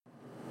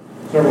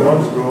several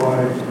months ago,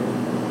 I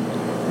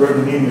read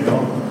an email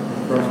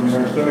from the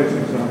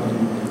Archdiocese on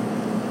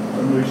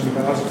Unleash the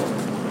Gospel.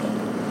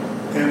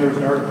 And there's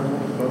an article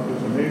about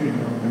this amazing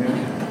young man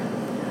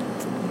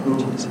who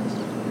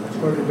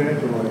started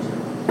evangelizing.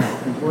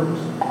 He works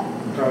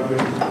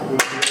projects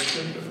with the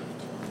Archbishop.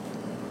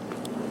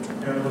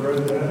 And I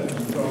read that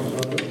and talked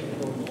about it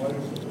with the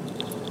lights.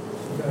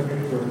 That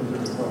means there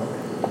is a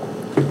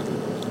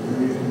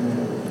amazing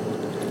man.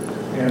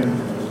 And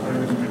I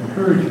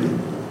encourage you to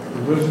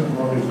listen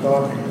while he's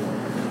talking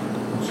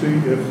and see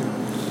if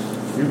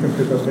you can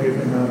pick up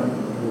anything on it,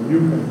 or you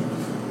can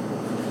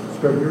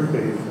spread your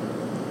faith,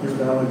 your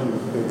knowledge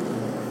of faith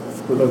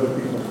with other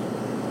people.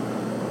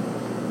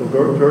 So,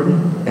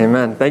 Jordan?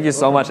 Amen. Thank you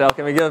so much, Al.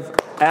 Can we give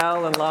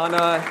Al and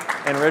Lana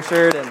and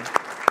Richard, and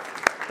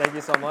thank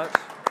you so much.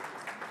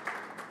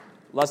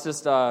 Let's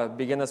just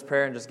begin this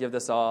prayer and just give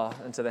this all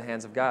into the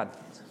hands of God.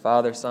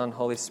 Father, Son,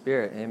 Holy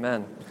Spirit.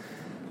 Amen.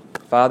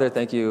 Father,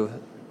 thank you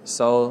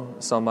so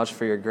much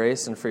for your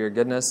grace and for your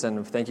goodness,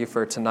 and thank you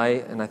for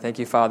tonight, and I thank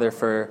you, Father,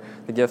 for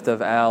the gift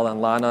of Al and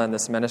Lana and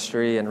this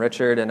ministry, and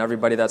Richard and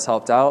everybody that's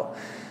helped out.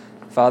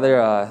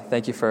 Father,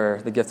 thank you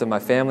for the gift of my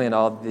family and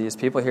all these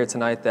people here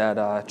tonight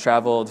that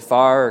traveled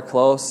far or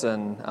close,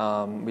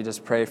 and we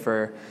just pray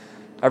for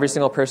every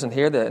single person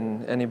here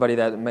and anybody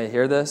that may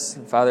hear this,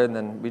 Father, and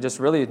then we just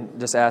really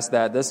just ask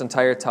that this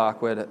entire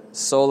talk would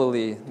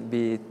solely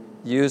be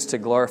used to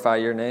glorify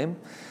your name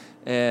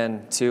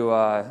and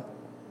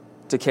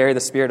to carry the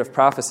spirit of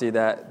prophecy,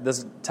 that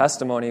this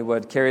testimony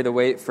would carry the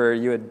weight for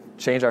you would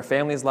change our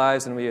families'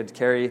 lives, and we would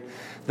carry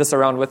this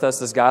around with us,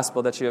 this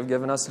gospel that you have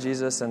given us,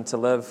 Jesus, and to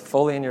live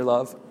fully in your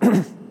love.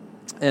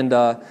 And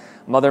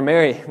Mother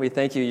Mary, we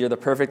thank you. You're the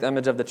perfect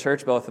image of the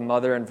church, both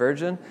mother and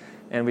virgin,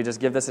 and we just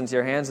give this into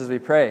your hands as we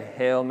pray.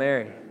 Hail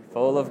Mary,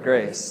 full of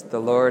grace, the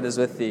Lord is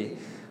with thee.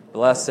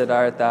 Blessed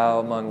art thou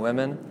among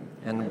women,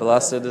 and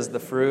blessed is the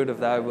fruit of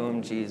thy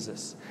womb,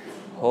 Jesus.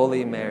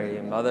 Holy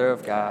Mary, Mother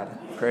of God,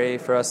 pray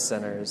for us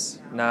sinners,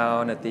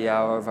 now and at the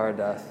hour of our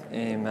death.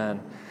 Amen.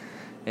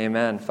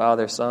 Amen.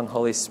 Father, Son,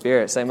 Holy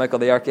Spirit. St. Michael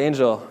the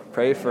Archangel,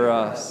 pray for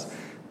us.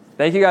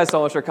 Thank you guys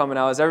so much for coming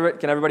out.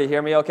 Can everybody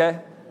hear me okay?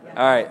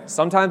 All right.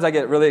 Sometimes I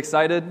get really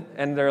excited,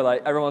 and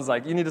everyone's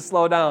like, you need to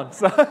slow down.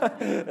 So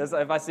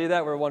if I see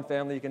that, we're one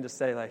family, you can just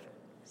say like,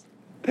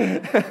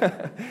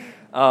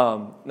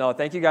 no,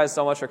 thank you guys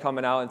so much for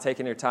coming out and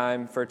taking your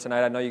time for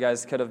tonight. I know you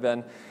guys could have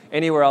been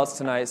anywhere else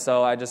tonight,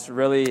 so I just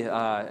really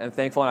am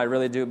thankful, and I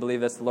really do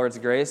believe that's the Lord's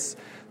grace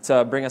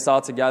to bring us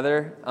all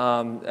together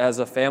as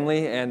a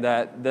family, and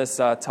that this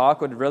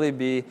talk would really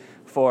be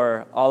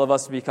for all of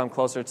us to become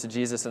closer to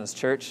Jesus and His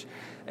church.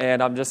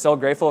 And I'm just so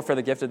grateful for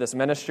the gift of this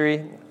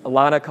ministry.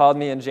 Alana called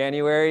me in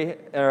January,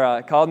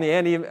 called me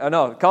and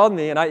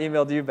I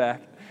emailed you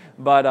back,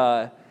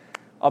 but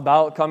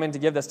about coming to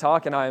give this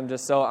talk, and I am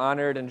just so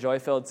honored and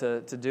joy-filled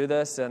to do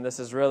this, and this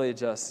is really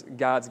just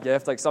God's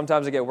gift. Like,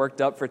 sometimes I get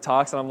worked up for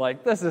talks, and I'm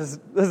like, this is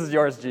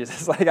yours,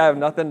 Jesus. Like, I have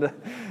nothing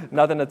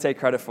to take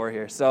credit for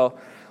here. So,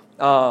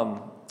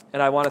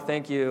 and I want to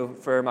thank you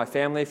for my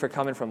family for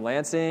coming from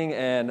Lansing,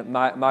 and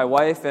my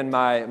wife and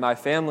my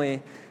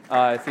family.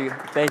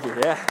 Thank you,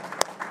 yeah.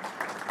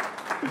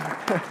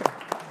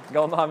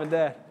 Go, Mom and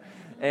Dad.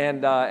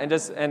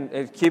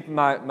 And keep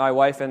my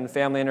wife and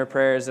family in her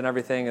prayers and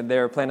everything. And they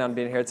were planning on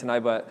being here tonight,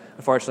 but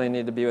unfortunately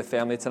need to be with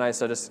family tonight.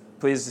 So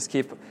please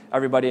keep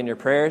everybody in your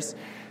prayers.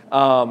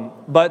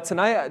 But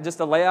tonight,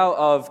 just a layout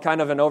of kind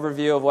of an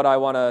overview of what I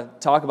want to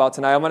talk about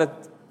tonight. I'm going to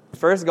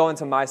first go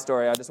into my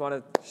story. I just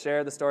want to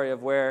share the story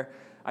of where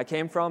I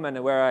came from and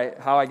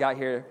how I got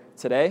here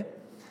today.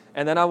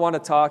 And then I want to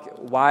talk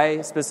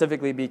why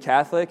specifically be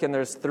Catholic. And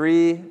there's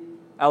 3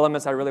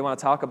 elements I really want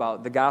to talk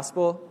about: the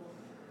gospel,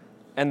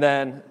 and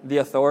then the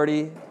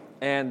authority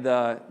and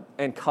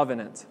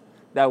covenant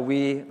that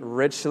we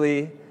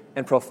richly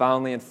and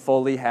profoundly and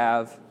fully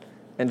have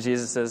in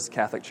Jesus'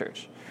 Catholic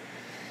Church.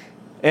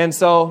 And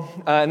so,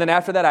 and then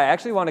after that, I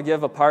actually want to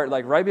give a part,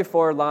 like right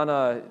before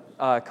Lana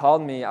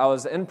called me, I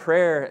was in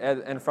prayer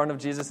in front of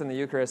Jesus in the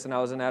Eucharist, and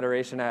I was in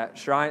adoration at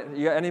Shrine.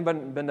 Anybody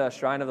been to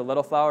Shrine of the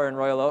Little Flower in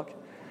Royal Oak?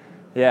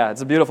 Yeah,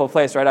 it's a beautiful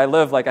place, right? I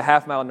live like a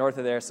half mile north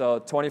of there, so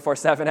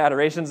 24/7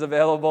 adoration's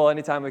available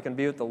anytime we can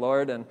be with the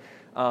Lord. And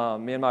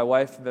me and my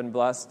wife have been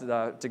blessed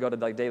to go to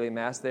like daily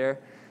mass there.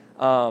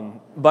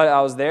 But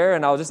I was there,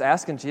 and I was just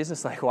asking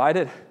Jesus, like,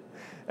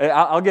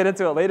 I'll get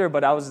into it later,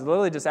 but I was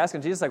literally just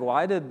asking Jesus, like,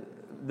 why did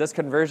this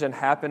conversion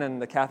happen in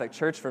the Catholic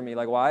Church for me?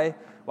 Like, why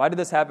did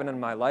this happen in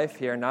my life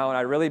here now? And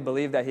I really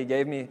believe that He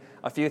gave me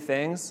a few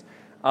things,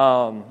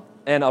 and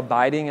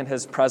abiding in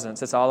His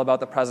presence. It's all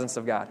about the presence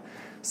of God.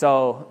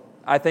 So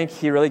I think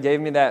He really gave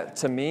me that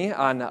to me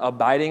on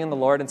abiding in the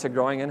Lord and to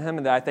growing in Him,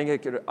 and that I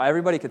think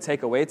everybody could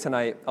take away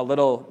tonight a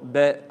little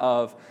bit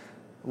of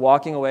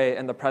walking away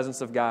in the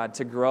presence of God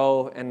to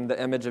grow in the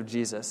image of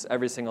Jesus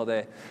every single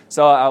day.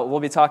 So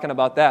we'll be talking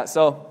about that.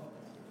 So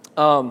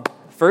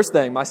first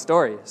thing, my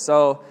story.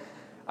 So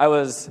I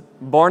was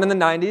born in the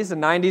 90s, a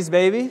 90s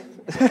baby,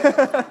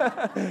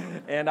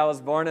 and I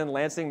was born in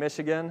Lansing,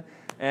 Michigan.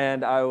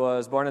 and I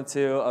was born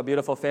into a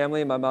beautiful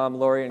family, my mom,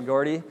 Lori and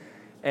Gordy.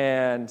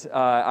 And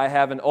I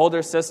have an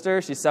older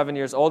sister. She's 7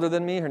 years older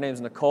than me. Her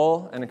name's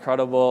Nicole, an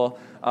incredible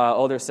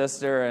older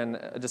sister and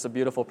just a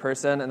beautiful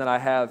person. And then I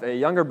have a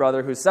younger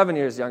brother who's 7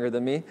 years younger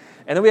than me.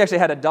 And then we actually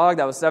had a dog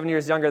that was 7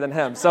 years younger than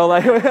him. So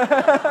like,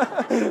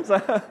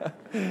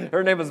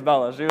 her name was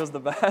Bella. She was the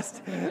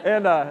best.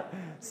 And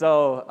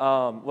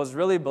was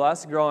really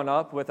blessed growing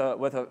up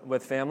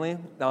with family.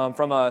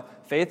 From a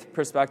faith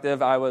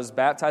perspective, I was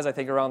baptized, I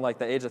think, around like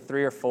the age of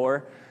 3 or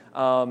 4.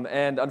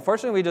 And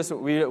unfortunately,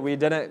 we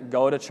didn't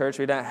go to church.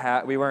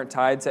 We weren't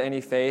tied to any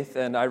faith.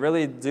 And I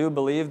really do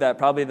believe that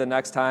probably the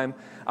next time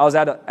I was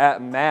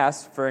at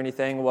Mass for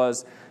anything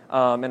was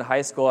in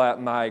high school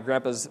at my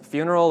grandpa's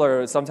funeral,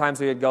 or sometimes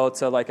we would go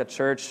to like a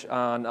church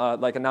on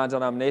like a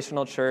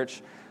non-denominational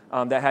church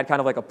that had kind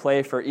of like a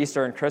play for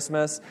Easter and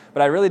Christmas.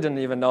 But I really didn't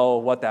even know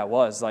what that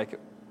was. Like,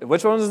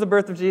 which one is the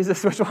birth of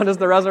Jesus? Which one is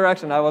the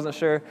resurrection? I wasn't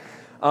sure.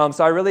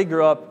 So I really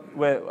grew up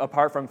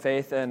apart from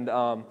faith, and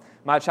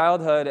my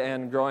childhood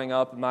and growing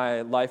up,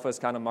 my life was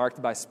kind of marked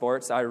by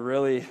sports.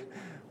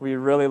 We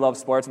really love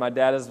sports. My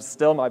dad is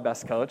still my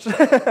best coach.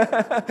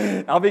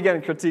 I'll be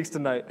getting critiques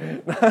tonight.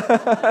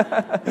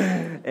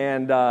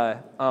 And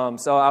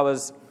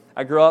so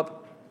I grew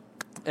up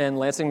in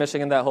Lansing,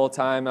 Michigan that whole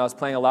time. I was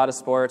playing a lot of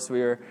sports.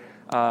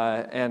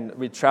 And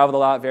we traveled a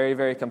lot, very,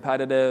 very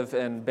competitive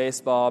in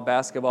baseball,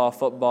 basketball,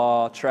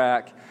 football,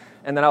 track.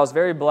 And then I was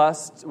very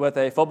blessed with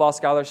a football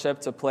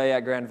scholarship to play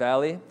at Grand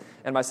Valley.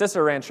 And my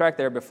sister ran track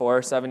there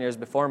before, 7 years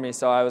before me,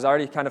 so I was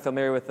already kind of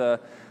familiar with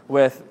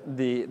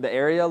the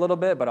area a little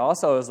bit, but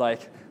also it was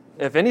like,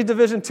 if any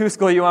Division II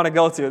school you want to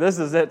go to, this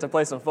is it to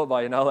play some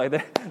football, you know? Like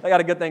they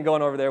got a good thing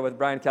going over there with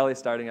Brian Kelly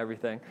starting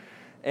everything.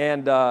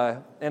 And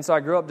so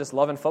I grew up just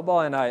loving football,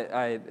 and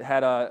I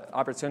had an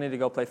opportunity to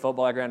go play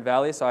football at Grand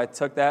Valley, so I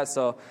took that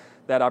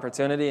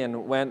opportunity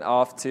and went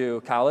off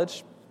to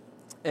college.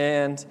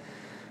 And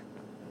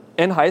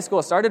in high school,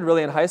 it started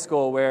really in high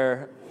school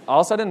where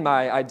all of a sudden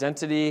my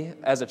identity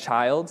as a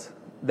child,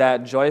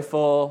 that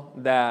joyful,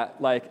 that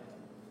like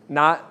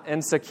not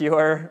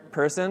insecure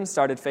person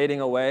started fading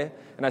away,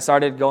 and I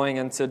started going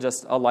into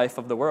just a life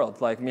of the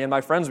world. Like me and my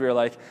friends, we were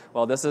like,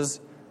 well, this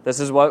is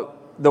what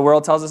the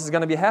world tells us is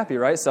going to be happy,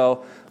 right?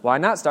 So why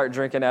not start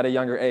drinking at a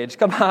younger age?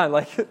 Come on,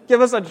 like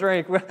give us a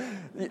drink.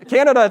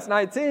 Canada, it's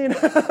 19.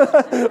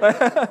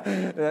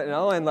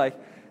 And like,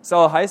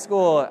 so high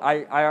school,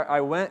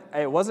 I went,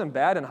 it wasn't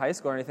bad in high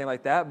school or anything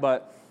like that,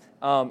 but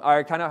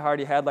I kind of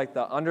already had like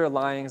the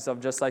underlyings of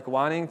just like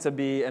wanting to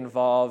be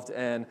involved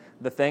in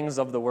the things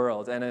of the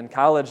world. And in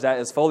college, that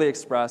is fully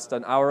expressed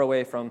an hour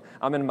away from,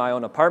 I'm in my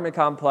own apartment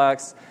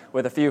complex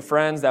with a few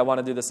friends that want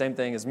to do the same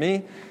thing as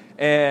me.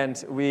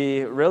 And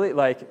we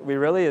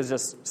really is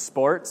just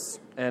sports,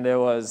 and it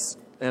was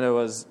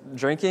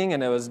drinking,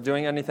 and it was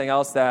doing anything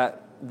else that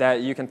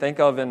you can think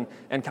of in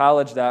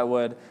college that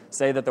would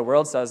say that the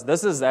world says,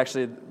 this is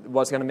actually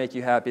what's going to make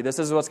you happy. This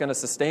is what's going to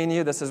sustain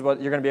you. This is what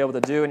you're going to be able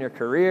to do in your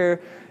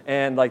career.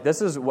 And like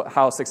this is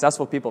how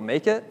successful people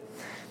make it.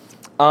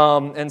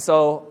 And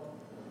so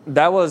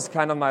that was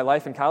kind of my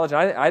life in college.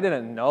 I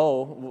didn't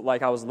know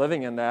like I was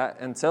living in that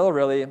until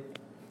really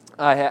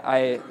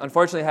I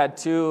unfortunately had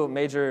 2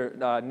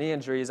 major knee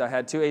injuries. I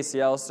had 2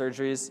 ACL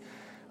surgeries.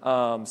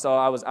 So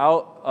I was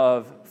out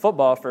of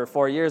football for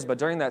 4 years. But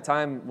during that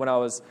time when I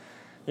was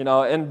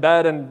in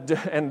bed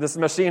and this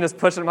machine is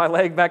pushing my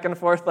leg back and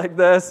forth like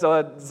this so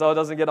it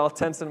doesn't get all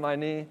tense in my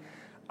knee,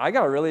 I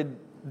got really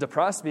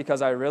depressed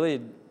because I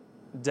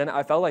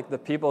felt like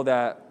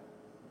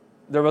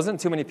there wasn't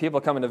too many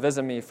people coming to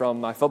visit me from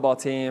my football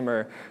team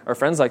or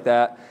friends like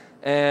that.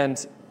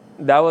 And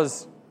that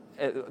was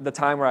the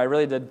time where I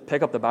really did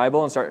pick up the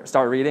Bible and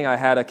start reading. I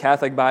had a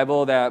Catholic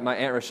Bible that my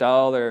Aunt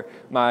Rochelle or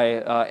my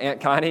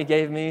Aunt Connie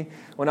gave me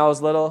when I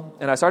was little,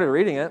 and I started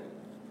reading it,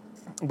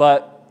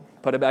 but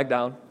put it back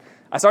down.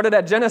 I started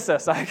at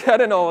Genesis. I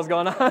didn't know what was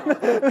going on.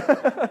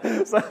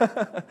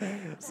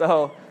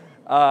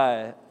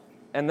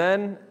 And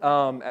then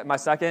at my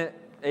second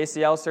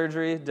ACL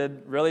surgery,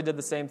 did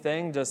the same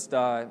thing. Just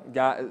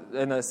got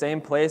in the same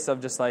place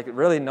of just like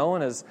really no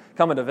one is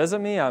coming to visit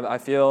me. I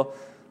feel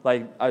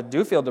like I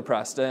do feel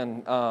depressed,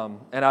 and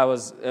I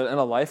was in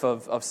a life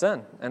of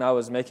sin, and I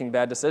was making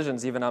bad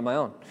decisions even on my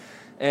own,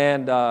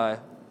 and I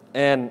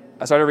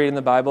started reading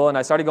the Bible, and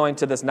I started going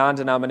to this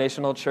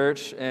non-denominational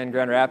church in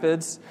Grand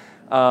Rapids,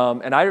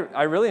 and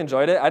I really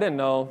enjoyed it. I didn't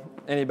know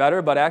any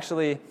better, but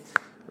actually,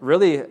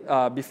 really,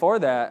 before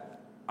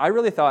that, I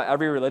really thought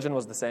every religion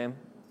was the same.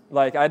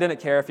 Like, I didn't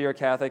care if you were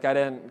Catholic. I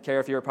didn't care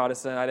if you were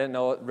Protestant. I didn't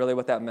know really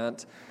what that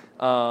meant.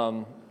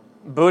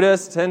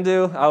 Buddhist,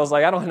 Hindu, I was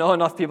like, I don't know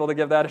enough people to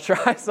give that a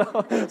try.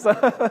 So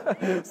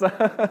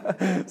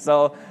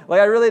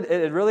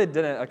it really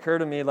didn't occur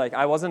to me. Like,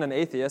 I wasn't an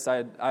atheist.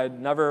 I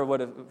never would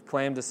have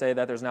claimed to say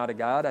that there's not a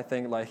God. I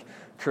think like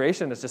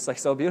creation is just like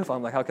so beautiful.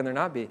 I'm like, how can there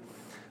not be?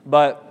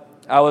 But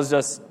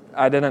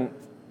I didn't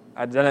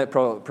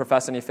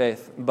profess any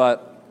faith.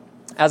 But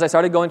as I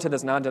started going to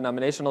this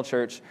non-denominational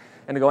church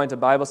and going to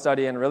Bible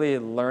study and really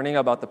learning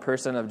about the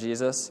person of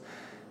Jesus,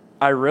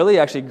 I really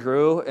actually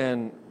grew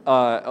in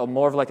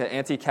more of like an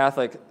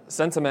anti-Catholic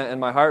sentiment in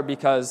my heart,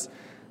 because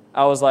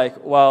I was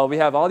like, well, we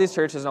have all these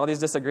churches and all these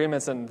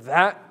disagreements, and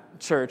that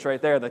church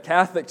right there, the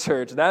Catholic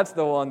Church, that's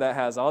the one that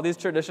has all these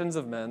traditions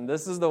of men.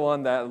 This is the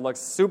one that looks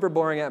super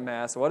boring at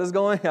Mass. What is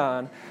going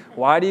on?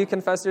 Why do you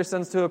confess your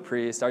sins to a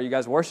priest? Are you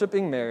guys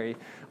worshiping Mary?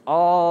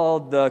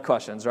 All the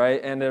questions,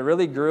 right? And it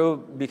really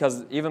grew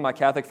because even my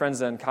Catholic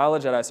friends in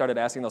college that I started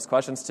asking those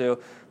questions to,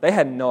 they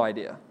had no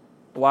idea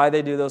why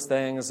they do those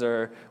things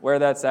or where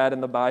that's at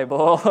in the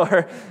Bible,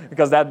 or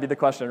because that'd be the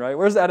question, right?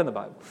 Where's that in the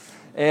Bible?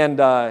 And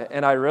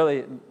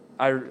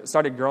I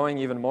started growing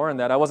even more in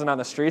that. I wasn't on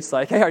the streets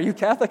like, hey, are you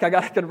Catholic? I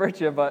got to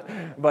convert you.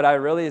 But I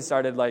really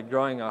started like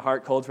growing a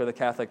heart cold for the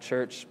Catholic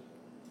Church.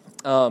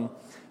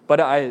 But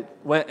I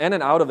went in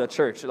and out of the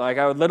church. Like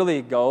I would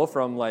literally go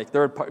from like,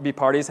 there would be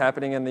parties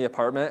happening in the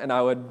apartment, and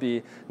I would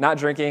be not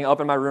drinking,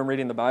 up in my room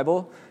reading the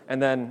Bible.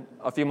 And then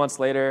a few months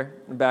later,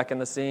 back in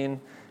the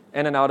scene,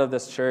 in and out of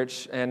this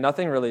church, and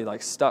nothing really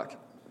like stuck.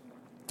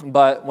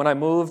 But when I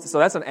moved, so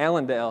that's in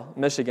Allendale,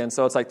 Michigan,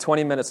 so it's like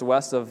 20 minutes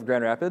west of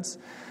Grand Rapids.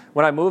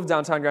 When I moved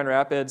downtown Grand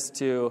Rapids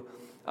to,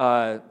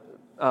 after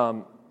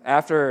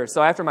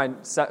my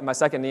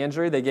second knee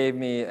injury, they gave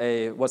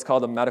me what's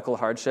called a medical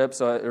hardship.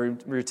 So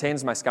it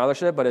retains my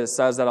scholarship, but it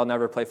says that I'll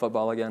never play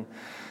football again.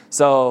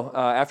 So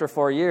after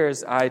 4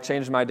 years, I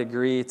changed my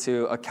degree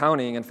to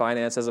accounting and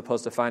finance as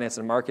opposed to finance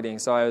and marketing.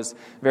 So I was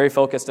very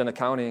focused in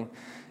accounting,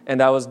 and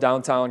that was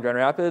downtown Grand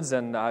Rapids,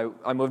 and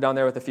I moved down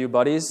there with a few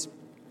buddies.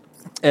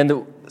 And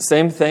the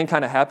same thing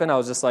kind of happened. I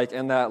was just like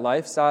in that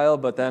lifestyle,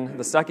 but then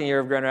the second year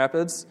of Grand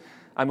Rapids,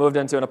 I moved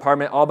into an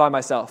apartment all by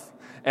myself.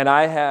 And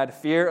I had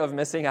fear of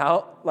missing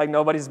out like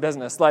nobody's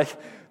business. Like,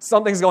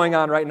 something's going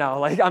on right now.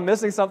 Like, I'm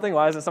missing something.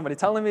 Why isn't somebody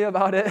telling me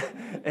about it?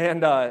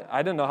 And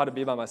I didn't know how to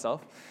be by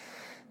myself.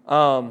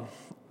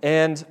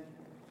 And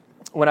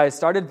when I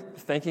started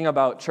thinking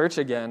about church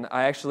again,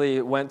 I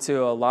actually went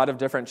to a lot of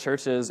different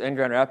churches in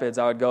Grand Rapids.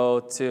 I would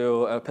go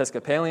to an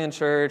Episcopalian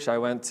church. I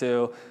went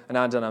to a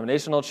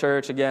non-denominational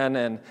church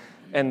again.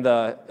 And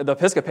the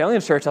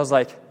Episcopalian church, I was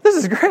like, this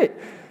is great.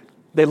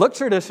 They look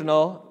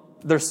traditional.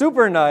 They're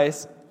super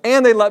nice.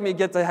 And they let me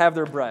get to have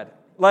their bread.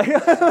 Like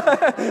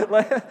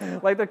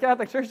the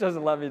Catholic Church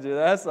doesn't let me do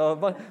that.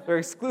 So they're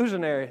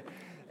exclusionary.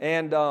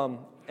 And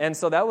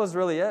so that was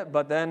really it.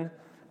 But then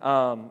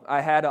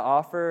I had an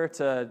offer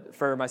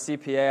for my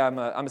CPA. I'm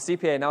a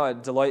CPA now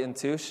at Deloitte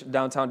 & Touche,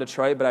 downtown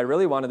Detroit, but I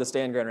really wanted to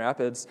stay in Grand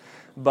Rapids.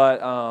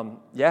 But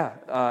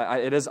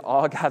it is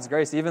all God's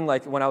grace. Even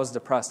like when I was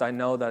depressed, I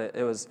know that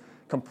it was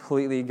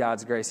completely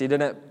God's grace. He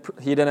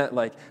didn't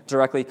like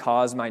directly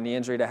cause my knee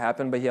injury to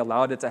happen, but He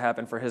allowed it to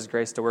happen for His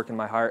grace to work in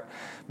my heart.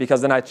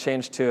 Because then I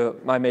changed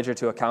my major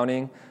to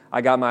accounting.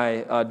 I got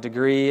my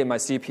degree and my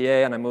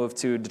CPA, and I moved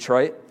to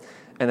Detroit.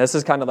 And this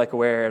is kind of like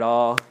where it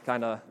all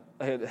kind of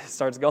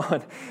starts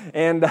going.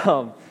 And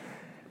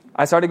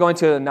I started going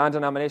to a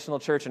non-denominational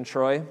church in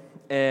Troy,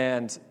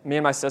 and me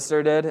and my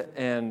sister did,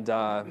 and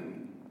I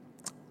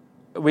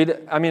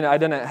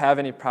didn't have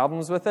any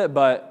problems with it,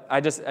 but I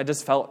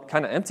just felt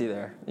kind of empty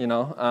there, you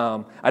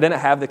know. I didn't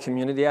have the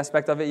community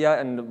aspect of it yet,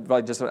 and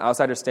like just an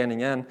outsider standing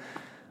in,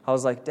 I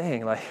was like,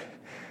 dang, like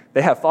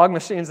they have fog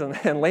machines and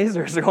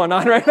lasers going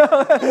on right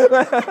now.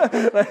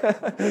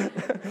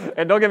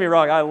 And don't get me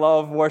wrong, I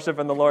love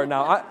worshiping the Lord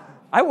now.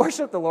 I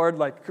worship the Lord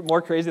like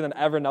more crazy than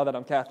ever now that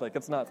I'm Catholic.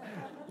 It's nuts.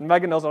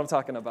 Megan knows what I'm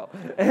talking about.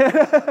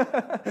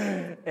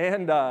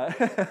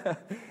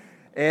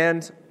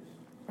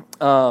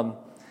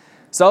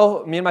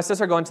 So me and my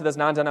sister are going to this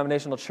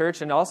non-denominational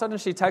church, and all of a sudden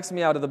she texts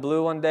me out of the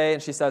blue one day,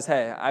 and she says,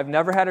 hey, I've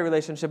never had a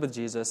relationship with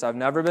Jesus. I've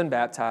never been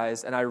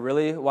baptized, and I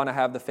really want to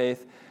have the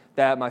faith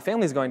that my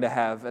family's going to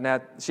have. And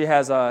that she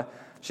has a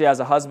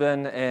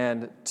husband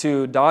and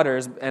 2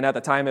 daughters, and at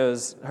the time it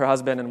was her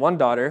husband and 1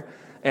 daughter,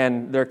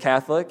 and they're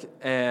Catholic,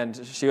 and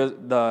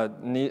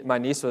my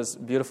niece was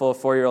beautiful,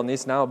 4-year-old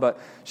niece now, but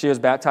she was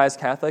baptized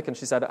Catholic, and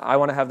she said, I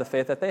want to have the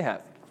faith that they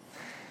have.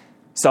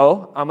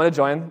 So I'm going to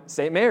join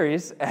St.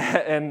 Mary's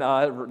in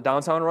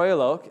downtown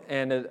Royal Oak,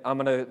 and I'm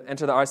going to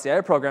enter the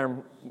RCIA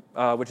program.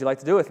 Would you like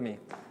to do it with me?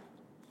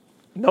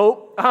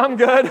 Nope, I'm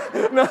good.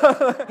 No.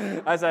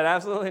 I said,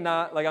 absolutely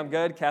not. Like, I'm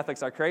good.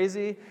 Catholics are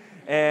crazy,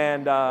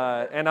 and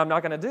I'm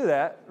not going to do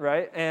that,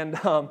 right? And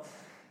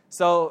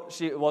so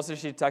she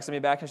texted me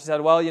back, and she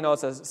said, well, you know,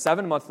 it's a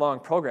 7-month-long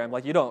program.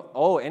 Like, you don't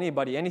owe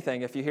anybody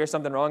anything. If you hear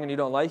something wrong and you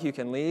don't like, you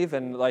can leave,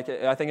 and like,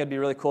 I think it'd be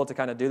really cool to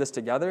kind of do this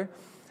together.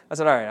 I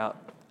said, all right,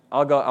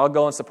 I'll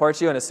go and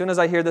support you. And as soon as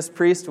I hear this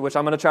priest, which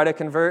I'm going to try to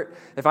convert,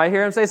 if I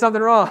hear him say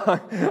something wrong,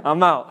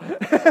 I'm out.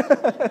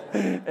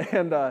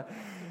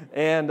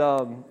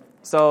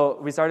 So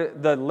we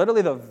started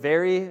literally the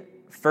very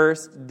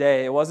first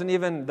day. It wasn't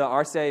even the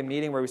RCIA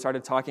meeting where we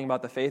started talking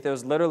about the faith. It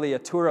was literally a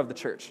tour of the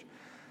church.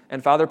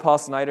 And Father Paul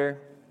Snyder,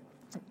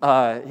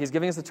 he's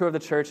giving us a tour of the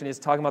church, and he's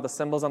talking about the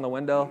symbols on the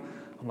window.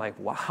 I'm like,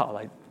 wow,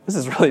 like this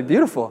is really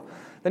beautiful.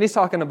 Then he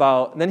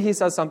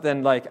says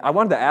something like, I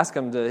wanted to ask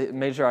him to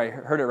make sure I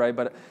heard it right,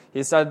 but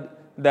he said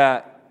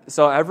that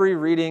so every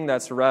reading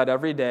that's read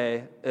every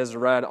day is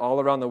read all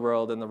around the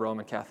world in the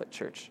Roman Catholic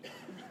Church.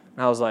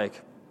 And I was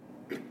like,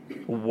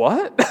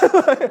 what?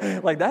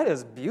 Like, that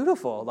is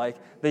beautiful. Like,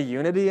 the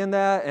unity in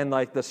that and,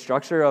 like, the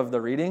structure of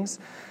the readings.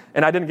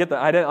 And I didn't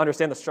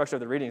understand the structure of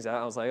the readings.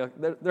 I was like,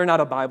 they're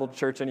not a Bible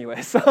church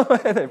anyway, so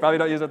they probably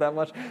don't use it that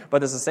much.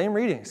 But it's the same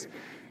readings.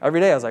 Every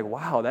day I was like,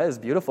 wow, that is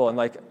beautiful. And,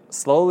 like,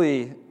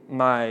 slowly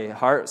my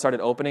heart started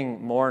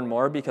opening more and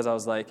more because I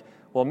was like,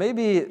 well,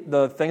 maybe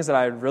the things that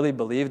I really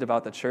believed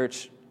about the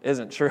church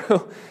isn't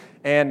true.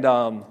 And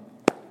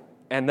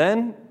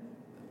then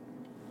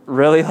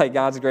really, like,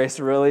 God's grace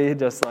really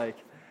just, like,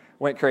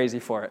 went crazy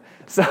for it.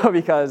 So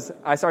because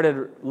I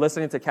started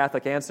listening to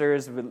Catholic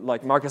Answers with,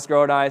 like, Marcus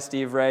Grodi,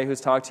 Steve Ray,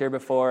 who's talked here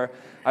before.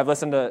 I've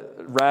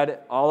read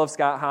all of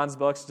Scott Hahn's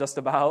books just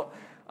about.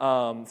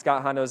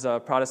 Scott Hahn was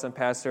a Protestant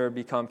pastor,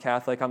 become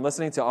Catholic. I'm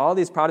listening to all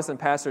these Protestant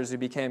pastors who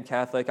became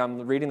Catholic.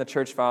 I'm reading the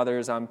Church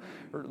Fathers. I'm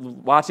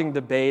watching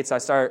debates.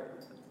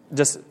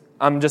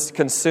 I'm just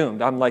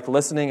consumed. I'm, like,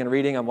 listening and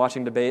reading. I'm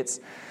watching debates.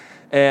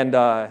 And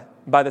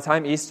by the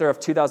time Easter of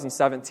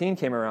 2017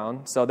 came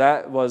around, so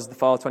that was the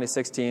fall of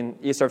 2016,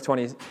 Easter of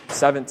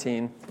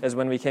 2017 is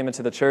when we came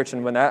into the church.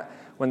 And when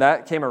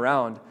that came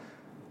around,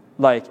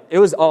 like, it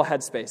was all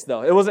headspace,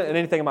 though. It wasn't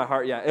anything in my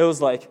heart yet. It was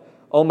like,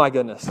 oh my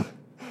goodness.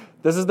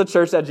 This is the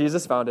church that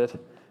Jesus founded.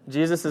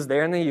 Jesus is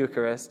there in the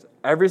Eucharist.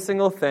 Every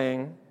single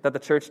thing that the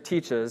church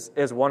teaches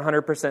is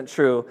 100%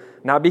 true,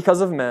 not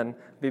because of men,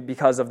 but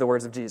because of the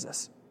words of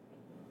Jesus.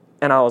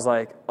 And I was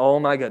like, oh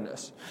my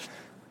goodness.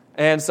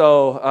 And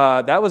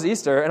so that was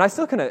Easter, and I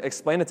still couldn't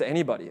explain it to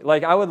anybody.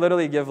 Like, I would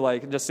literally give,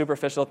 like, just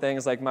superficial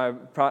things. Like, my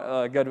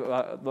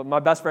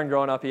best friend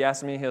growing up, he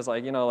asked me, he was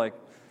like, like,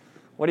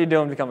 what are you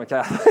doing to become a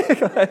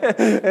Catholic?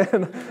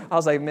 And I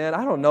was like, man,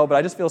 I don't know, but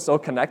I just feel so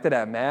connected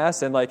at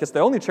Mass, and, like, it's the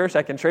only church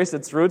that can trace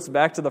its roots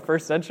back to the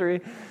first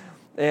century,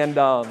 and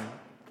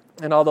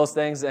all those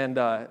things. And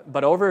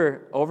but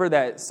over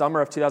that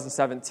summer of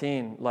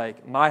 2017, like,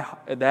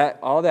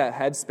 all that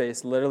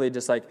headspace literally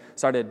just, like,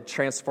 started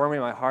transforming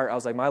my heart. I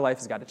was like, my life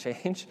has got to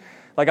change.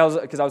 Like,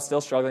 because I was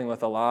still struggling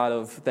with a lot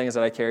of things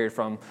that I carried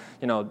from,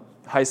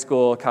 high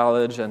school,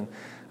 college, and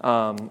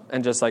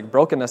just, like,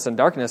 brokenness and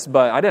darkness.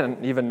 But I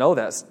didn't even know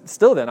that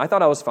still then. I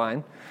thought I was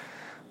fine.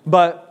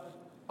 But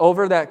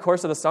over that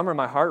course of the summer,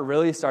 my heart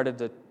really started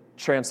to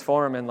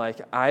transform, and, like,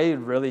 I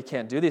really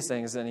can't do these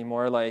things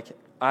anymore.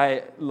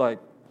 I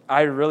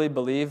really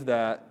believe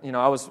that,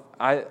 I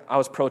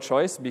was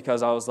pro-choice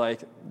because I was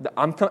like,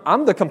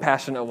 I'm the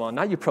compassionate one,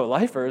 not you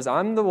pro-lifers.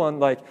 I'm the one,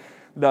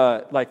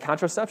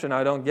 contraception.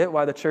 I don't get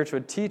why the church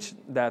would teach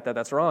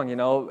that's wrong,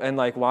 and,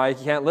 like, why you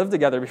can't live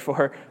together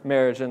before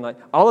marriage, and, like,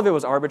 all of it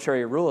was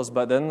arbitrary rules.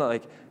 But then,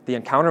 like, the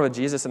encounter with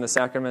Jesus and the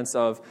sacraments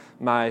of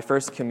my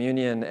first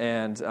communion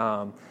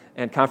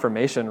and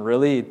confirmation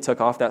really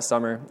took off that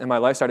summer, and my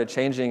life started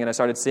changing, and I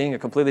started seeing a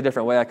completely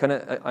different way. I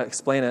couldn't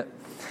explain it.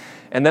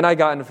 And then I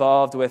got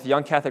involved with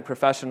Young Catholic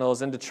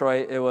Professionals in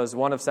Detroit. It was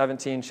one of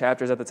 17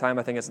 chapters at the time.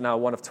 I think it's now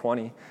one of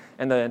 20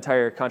 in the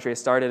entire country. It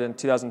started in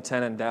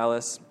 2010 in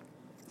Dallas.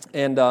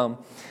 And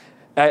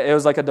it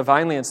was like a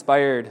divinely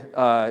inspired,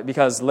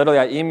 because literally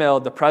I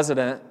emailed the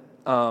president,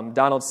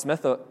 Donald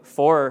Smith,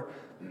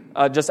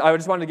 I just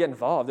wanted to get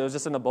involved. It was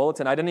just in the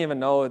bulletin. I didn't even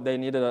know they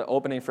needed an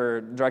opening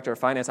for director of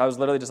finance. I was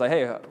literally just like,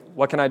 hey,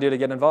 what can I do to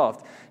get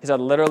involved? He said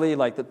literally,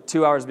 like, the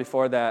 2 hours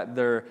before that,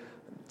 they're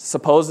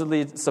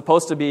supposedly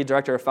supposed to be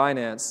director of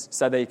finance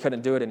said they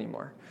couldn't do it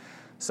anymore.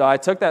 So I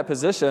took that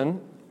position,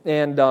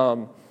 and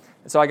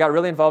so I got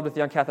really involved with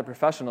Young Catholic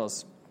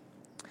Professionals.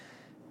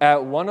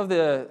 At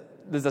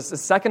the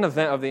second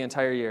event of the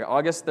entire year,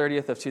 August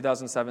 30th of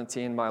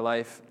 2017, my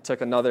life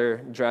took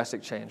another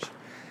drastic change.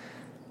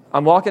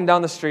 I'm walking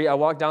down the street. I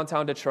walk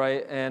downtown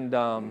Detroit, and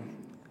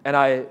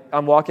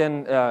I'm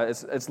walking.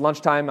 It's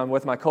lunchtime. I'm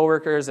with my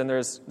coworkers, and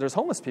there's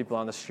homeless people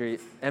on the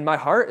street. And my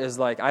heart is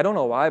like, I don't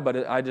know why,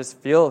 but I just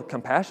feel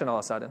compassion all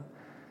of a sudden.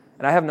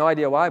 And I have no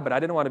idea why, but I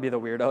didn't want to be the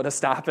weirdo to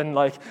stop and,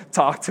 like,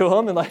 talk to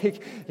them and,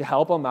 like,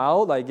 help them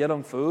out, like, get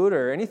them food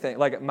or anything.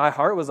 Like, my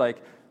heart was,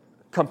 like,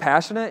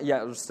 compassionate,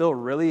 yet was still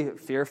really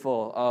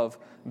fearful of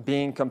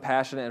being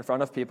compassionate in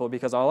front of people,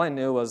 because all I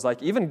knew was,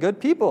 like, even good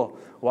people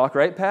walk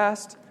right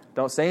past,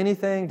 don't say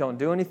anything, don't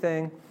do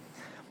anything.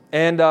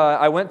 And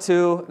I went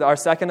to our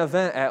second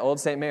event at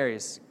Old St.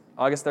 Mary's,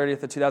 August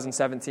 30th of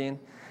 2017.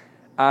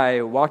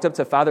 I walked up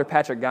to Father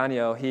Patrick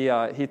Gagno.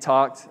 He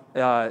talked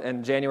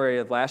in January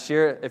of last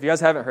year. If you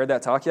guys haven't heard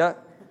that talk yet,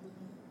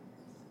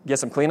 get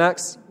some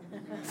Kleenex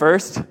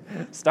first.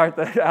 Start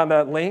on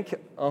that link.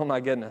 Oh, my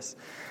goodness.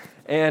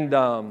 And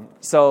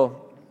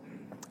so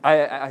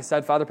I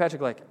said, Father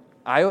Patrick, like,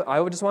 I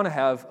would just want to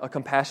have a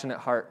compassionate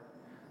heart.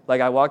 Like,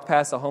 I walked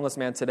past a homeless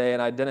man today,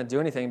 and I didn't do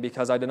anything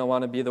because I didn't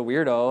want to be the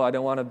weirdo. I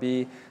didn't want to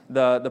be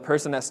the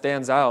person that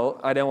stands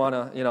out. I didn't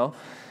want to,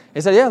 He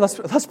said, yeah,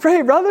 let's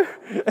pray, brother.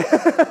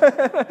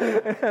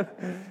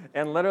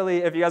 and literally,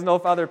 if you guys know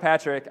Father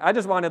Patrick, I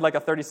just wanted, like,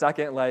 a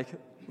 30-second, like,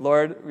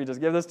 Lord, we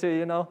just give this to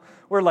you,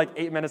 We're, like,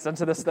 8 minutes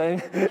into this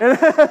thing.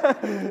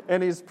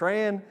 And he's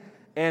praying,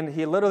 And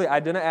he literally, I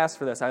didn't ask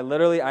for this. I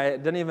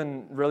didn't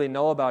even really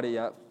know about it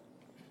yet.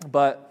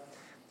 But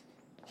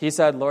he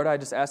said, Lord, I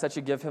just ask that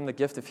you give him the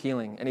gift of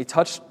healing. And he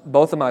touched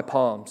both of my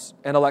palms,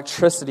 and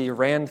electricity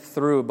ran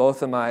through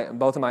both of my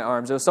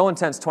arms. It was so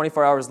intense,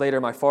 24 hours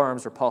later, my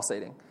forearms were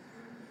pulsating.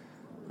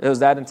 It was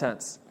that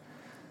intense.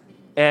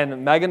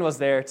 And Megan was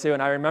there too,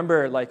 and I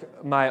remember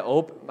I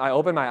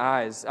opened my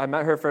eyes. I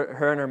met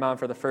her and her mom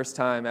for the first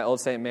time at Old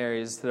St.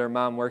 Mary's. Their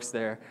mom works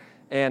there.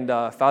 And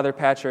Father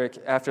Patrick,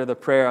 after the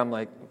prayer, I'm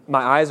like,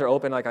 my eyes are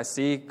open, I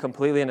see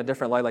completely in a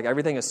different light.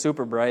 Everything is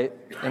super bright,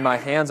 and my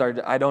hands are,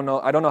 I don't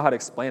know how to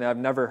explain it. I've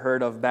never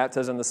heard of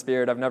baptism in the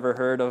Spirit. I've never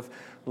heard of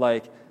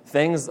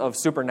things of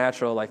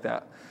supernatural like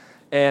that.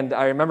 And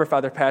I remember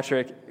Father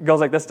Patrick goes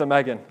like this to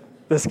Megan,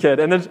 this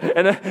kid, and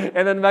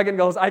then Megan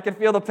goes, I can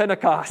feel the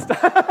Pentecost.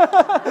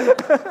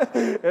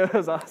 It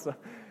was awesome.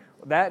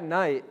 That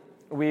night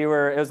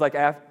it was like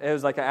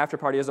an after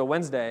party. It was a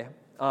Wednesday.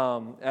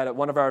 At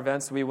one of our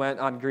events, we went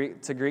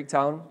to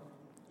Greektown,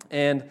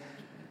 and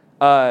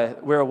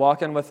we were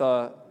walking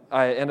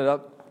I ended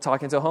up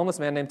talking to a homeless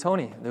man named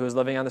Tony who was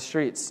living on the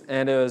streets.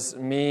 And it was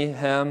me,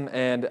 him,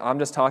 and I'm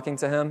just talking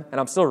to him. And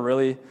I'm still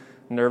really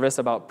nervous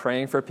about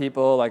praying for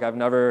people. I've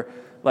never,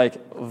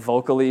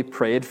 vocally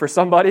prayed for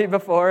somebody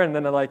before. And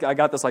then, I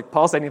got this,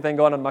 pulsating thing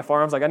going on my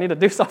forearms. I need to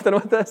do something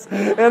with this.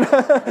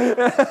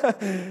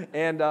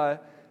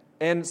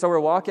 And so we're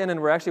walking, and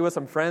we're actually with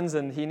some friends,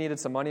 and he needed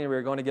some money, and we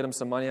were going to get him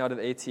some money out of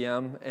the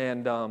ATM.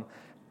 And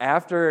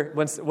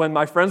when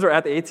my friends were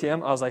at the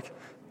ATM, I was like,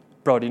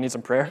 bro, do you need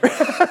some prayer? I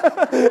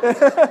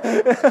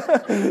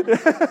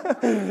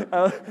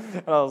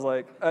was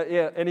like,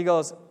 yeah. And he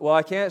goes, well,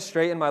 I can't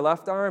straighten my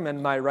left arm,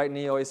 and my right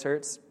knee always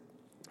hurts.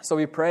 So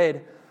we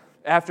prayed.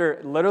 After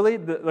literally,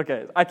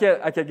 I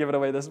can't give it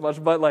away this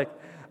much, but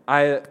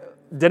I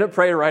didn't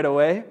pray right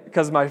away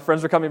because my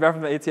friends were coming back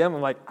from the ATM.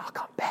 I'm like, I'll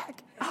come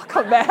back.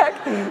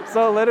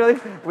 So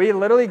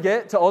we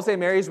get to Old St.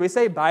 Mary's. We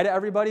say bye to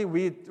everybody.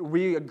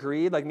 We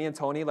agreed, me and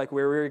Tony, where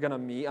we were going to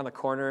meet on the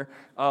corner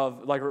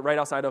of, right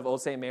outside of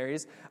Old St.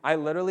 Mary's. I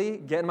literally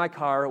get in my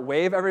car,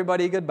 wave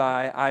everybody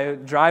goodbye. I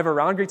drive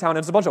around Greektown.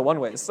 It's a bunch of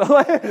one-ways. So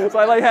I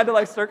had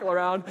to, circle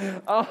around.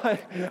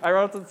 I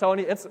wrote to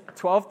Tony. It's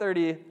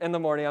 12:30 in the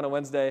morning on a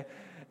Wednesday.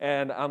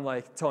 And I'm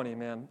like, Tony,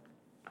 man,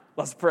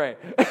 let's pray.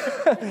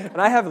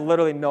 And I have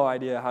literally no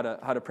idea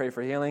how to pray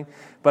for healing,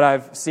 but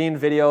I've seen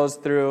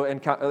videos through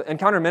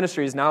Encounter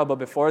Ministries now, but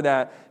before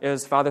that, it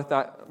was Father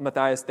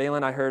Matthias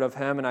Thelen. I heard of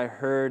him, and I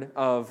heard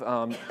of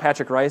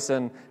Patrick Rice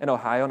in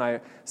Ohio, and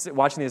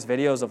watching these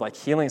videos of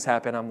healings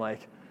happen, I'm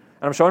like,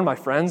 and I'm showing my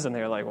friends, and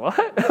they're like,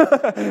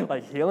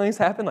 what? Healings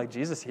happen?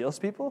 Jesus heals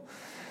people?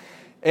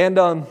 And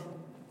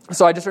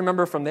so I just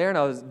remember from there, and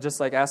I was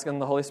just asking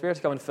the Holy Spirit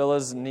to come and fill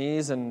his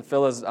knees and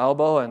fill his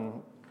elbow,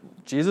 and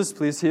Jesus,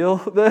 please heal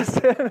this.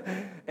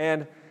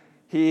 And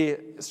he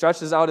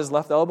stretches out his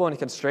left elbow and he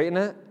can straighten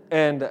it.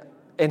 And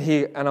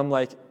I'm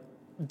like,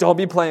 don't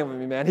be playing with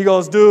me, man. He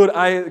goes, dude,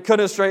 I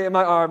couldn't straighten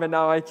my arm and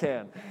now I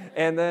can.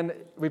 And then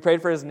we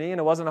prayed for his knee, and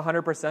it wasn't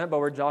 100%, but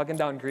we're jogging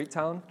down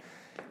Greektown.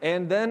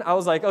 And then I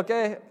was like,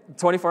 okay,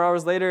 24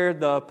 hours later,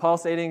 the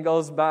pulsating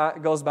goes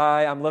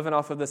by. I'm living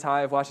off of this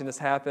high of watching this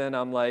happen.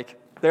 I'm like,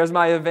 there's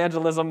my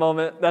evangelism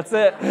moment. That's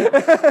it.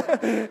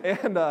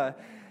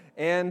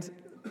 And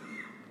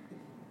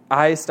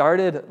I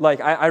started,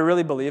 I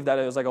really believed that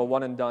it was a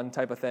one and done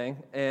type of thing.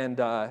 And,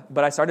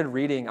 but I started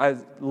reading, I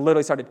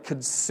literally started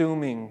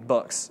consuming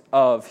books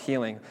of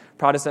healing.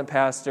 Protestant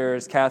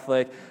pastors,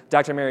 Catholic,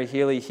 Dr. Mary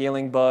Healy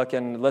healing book,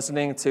 and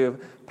listening to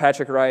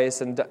Patrick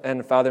Rice and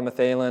Father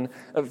Matthias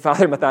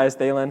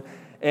Thelen,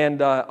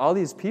 and all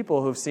these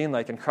people who've seen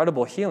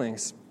incredible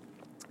healings.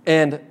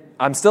 And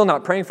I'm still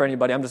not praying for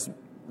anybody, I'm just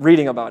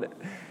reading about it.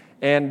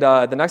 And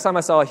the next time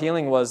I saw a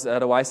healing was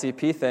at a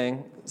YCP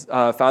thing.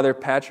 Father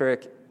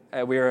Patrick,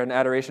 we were in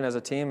adoration as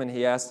a team, and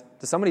he asked,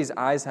 does somebody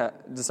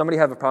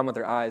have a problem with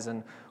their eyes?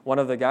 And one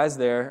of the guys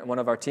there, one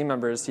of our team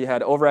members, he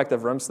had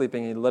overactive REM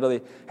sleeping. He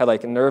literally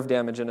had nerve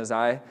damage in his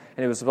eye,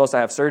 and he was supposed to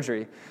have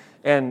surgery.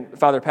 And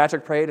Father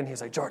Patrick prayed, and he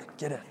was like, Jordan,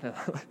 get in.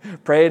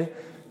 Prayed,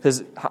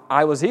 his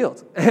eye was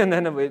healed. And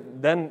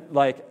then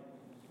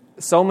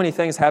so many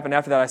things happened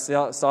after that. I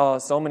saw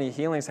so many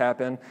healings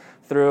happen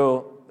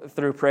through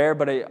prayer,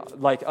 but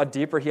a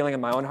deeper healing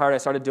in my own heart. I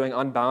started doing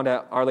Unbound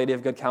at Our Lady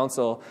of Good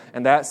Counsel,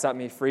 and that set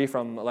me free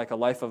from a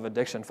life of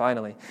addiction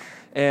finally,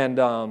 and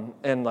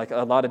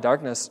a lot of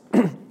darkness.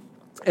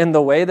 And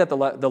the way that the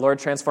Lord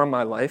transformed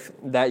my life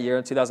that year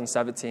in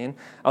 2017,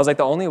 I was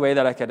the only way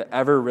that I could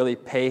ever really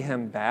pay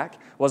him back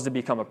was to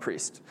become a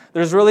priest.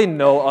 There's really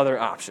no other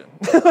option.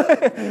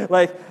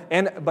 But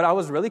I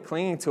was really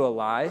clinging to a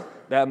lie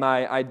that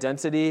my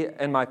identity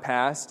and my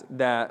past,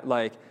 that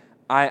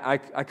I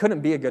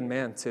couldn't be a good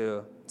man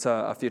to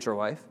a future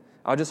wife.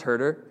 I would just hurt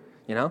her,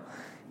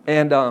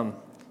 And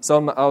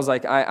so I was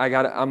like, I'm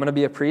going to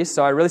be a priest.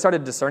 So I really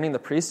started discerning the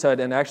priesthood.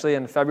 And actually,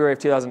 in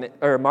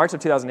March of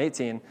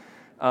 2018,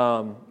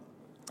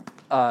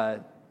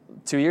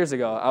 2 years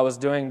ago, I was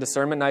doing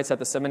discernment nights at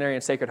the seminary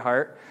in Sacred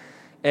Heart,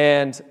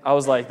 and I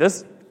was like,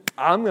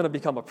 I'm going to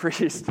become a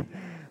priest.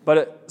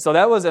 So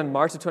that was in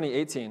March of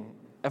 2018.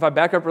 If I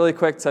back up really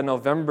quick to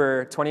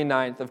November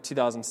 29th of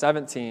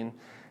 2017,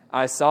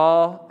 I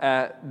saw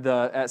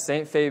at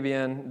St.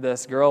 Fabian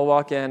this girl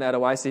walk in at a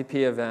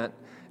YCP event,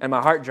 and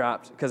my heart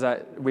dropped because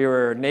we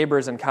were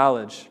neighbors in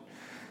college.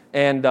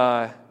 And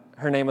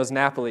her name was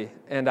Napoli.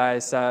 And I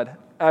said,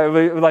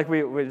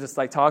 we just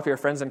talked. We were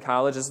friends in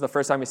college. This is the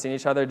first time we've seen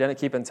each other. Didn't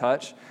keep in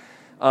touch.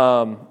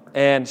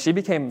 And she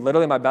became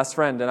literally my best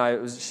friend. And I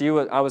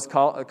was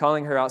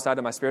calling her outside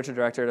of my spiritual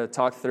director to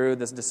talk through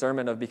this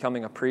discernment of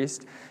becoming a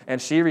priest.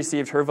 And she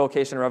received her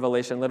vocation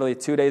revelation literally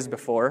 2 days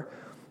before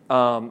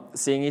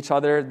seeing each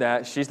other,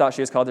 that she thought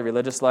she was called to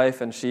religious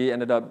life, and she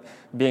ended up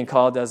being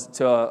called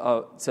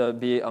to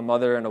be a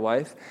mother and a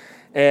wife.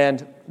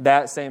 And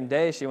that same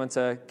day, she went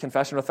to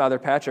confession with Father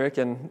Patrick,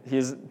 and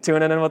he's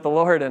tuning in with the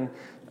Lord, and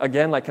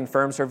again,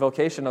 confirms her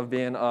vocation of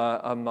being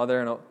a mother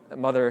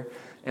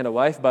and a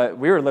wife. But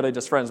we were literally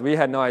just friends. We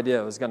had no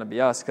idea it was going to be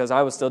us, because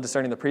I was still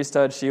discerning the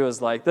priesthood. She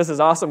was like, "This is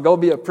awesome. Go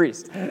be a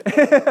priest."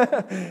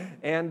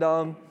 And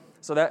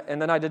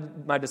then I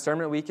did my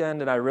discernment weekend,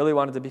 and I really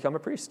wanted to become a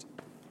priest.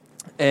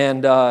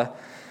 And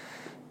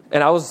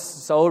I was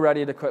so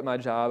ready to quit my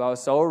job. I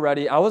was so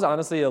ready. I was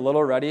honestly a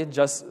little ready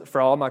just for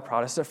all my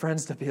Protestant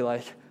friends to be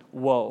like,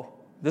 "Whoa,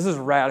 this is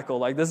radical.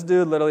 This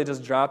dude literally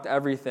just dropped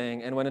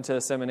everything and went into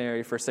a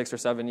seminary for 6 or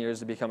 7 years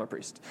to become a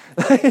priest."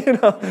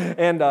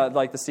 And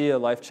to see a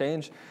life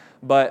change.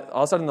 But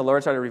all of a sudden the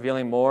Lord started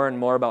revealing more and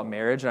more about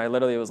marriage, and I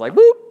literally was like,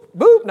 "Boop,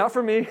 boop, not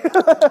for me."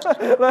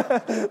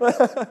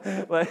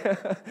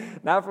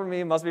 Not for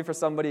me, must be for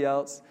somebody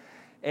else.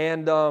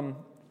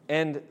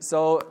 And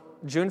so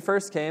June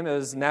 1st came. It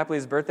was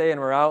Napoli's birthday,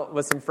 and we're out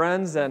with some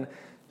friends, and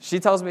she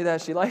tells me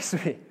that she likes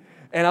me.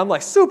 And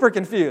I'm super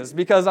confused,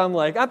 because I'm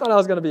I thought I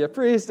was going to be a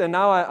priest, and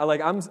now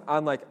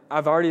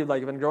I've already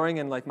been growing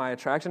in my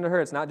attraction to her.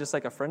 It's not just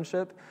a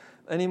friendship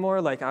anymore.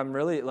 I'm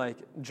really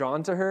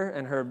drawn to her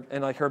and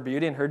her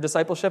beauty and her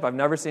discipleship. I've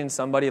never seen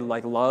somebody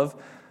love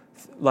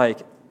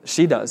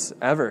she does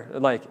ever.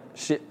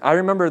 I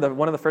remember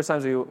one of the first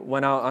times we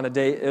went out on a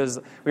date,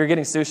 we were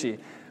getting sushi.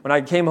 When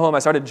I came home, I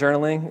started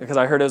journaling because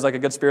I heard it was a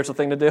good spiritual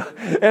thing to do.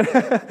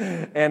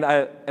 And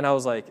I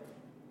was like,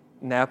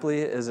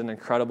 Napoli is an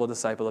incredible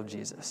disciple of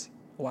Jesus.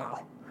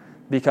 Wow.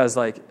 Because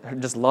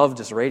just love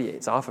just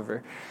radiates off of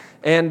her.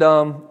 And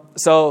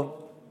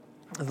so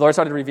the Lord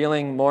started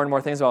revealing more and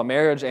more things about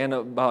marriage and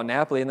about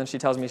Napoli, and then she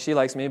tells me she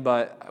likes me,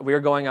 but we were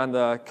going on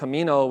the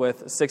Camino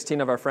with 16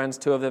 of our friends,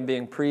 2 of them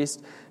being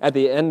priests, at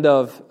the end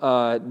of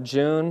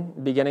June,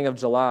 beginning of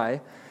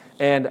July.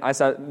 And I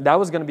said that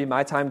was going to be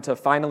my time to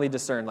finally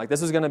discern.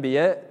 This was going to be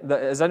it.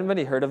 Has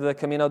anybody heard of the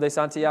Camino de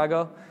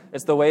Santiago?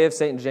 It's the way of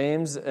St.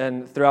 James,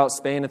 and throughout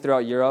Spain and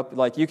throughout Europe.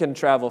 You can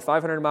travel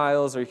 500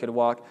 miles, or you could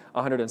walk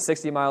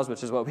 160 miles,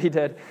 which is what we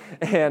did.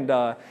 And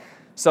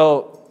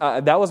so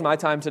that was my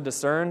time to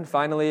discern,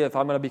 finally, if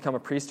I'm going to become a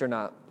priest or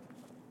not.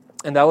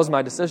 And that was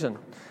my decision.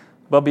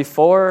 But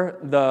before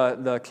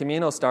the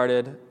Camino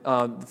started,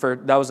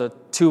 that was a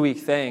 2-week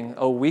thing.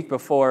 A week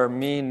before,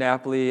 me,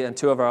 Napoli, and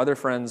 2 of our other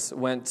friends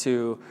went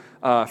to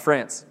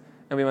France.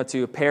 And we went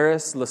to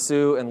Paris,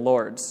 Lisieux, and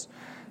Lourdes.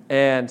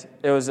 And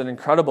it was an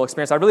incredible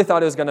experience. I really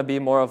thought it was going to be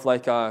more of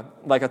like a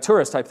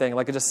tourist type thing.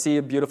 Just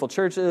see beautiful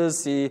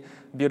churches, see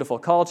beautiful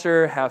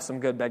culture, have some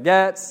good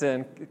baguettes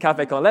and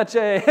café con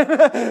leche.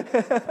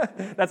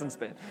 That's in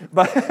Spain.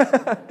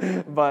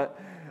 But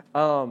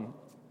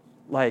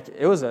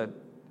it was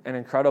an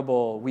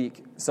incredible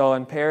week. So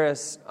in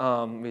Paris,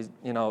 we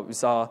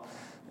saw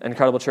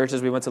incredible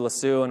churches. We went to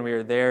Lisieux, and we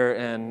were there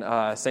in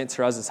St.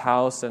 Therese's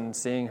house and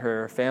seeing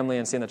her family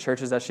and seeing the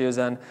churches that she was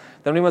in.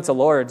 Then we went to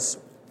Lourdes,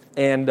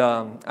 and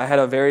I had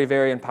a very,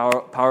 very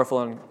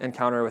powerful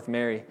encounter with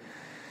Mary.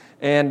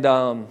 And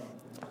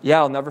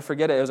I'll never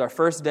forget it. It was our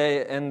first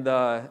day in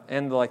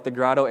the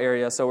grotto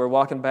area. So we're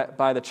walking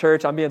by the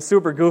church. I'm being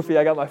super goofy.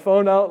 I got my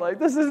phone out.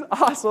 This is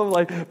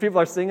awesome. People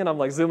are singing.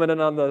 I'm zooming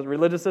in on the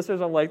religious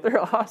sisters. I'm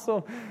they're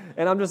awesome.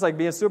 And I'm just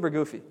being super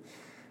goofy.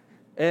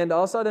 And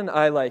all of a sudden,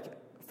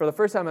 for the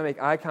first time, I make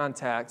eye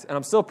contact. And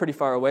I'm still pretty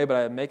far away, but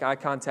I make eye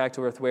contact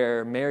with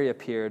where Mary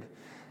appeared.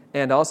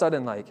 And all of a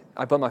sudden,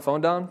 I put my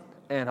phone down.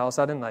 And all of a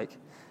sudden,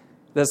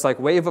 this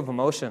wave of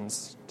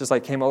emotions just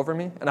came over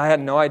me, and I had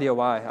no idea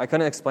why. I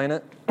couldn't explain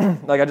it.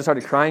 I just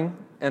started crying,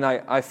 and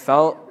I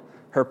felt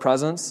her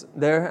presence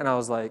there, and I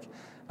was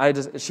I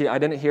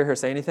didn't hear her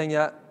say anything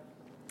yet,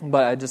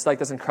 but I just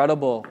this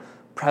incredible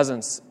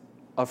presence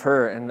of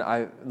her, and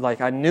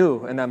I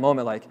knew in that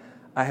moment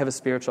I have a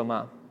spiritual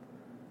mom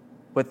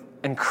with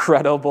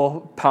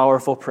incredible,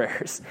 powerful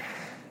prayers.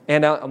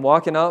 And I'm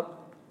walking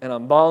up, and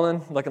I'm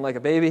bawling, looking like a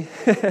baby.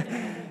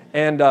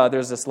 And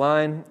there's this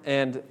line,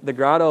 and the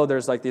grotto,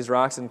 there's these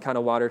rocks, and kind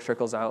of water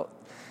trickles out.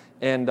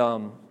 And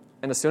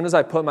as soon as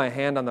I put my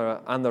hand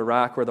on the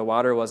rock where the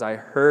water was, I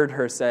heard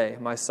her say,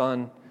 "My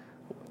son,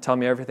 tell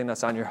me everything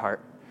that's on your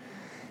heart."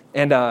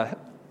 And I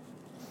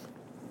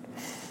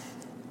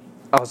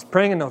was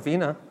praying a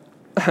novena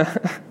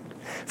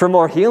for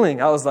more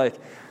healing. I was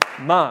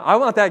Mom, I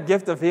want that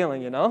gift of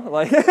healing,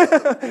 Like,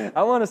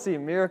 I want to see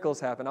miracles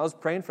happen. I was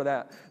praying for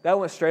that. That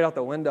went straight out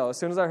the window. As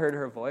soon as I heard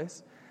her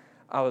voice,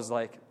 I was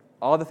like,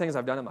 all the things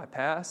I've done in my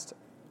past,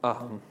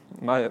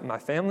 my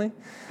family,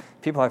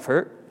 people I've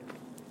hurt,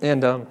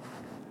 and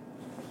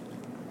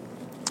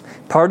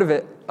part of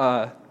it,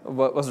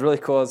 what was really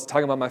cool is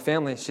talking about my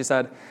family. She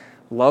said,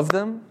 love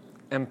them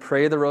and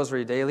pray the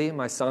rosary daily.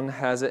 My son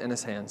has it in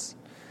his hands.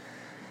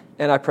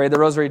 And I prayed the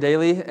rosary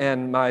daily,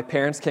 and my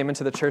parents came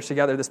into the church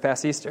together this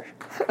past Easter.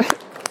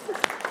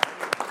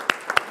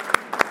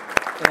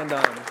 And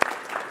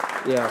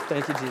yeah,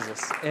 thank you,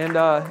 Jesus. And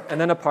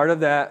then a part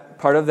of that,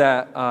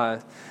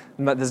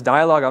 this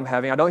dialogue I'm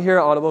having, I don't hear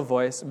an audible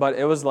voice, but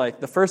it was like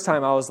the first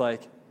time I was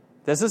like,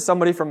 this is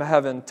somebody from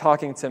heaven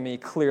talking to me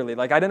clearly.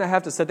 Like, I didn't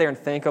have to sit there and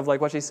think of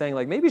like what she's saying.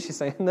 Like, maybe she's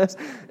saying this.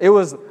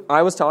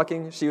 I was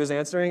talking, she was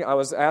answering. I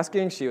was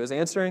asking, she was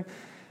answering.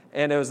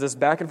 And it was this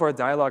back and forth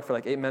dialogue for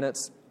like 8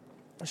 minutes.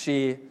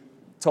 She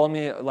told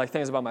me like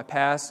things about my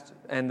past,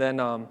 and then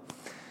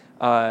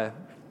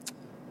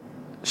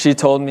she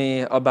told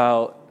me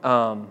about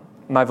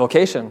my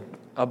vocation,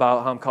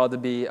 about how I'm called to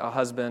be a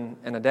husband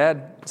and a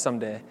dad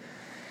someday.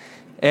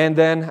 And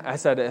then I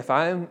said, if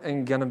I'm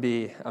going to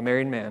be a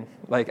married man,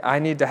 like I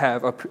need to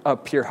have a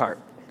pure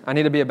heart. I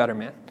need to be a better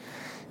man.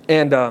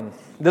 And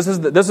this was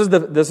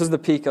the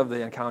peak of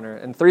the encounter.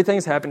 And 3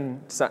 things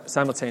happened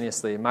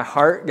simultaneously. My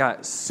heart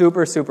got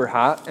super, super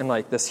hot, and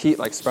like this heat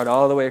like spread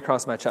all the way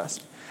across my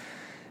chest.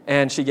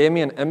 And she gave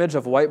me an image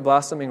of white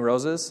blossoming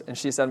roses, and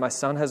she said, my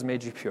son has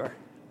made you pure.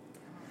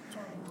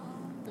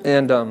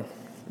 And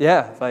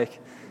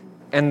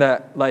and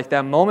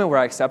that moment where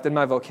I accepted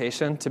my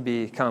vocation to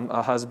become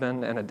a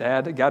husband and a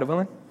dad, God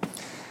willing,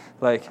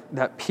 like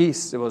that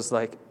peace, it was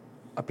like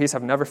a peace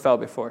I've never felt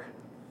before.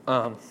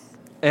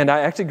 And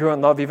I actually grew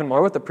in love even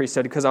more with the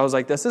priesthood, because I was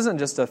like, this isn't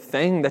just a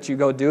thing that you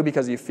go do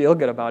because you feel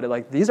good about it.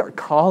 Like, these are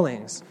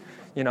callings,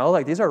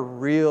 like these are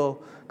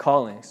real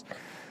callings.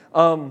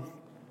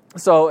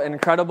 So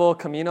incredible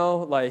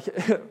Camino, like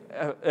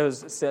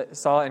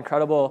saw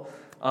incredible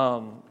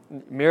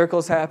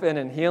miracles happen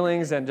and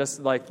healings, and just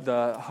like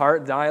the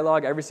heart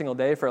dialogue every single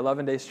day for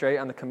 11 days straight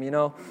on the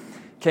Camino.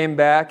 Came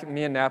back,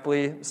 me and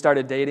Napoli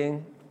started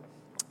dating,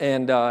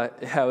 and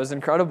it was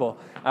incredible.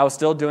 I was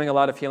still doing a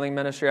lot of healing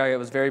ministry. I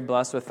was very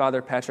blessed with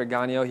Father Patrick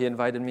Gagno. He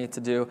invited me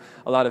to do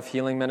a lot of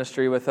healing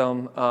ministry with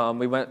him.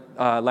 We went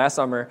last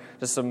summer,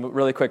 just some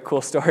really quick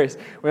cool stories.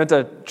 We went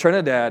to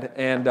Trinidad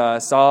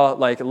and saw,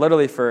 like,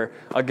 literally for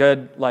a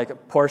good,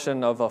 like,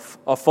 portion of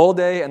a full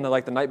day, and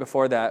the night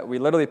before that, we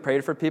literally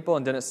prayed for people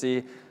and didn't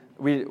see,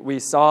 we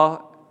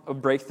saw a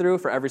breakthrough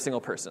for every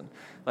single person.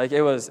 Like,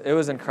 it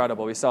was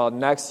incredible. We saw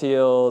necks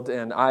healed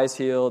and eyes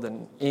healed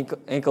and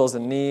ankles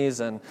and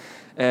knees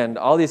and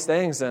all these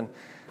things. And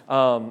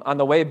on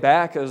the way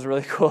back, it was a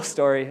really cool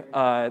story.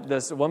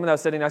 This woman that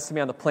was sitting next to me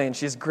on the plane,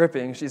 she's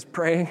gripping, she's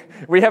praying.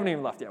 We haven't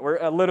even left yet.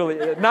 We're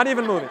literally not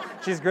even moving.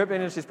 She's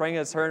gripping and she's praying.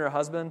 It's her and her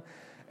husband.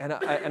 And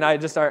I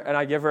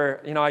give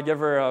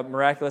her a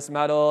miraculous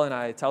medal, and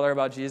I tell her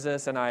about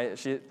Jesus, and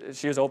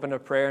she was open to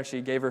prayer, and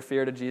she gave her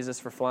fear to Jesus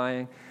for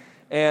flying.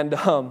 And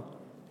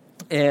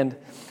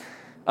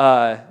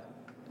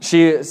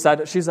she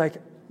said, she's like,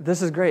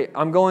 this is great.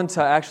 I'm going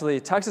to actually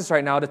Texas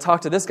right now to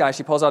talk to this guy.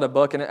 She pulls out a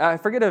book, and I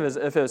forget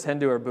if it was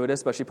Hindu or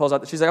Buddhist, but she's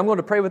like, I'm going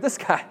to pray with this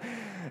guy.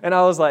 And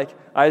I was like,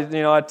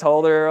 I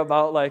told her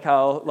about like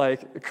how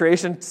like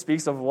creation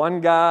speaks of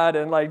one God,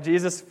 and like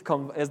Jesus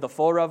is the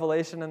full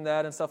revelation in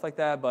that and stuff like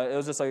that. But it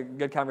was just like a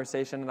good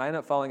conversation, and I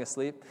ended up falling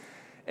asleep.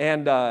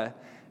 And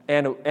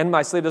in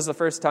my sleep, this is the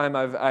first time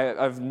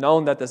I've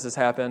known that this has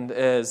happened,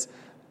 is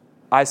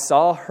I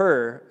saw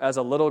her as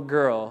a little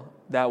girl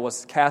that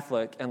was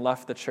Catholic and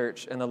left the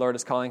church, and the Lord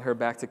is calling her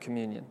back to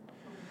communion.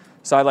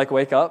 So I like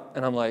wake up,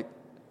 and I'm like,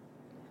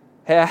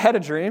 hey, I had a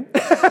dream.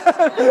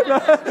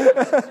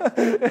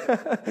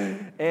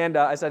 And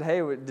I said,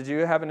 hey, did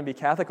you happen to be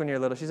Catholic when you were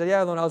little? She said,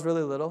 yeah, when I was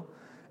really little.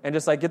 And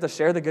just like get to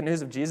share the good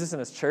news of Jesus in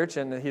his church,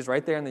 and he's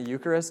right there in the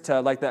Eucharist, to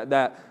like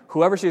that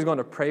whoever she was going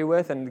to pray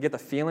with and get the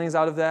feelings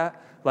out of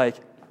that, like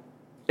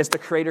it's the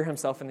Creator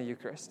himself in the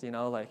Eucharist,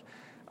 like.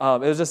 It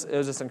was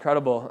just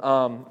incredible.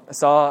 I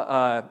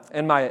saw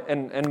in my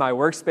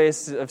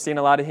workspace, I've seen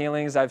a lot of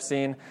healings. I've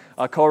seen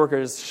a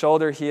coworker's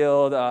shoulder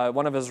healed.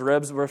 One of his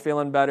ribs were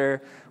feeling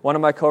better. One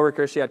of my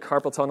coworkers, she had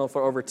carpal tunnel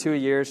for over 2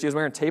 years. She was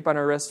wearing tape on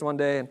her wrist one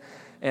day,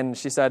 and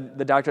she said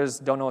the doctors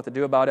don't know what to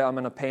do about it. I'm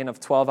in a pain of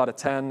 12 out of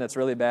 10. It's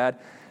really bad.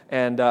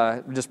 And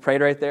just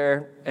prayed right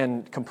there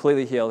and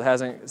completely healed.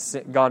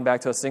 Hasn't gone back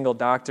to a single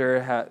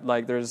doctor.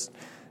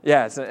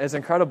 Yeah, it's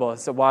incredible.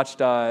 So watched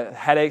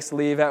headaches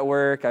leave at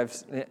work.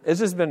 It's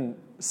just been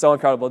so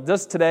incredible.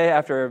 Just today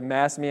after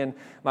Mass, me and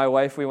my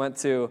wife, we went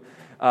to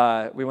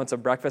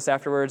breakfast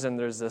afterwards, and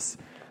there's this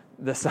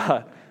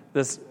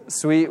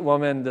sweet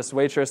woman, this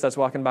waitress that's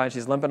walking by, and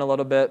she's limping a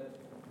little bit,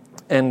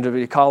 and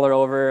we call her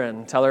over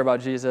and tell her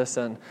about Jesus,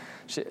 and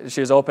she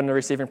was open to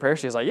receiving prayer.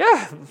 She's like,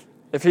 yeah,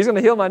 if he's going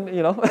to heal my,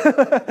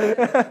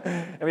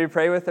 and we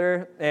pray with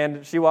her,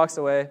 and she walks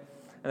away.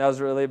 And that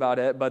was really about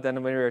it. But then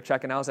when we were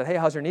checking out, I said, hey,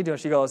 how's your knee doing?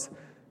 She goes,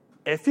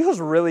 it feels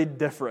really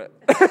different.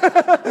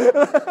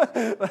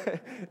 It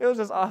was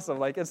just awesome.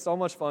 Like, it's so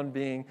much fun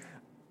being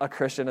a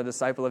Christian, a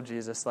disciple of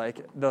Jesus.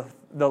 Like,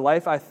 the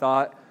life I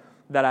thought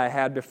that I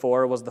had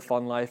before was the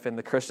fun life, and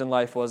the Christian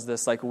life was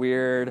this like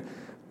weird,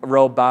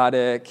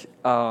 robotic,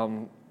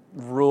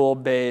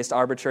 rule-based,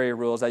 arbitrary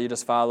rules that you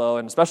just follow,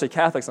 and especially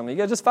Catholics, you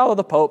guys just follow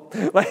the Pope.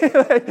 like,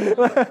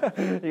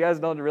 you guys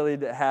don't really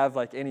have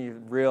like any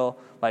real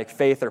like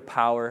faith or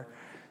power,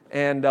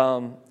 and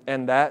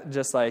that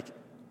just like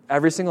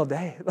every single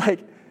day, like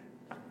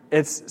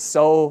it's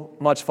so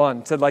much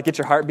fun to like get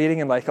your heart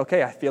beating and like,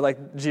 okay, I feel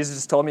like Jesus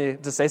just told me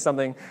to say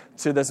something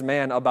to this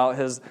man about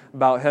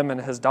him and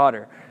his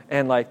daughter,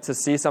 and like to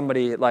see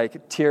somebody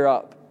like tear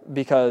up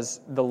because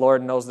the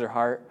Lord knows their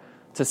heart.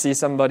 To see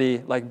somebody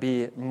like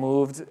be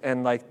moved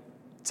and like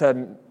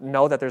to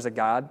know that there's a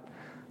God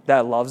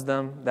that loves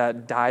them,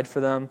 that died for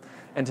them,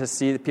 and to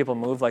see people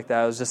move like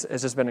that, it's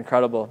just been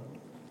incredible.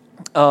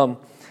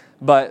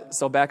 But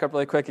so back up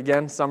really quick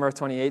again, summer of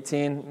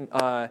 2018,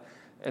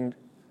 and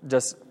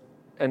just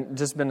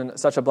been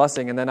such a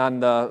blessing. And then on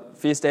the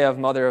feast day of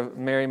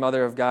Mary,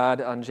 Mother of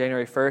God, on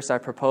January 1st, I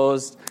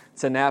proposed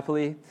to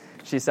Napoli.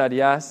 She said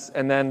yes.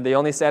 And then the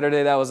only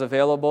Saturday that was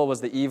available was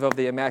the eve of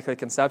the Immaculate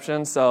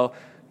Conception. So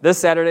this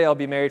Saturday, I'll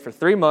be married for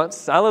 3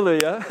 months.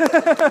 Hallelujah.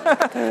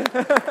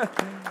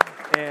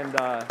 And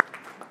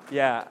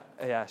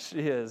yeah, she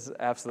is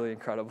absolutely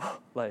incredible.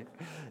 Like,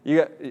 you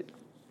got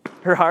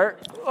her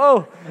heart.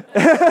 Oh.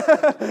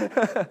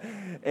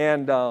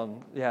 And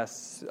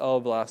yes, oh,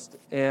 blessed.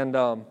 And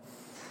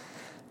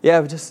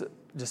we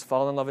just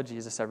fall in love with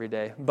Jesus every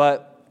day.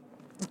 But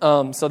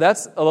so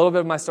that's a little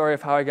bit of my story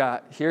of how I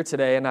got here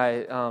today. And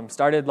I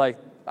started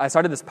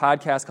this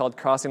podcast called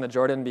Crossing the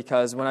Jordan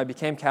because when I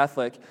became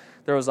Catholic,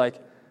 there was like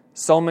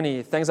so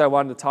many things I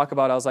wanted to talk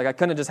about. I was like, I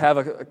couldn't just have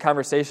a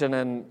conversation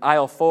in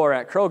aisle 4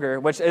 at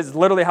Kroger, which is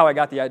literally how I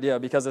got the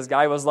idea, because this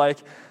guy was like,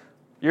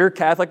 you're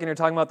Catholic and you're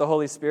talking about the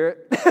Holy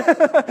Spirit?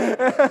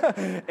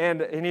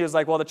 and he was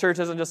like, well, the church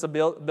isn't just a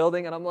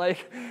building. And I'm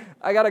like,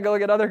 I got to go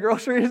get other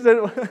groceries.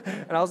 And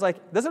I was like,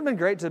 this would have been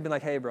great to be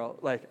like, hey, bro,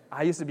 like,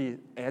 I used to be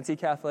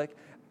anti-Catholic.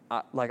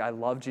 I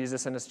love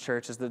Jesus and his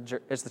church. It's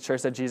the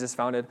church that Jesus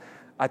founded.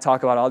 I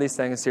talk about all these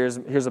things. Here's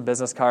a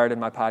business card in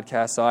my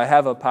podcast. So I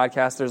have a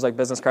podcast. There's like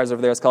business cards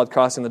over there. It's called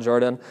Crossing the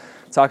Jordan.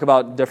 Talk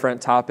about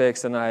different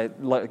topics, and I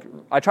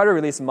try to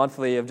release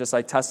monthly of just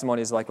like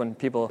testimonies, like when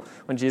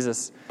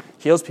Jesus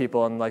heals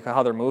people and like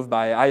how they're moved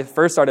by it. I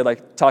first started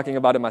like talking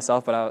about it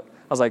myself, but I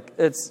was like,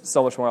 it's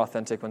so much more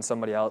authentic when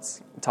somebody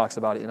else talks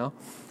about it, you know.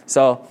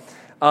 So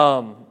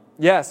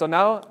so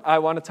now I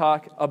want to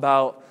talk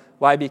about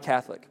why be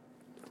Catholic.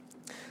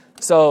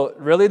 So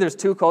really, there's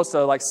 2 quotes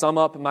to like sum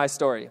up my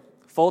story.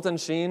 Fulton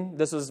Sheen,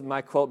 this was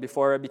my quote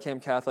before I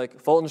became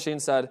Catholic. Fulton Sheen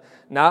said,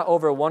 "Not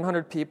over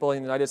 100 people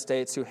in the United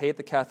States who hate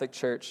the Catholic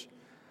Church,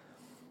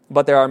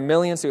 but there are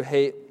millions who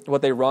hate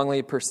what they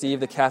wrongly perceive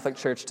the Catholic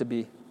Church to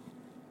be."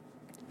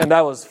 And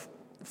that was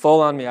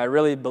full on me. I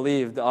really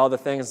believed all the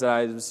things that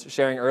I was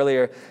sharing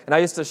earlier. And I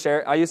used to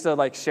share like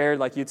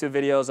YouTube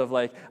videos of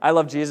like, I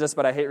love Jesus,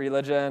 but I hate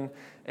religion.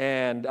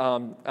 And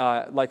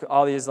like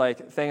all these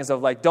like things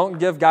of like, don't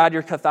give God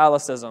your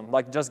Catholicism.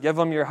 Like, just give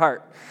him your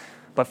heart.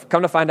 But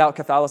come to find out,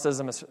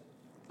 Catholicism is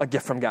a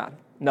gift from God.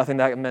 Nothing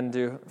that men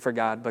do for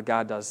God, but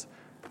God does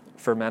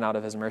for men out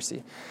of his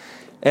mercy.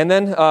 And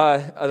then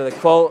the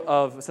quote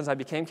of, since I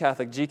became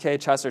Catholic, G.K.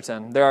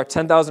 Chesterton, "There are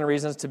 10,000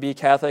 reasons to be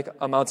Catholic,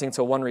 amounting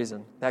to one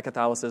reason, that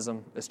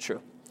Catholicism is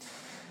true."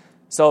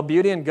 So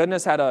beauty and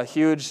goodness had a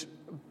huge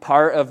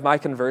part of my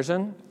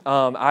conversion.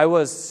 I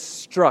was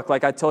struck,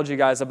 like I told you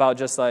guys, about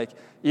just like,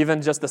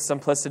 even just the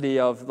simplicity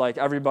of like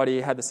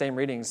everybody had the same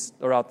readings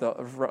around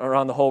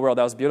the whole world.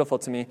 That was beautiful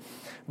to me.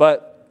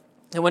 But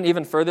it went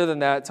even further than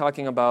that,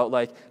 talking about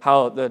like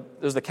how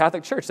there's the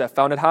Catholic Church that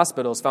founded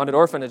hospitals, founded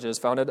orphanages,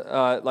 founded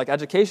like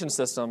education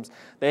systems.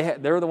 They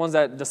were the ones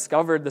that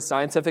discovered the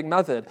scientific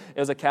method. It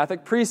was a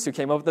Catholic priest who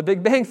came up with the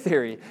Big Bang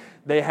Theory.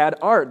 They had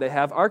art, they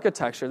have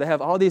architecture, they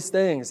have all these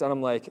things. And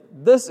I'm like,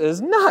 this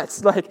is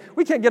nuts. Like,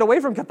 we can't get away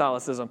from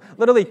Catholicism.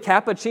 Literally,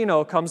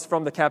 cappuccino comes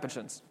from the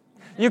Capuchins.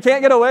 You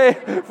can't get away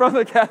from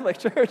the Catholic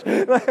Church.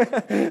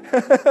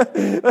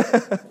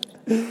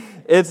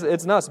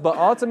 It's nuts. But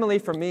ultimately,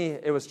 for me,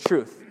 it was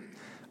truth.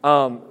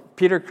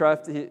 Peter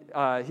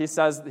Kreeft, he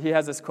says, he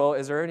has this quote.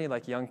 Is there any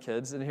like young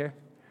kids in here,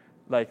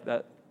 like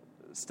that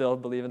still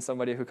believe in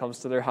somebody who comes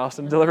to their house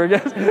and deliver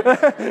gifts?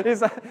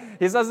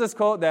 He says this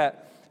quote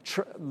that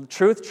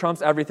truth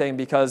trumps everything,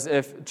 because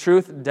if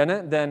truth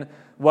didn't, then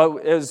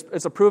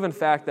it's a proven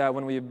fact that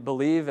when we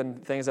believe in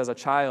things as a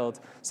child,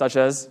 such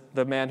as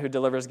the man who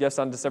delivers gifts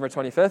on December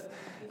 25th,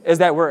 is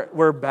that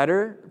we're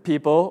better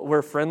people,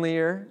 we're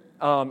friendlier,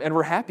 and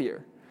we're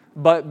happier.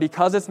 But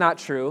because it's not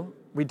true,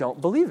 we don't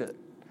believe it.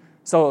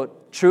 So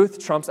truth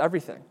trumps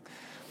everything.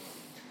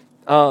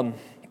 And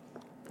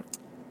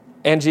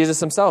Jesus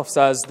himself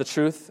says the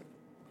truth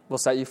will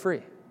set you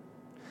free.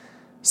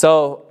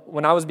 So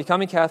when I was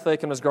becoming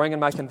Catholic and was growing in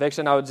my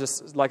conviction, I would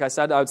just, like I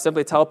said, I would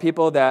simply tell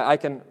people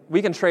that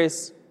we can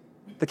trace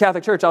the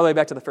Catholic Church all the way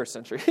back to the first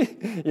century,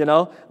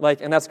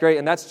 and that's great,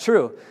 and that's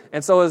true.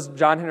 And so is St.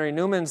 John Henry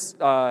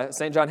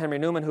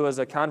Newman, who was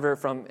a convert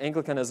from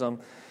Anglicanism.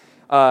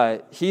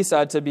 He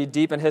said to be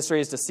deep in history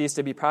is to cease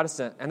to be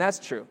Protestant, and that's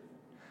true.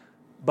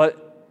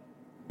 But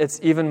it's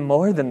even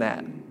more than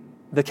that.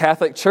 The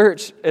Catholic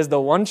Church is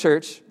the one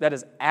church that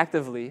is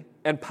actively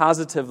and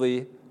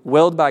positively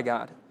willed by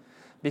God,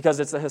 because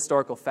it's a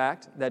historical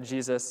fact that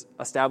Jesus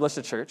established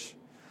a church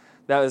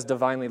that was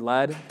divinely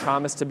led,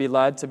 promised to be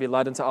led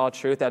into all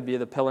truth. That'd be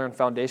the pillar and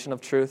foundation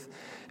of truth.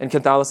 And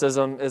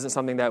Catholicism isn't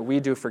something that we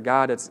do for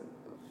God. It's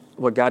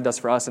what God does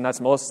for us, and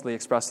that's mostly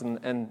expressed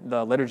in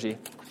the liturgy.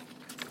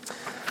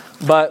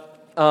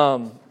 But,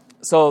 you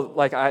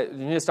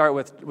need to start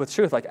with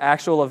truth, like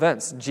actual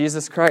events.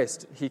 Jesus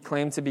Christ, he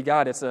claimed to be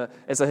God. It's a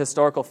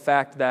historical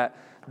fact that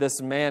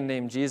this man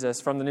named Jesus,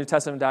 from the New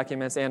Testament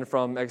documents and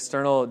from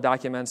external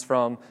documents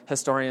from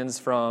historians,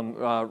 from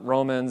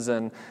Romans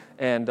and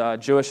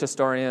Jewish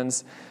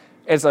historians,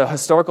 it's a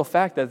historical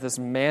fact that this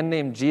man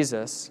named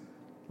Jesus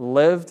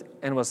lived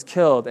and was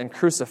killed and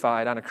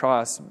crucified on a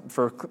cross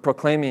for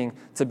proclaiming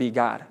to be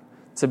God,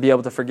 to be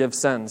able to forgive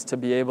sins, to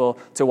be able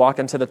to walk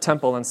into the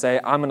temple and say,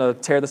 I'm going to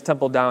tear this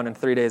temple down in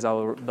 3 days, I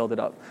will build it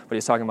up. But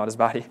he's talking about his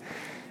body.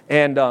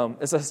 And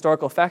it's a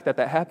historical fact that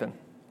happened.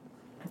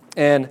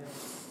 And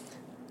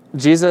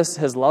Jesus,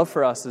 his love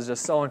for us is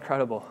just so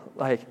incredible.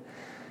 Like,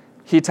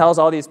 he tells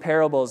all these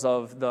parables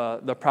of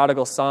the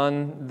prodigal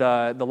son,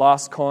 the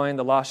lost coin,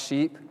 the lost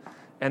sheep.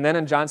 And then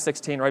in John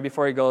 16, right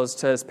before he goes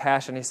to his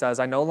passion, he says,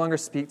 I no longer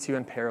speak to you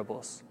in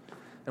parables.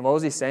 And what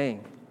was he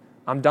saying?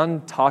 I'm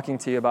done talking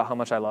to you about how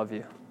much I love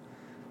you.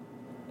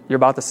 You're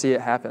about to see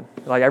it happen.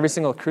 Like every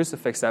single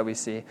crucifix that we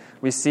see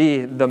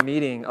the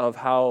meeting of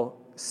how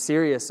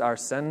serious our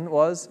sin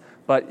was,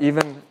 but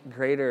even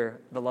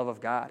greater, the love of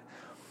God.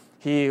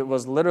 He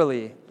was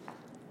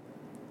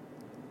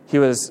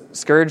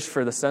scourged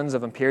for the sins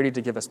of impurity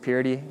to give us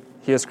purity.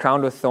 He was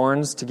crowned with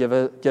thorns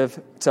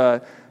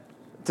to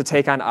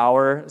take on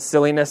our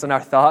silliness and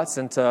our thoughts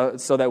and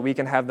so that we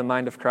can have the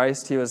mind of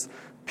Christ. He was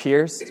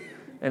pierced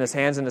in his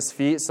hands and his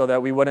feet so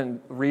that we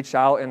wouldn't reach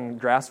out and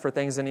grasp for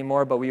things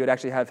anymore, but we would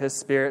actually have his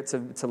spirit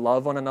to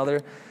love one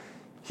another.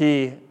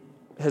 His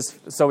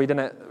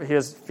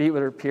feet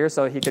were pierced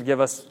so he could give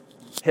us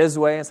his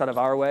way instead of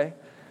our way,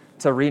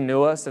 to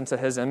renew us into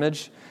his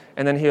image.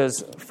 And then he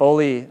was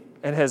fully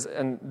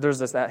and there's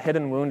that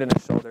hidden wound in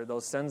his shoulder,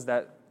 those sins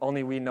that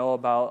only we know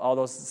about, all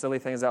those silly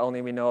things that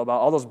only we know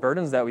about, all those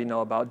burdens that we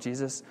know about.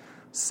 Jesus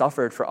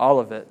suffered for all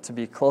of it to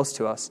be close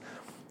to us.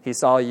 He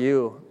saw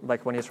you,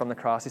 like when he was from the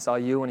cross. He saw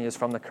you when he was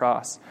from the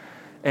cross.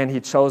 And he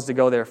chose to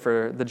go there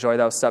for the joy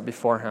that was set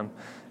before him.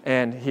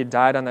 And he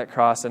died on that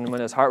cross, and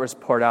when his heart was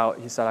poured out,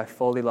 he said, I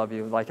fully love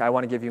you. Like, I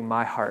want to give you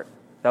my heart.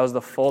 That was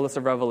the fullness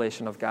of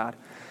revelation of God.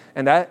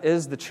 And that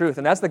is the truth.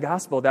 And that's the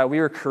gospel, that we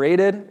were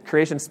created.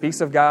 Creation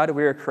speaks of God.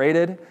 We were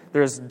created.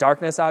 There's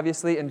darkness,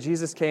 obviously, and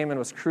Jesus came and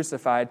was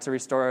crucified to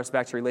restore us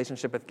back to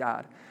relationship with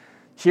God,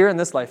 here in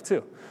this life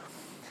too.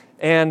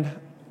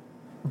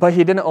 But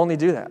he didn't only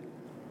do that.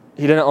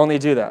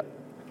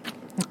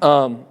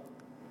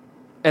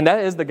 And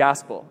that is the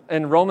gospel.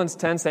 In Romans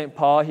 10, St.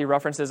 Paul, he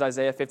references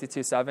Isaiah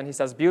 52:7. He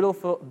says,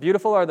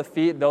 beautiful are the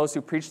feet, those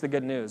who preach the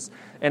good news.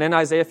 And in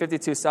Isaiah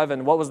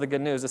 52:7, what was the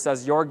good news? It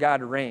says, your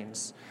God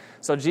reigns.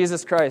 So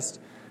Jesus Christ,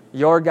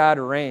 your God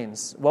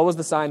reigns. What was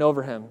the sign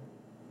over him?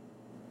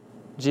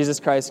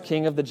 Jesus Christ,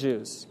 King of the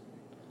Jews.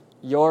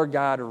 Your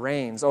God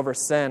reigns over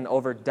sin,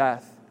 over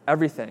death,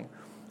 everything.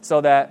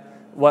 So that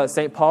what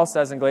St. Paul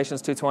says in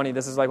Galatians 2:20,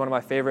 this is like one of my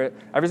favorite.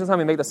 Every single time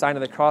we make the sign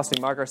of the cross, we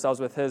mark ourselves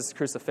with his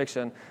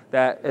crucifixion,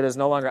 that it is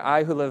no longer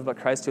I who live, but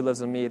Christ who lives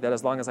in me, that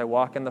as long as I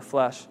walk in the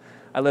flesh,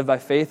 I live by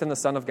faith in the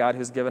Son of God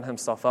who's given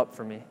himself up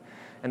for me.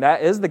 And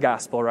that is the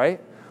gospel, right?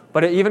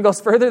 But it even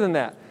goes further than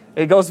that.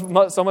 It goes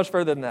so much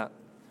further than that.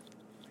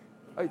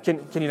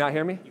 Can you not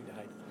hear me? You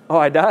died. Oh,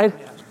 I died?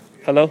 Yeah.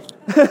 Hello?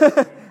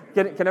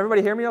 Can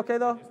everybody hear me okay,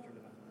 though?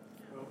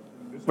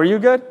 Were you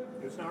good?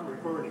 It's not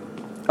recording.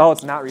 Oh,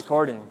 it's not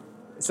recording.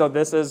 So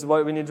this is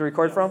what we need to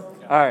record from?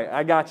 All right,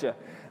 I got you.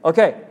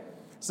 Okay,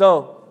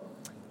 so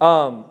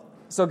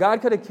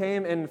God could have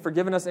came and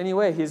forgiven us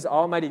anyway. He's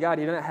Almighty God.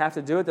 He didn't have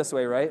to do it this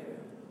way, right?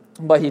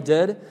 But he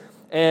did.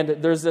 And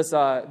there's this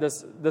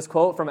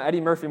quote from an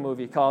Eddie Murphy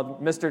movie called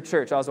Mr.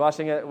 Church. I was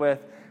watching it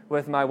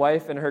with my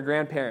wife and her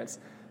grandparents.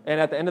 And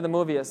at the end of the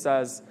movie, it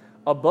says,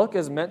 a book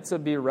is meant to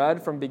be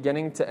read from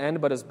beginning to end,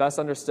 but is best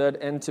understood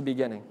end to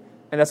beginning.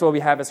 And that's what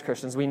we have as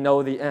Christians. We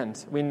know the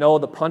end. We know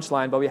the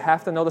punchline, but we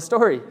have to know the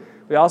story.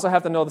 We also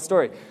have to know the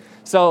story.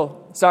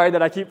 So, sorry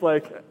that I keep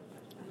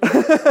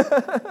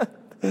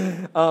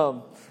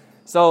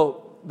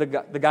So,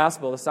 the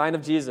gospel, the sign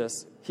of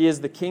Jesus, he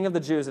is the King of the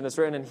Jews, and it's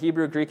written in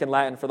Hebrew, Greek, and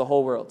Latin for the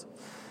whole world.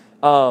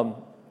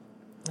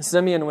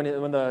 Simeon,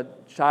 when the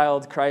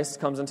child Christ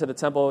comes into the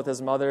temple with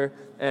his mother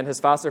and his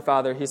foster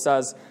father, he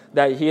says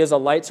that he is a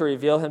light to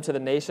reveal him to the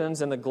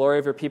nations and the glory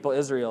of your people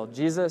Israel.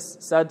 Jesus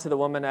said to the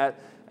woman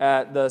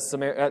the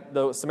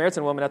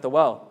Samaritan woman at the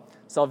well,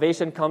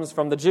 salvation comes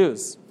from the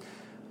Jews.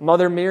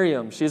 Mother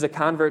Miriam, she's a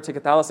convert to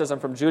Catholicism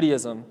from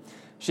Judaism.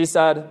 She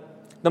said,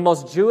 the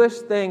most Jewish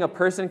thing a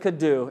person could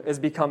do is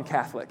become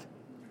Catholic.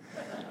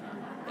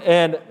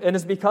 And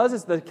it's because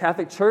it's the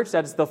Catholic Church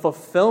that is the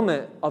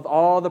fulfillment of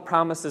all the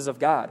promises of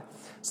God.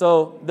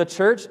 So the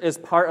church is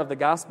part of the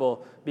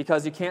gospel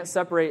because you can't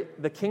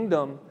separate the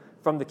kingdom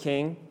from the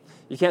king.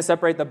 You can't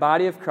separate the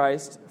body of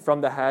Christ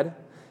from the head.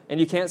 And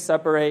you can't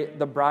separate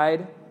the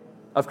bride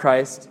of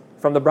Christ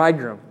from the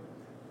bridegroom.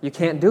 You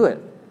can't do it.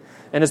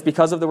 And it's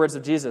because of the words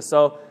of Jesus.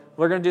 So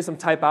we're going to do some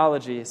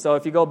typology. So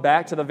if you go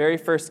back to the very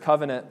first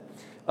covenant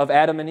of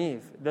Adam and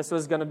Eve, we're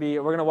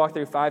going to walk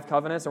through 5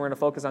 covenants, and we're going to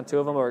focus on 2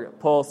 of them, or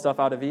pull stuff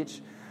out of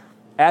each.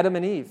 Adam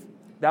and Eve,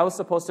 that was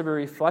supposed to be a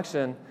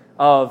reflection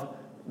of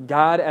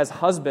God as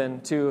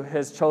husband to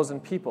his chosen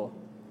people.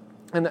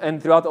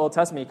 And throughout the Old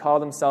Testament, he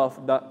called himself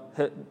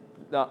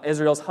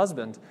Israel's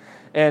husband.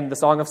 And the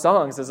Song of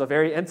Songs is a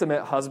very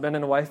intimate husband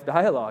and wife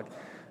dialogue.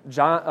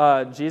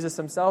 Jesus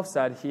himself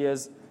said he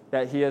is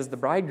the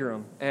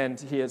bridegroom, and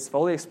he is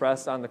fully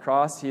expressed on the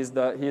cross. He's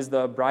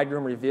the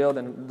bridegroom revealed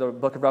in the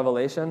book of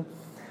Revelation.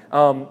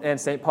 And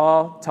St.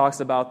 Paul talks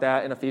about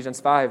that in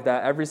Ephesians 5,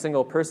 that every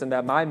single person,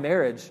 that my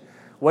marriage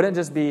wouldn't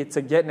just be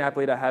to get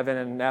Napoli to heaven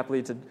and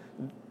Napoli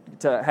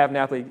to have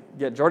Napoli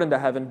get Jordan to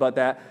heaven, but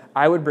that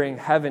I would bring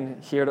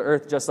heaven here to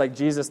earth, just like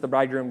Jesus, the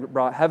bridegroom,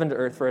 brought heaven to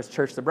earth for his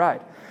church, the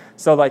bride.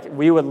 So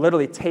we would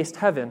literally taste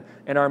heaven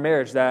in our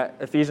marriage. That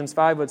Ephesians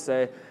 5 would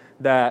say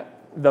that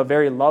the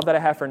very love that I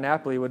have for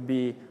Napoli would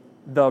be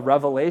the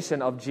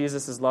revelation of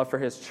Jesus' love for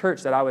his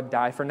church, that I would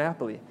die for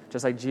Napoli,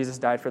 just like Jesus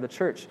died for the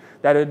church.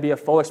 That it would be a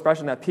full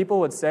expression that people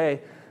would say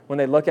when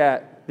they look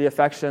at the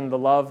affection, the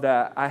love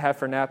that I have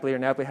for Napoli or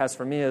Napoli has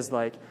for me, is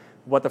like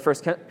what the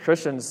first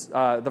Christians,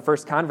 the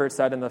first converts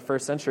said in the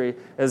first century,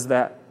 is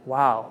that,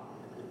 wow,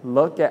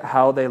 look at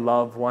how they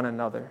love one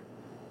another.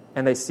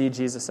 And they see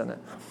Jesus in it.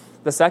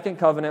 The second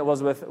covenant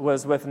was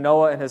with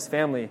Noah and his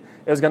family.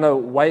 It was going to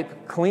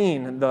wipe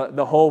clean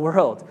the whole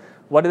world.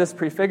 What did this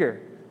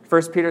prefigure?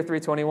 1 Peter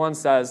 3:21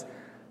 says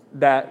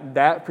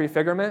that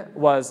prefigurement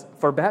was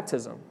for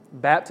baptism.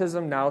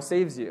 Baptism now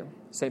saves you,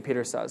 St.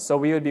 Peter says. So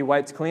we would be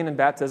wiped clean in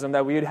baptism,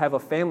 that we would have a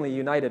family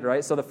united,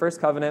 right? So the first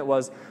covenant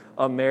was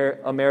a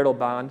marital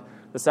bond.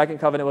 The second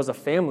covenant was a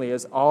family.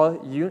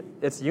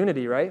 It's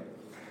unity, right?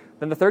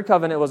 Then the third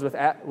covenant was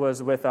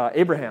with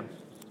Abraham.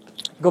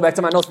 Go back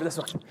to my notes for this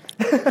one.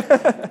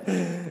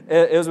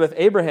 It was with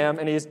Abraham,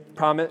 and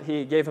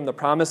he gave him the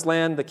promised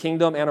land, the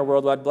kingdom, and a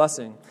worldwide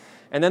blessing.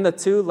 And then the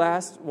 2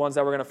 last ones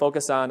that we're going to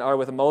focus on are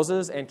with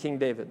Moses and King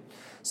David.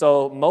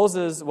 So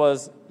Moses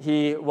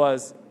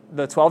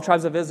the 12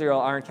 tribes of Israel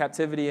are in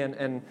captivity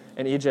in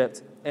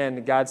Egypt,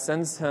 and God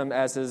sends him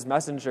as his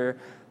messenger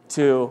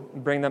to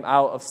bring them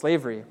out of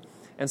slavery.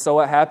 And so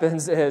what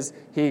happens is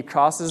he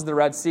crosses the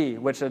Red Sea,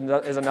 which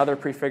is another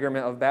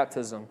prefigurement of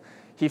baptism.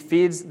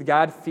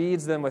 God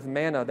feeds them with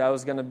manna that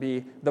was going to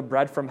be the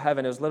bread from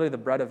heaven. It was literally the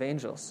bread of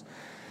angels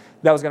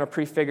that was going to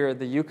prefigure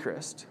the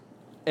Eucharist.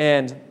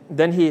 And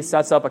then he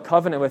sets up a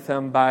covenant with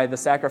him by the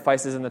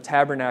sacrifices in the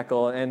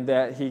tabernacle, and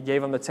that he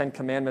gave him the 10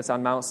 commandments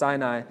on Mount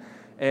Sinai.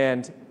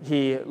 And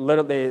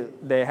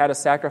they had a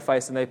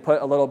sacrifice, and they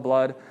put a little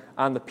blood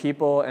on the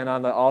people and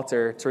on the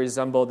altar to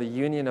resemble the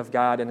union of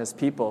God and his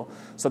people.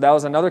 So that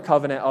was another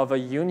covenant of a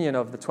union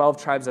of the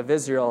 12 tribes of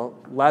Israel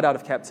led out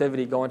of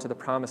captivity going to the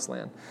promised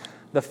land.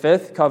 The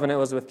 5th covenant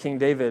was with King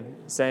David,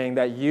 saying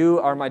that you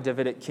are my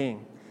Davidic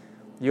king.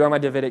 You are my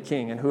Davidic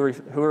king. And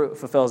who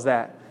fulfills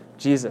that?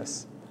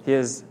 Jesus. He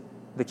is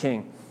the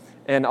king.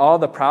 And all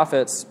the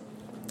prophets,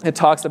 it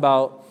talks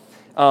about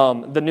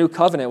the new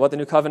covenant, what the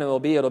new covenant will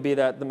be. It'll be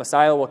that the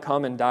Messiah will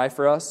come and die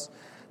for us,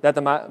 that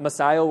the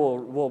Messiah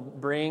will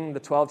bring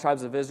the 12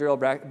 tribes of Israel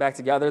back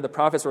together. The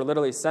prophets were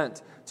literally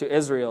sent to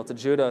Israel, to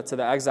Judah, to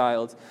the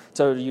exiled,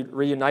 to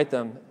reunite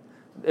them.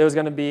 It was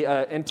going to be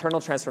an internal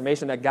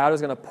transformation, that God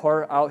was going to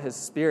pour out his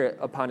Spirit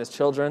upon his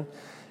children.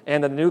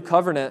 And the new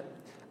covenant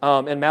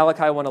in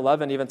Malachi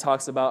 1:11 even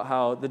talks about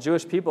how the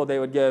Jewish people, they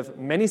would give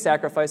many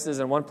sacrifices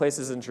in one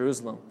places in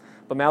Jerusalem.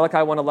 But Malachi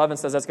 1:11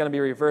 says that's going to be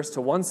reversed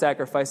to one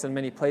sacrifice in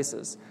many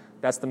places.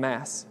 That's the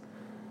Mass.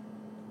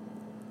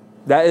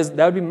 That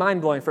would be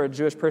mind-blowing for a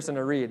Jewish person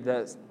to read,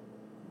 that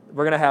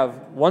we're going to have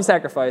one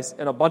sacrifice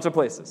in a bunch of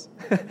places.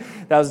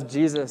 That was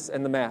Jesus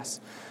and the Mass.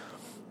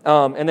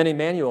 And then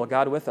Emmanuel,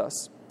 God with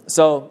us.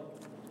 So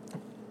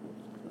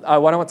what I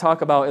want to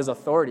talk about is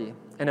authority,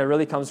 and it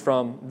really comes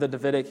from the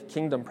Davidic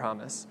kingdom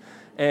promise.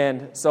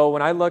 And so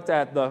when I looked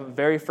at the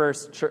very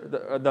first,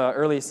 the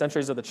early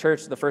centuries of the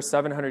church, the first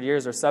 700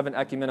 years are 7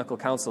 ecumenical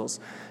councils.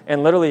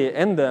 And literally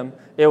in them,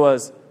 it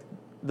was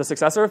the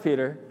successor of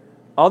Peter,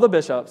 all the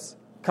bishops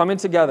coming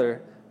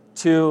together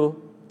to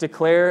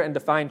declare and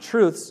define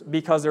truths,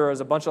 because there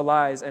was a bunch of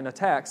lies and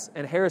attacks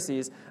and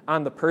heresies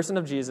on the person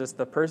of Jesus,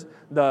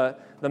 the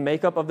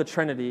makeup of the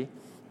Trinity,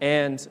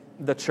 and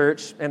the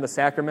church and the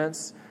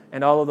sacraments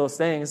and all of those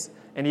things,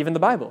 and even the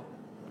Bible.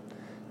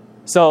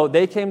 So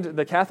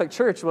the Catholic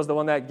Church was the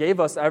one that gave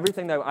us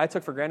everything that I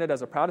took for granted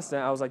as a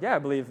Protestant. I was like, yeah, I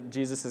believe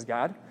Jesus is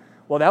God.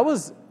 Well, that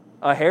was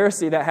a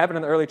heresy that happened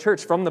in the early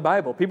church from the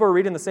Bible. People were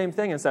reading the same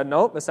thing and said,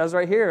 nope, it says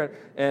right here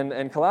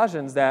in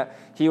Colossians that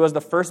he was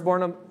the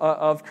firstborn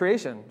of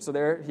creation. So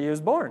there he was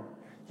born.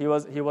 He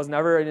was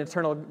never an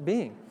eternal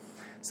being.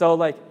 So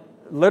like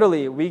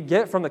literally we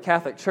get from the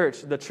Catholic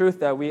Church the truth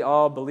that we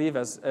all believe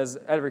as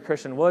every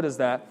Christian would, is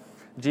that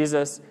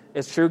Jesus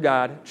is true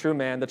God, true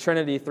man, the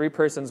Trinity, 3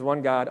 persons,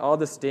 1 God, all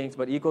distinct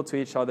but equal to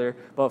each other,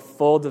 but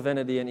full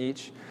divinity in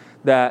each.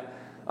 That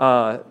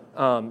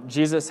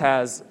Jesus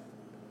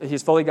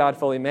he's fully God,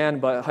 fully man,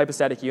 but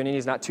hypostatic union,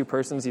 he's not 2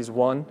 persons, he's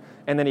 1.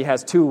 And then he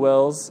has 2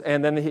 wills.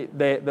 And then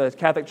the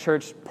Catholic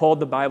Church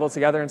pulled the Bible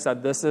together and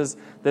said, this is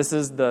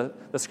the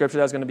scripture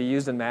that's going to be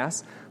used in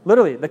Mass.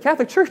 Literally, the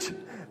Catholic Church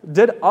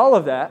did all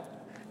of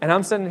that. And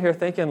I'm sitting here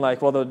thinking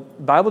like, well, the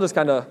Bible just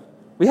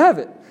we have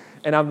it.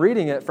 And I'm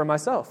reading it for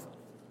myself.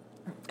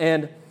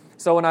 And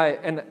so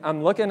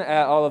I'm looking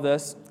at all of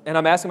this, and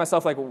I'm asking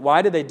myself, like,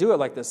 why did they do it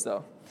like this,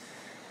 though?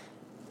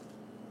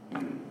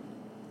 You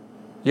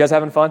guys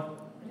having fun?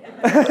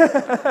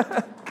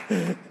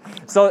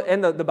 So,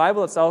 and the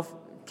Bible itself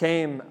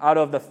came out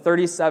of the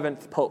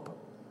 37th Pope.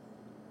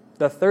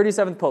 The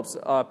 37th Pope,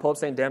 Pope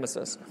St.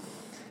 Damasus.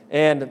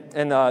 And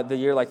in the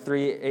year like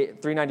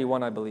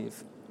 391, I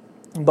believe.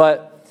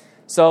 But,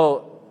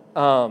 so,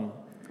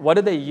 what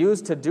did they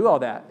use to do all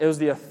that? It was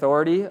the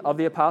authority of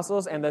the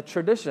apostles and the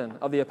tradition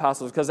of the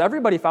apostles, because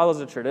everybody follows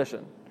a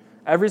tradition.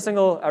 Every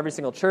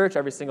single church,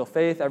 every single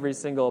faith, every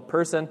single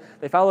person,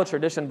 they follow a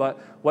tradition, but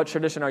what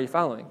tradition are you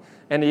following?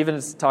 And even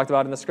it's talked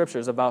about in the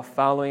scriptures about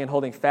following and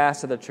holding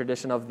fast to the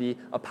tradition of the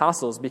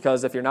apostles,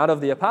 because if you're not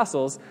of the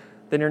apostles,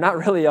 then you're not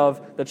really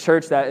of the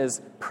church that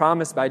is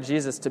promised by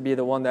Jesus to be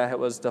the one that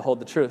was to hold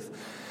the truth.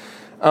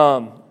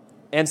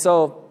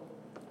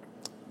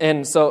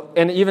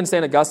 And even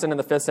St. Augustine in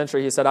the 5th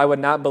century, he said, I would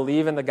not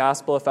believe in the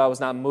gospel if I was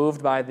not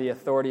moved by the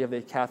authority of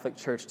the Catholic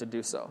Church to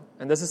do so.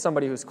 And this is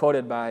somebody who's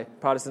quoted by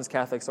Protestants,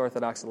 Catholics,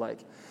 Orthodox alike.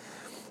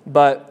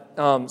 But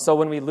so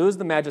when we lose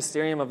the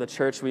magisterium of the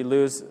church, we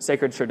lose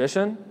sacred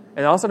tradition,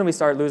 and all of a sudden we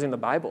start losing the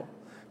Bible,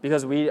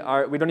 because we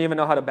don't even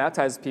know how to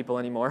baptize people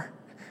anymore.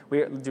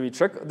 Do we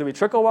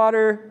trickle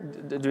water?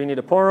 Do we need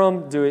to pour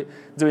them? Do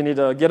we need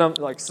to get them,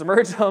 like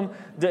submerge them?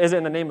 Is it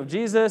in the name of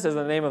Jesus? Is it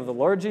in the name of the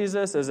Lord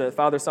Jesus? Is it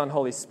Father, Son,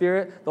 Holy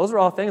Spirit? Those are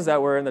all things that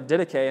were in the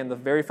Didache in the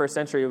very first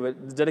century.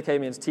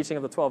 Didache means teaching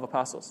of the 12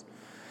 apostles.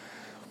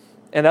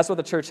 And that's what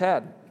the church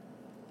had.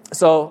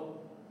 So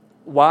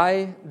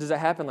why does it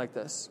happen like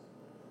this?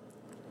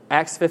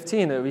 Acts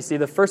 15, we see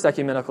the first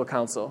ecumenical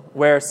council,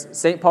 where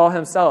St. Paul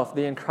himself,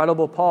 the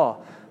incredible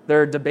Paul,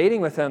 they're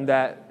debating with him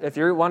that if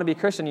you want to be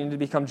Christian, you need to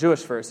become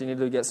Jewish first. You need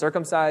to get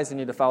circumcised. You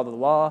need to follow the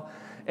law.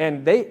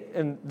 And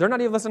they're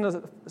not even listening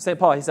to St.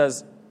 Paul. He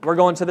says, we're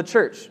going to the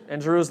church in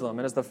Jerusalem.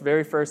 And it's the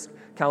very first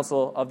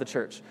council of the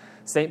church.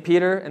 St.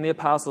 Peter and the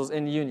apostles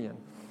in union.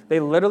 They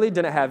literally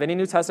didn't have any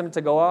New Testament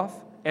to go off.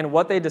 And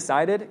what they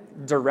decided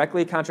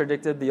directly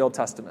contradicted the Old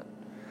Testament.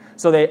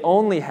 So they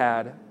only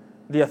had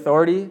the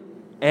authority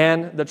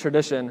and the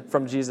tradition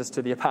from Jesus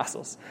to the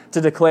apostles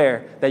to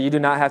declare that you do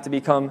not have to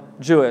become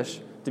Jewish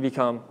to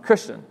become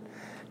Christian.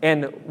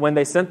 And when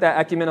they sent that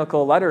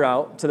ecumenical letter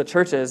out to the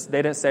churches,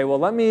 they didn't say, well,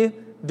 let me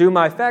do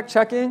my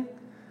fact-checking.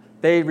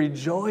 They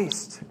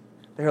rejoiced.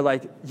 They were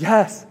like,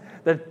 yes,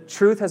 the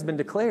truth has been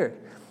declared.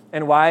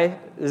 And why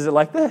is it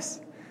like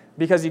this?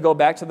 Because you go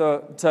back to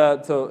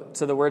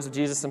the words of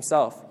Jesus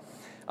himself.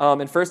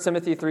 In 1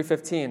 Timothy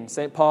 3:15,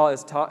 St. Paul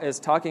is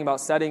talking about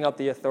setting up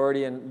the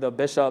authority and the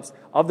bishops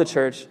of the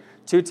church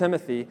to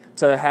Timothy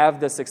to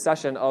have the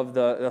succession of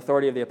the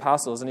authority of the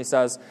apostles. And he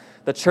says,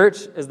 the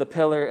church is the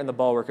pillar and the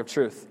bulwark of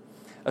truth.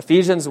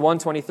 Ephesians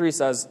 1:23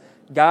 says,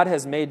 God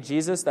has made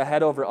Jesus the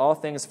head over all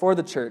things for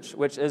the church,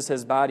 which is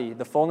his body,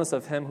 the fullness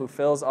of him who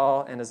fills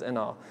all and is in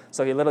all.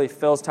 So he literally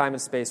fills time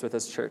and space with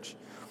his church.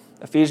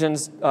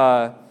 Ephesians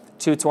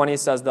 2:20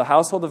 says, the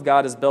household of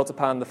God is built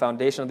upon the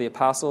foundation of the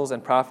apostles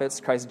and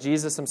prophets, Christ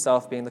Jesus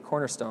himself being the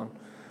cornerstone.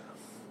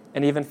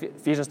 And even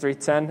Ephesians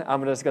 3:10,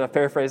 I'm just going to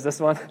paraphrase this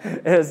one,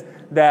 is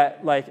that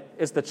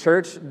it's the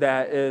church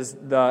that is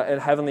in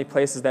heavenly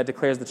places that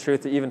declares the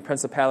truth to even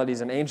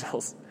principalities and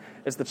angels.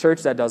 It's the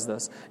church that does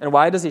this. And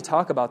why does he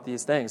talk about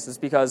these things? It's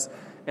because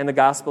in the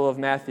Gospel of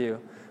Matthew,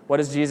 what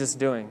is Jesus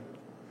doing?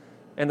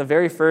 In the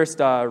very first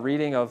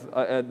reading of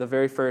the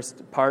very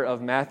first part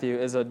of Matthew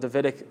is a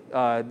Davidic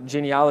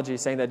genealogy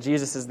saying that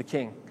Jesus is the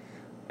king.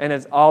 And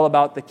it's all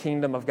about the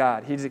kingdom of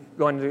God. He's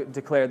going to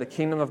declare the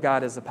kingdom of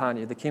God is upon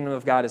you. The kingdom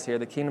of God is here.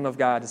 The kingdom of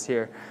God is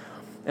here.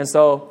 And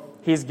so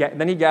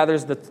then he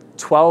gathers the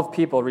 12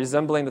 people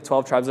resembling the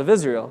 12 tribes of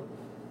Israel,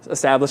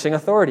 establishing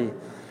authority.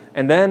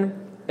 And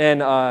then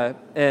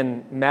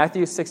in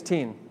Matthew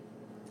 16,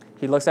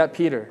 he looks at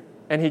Peter.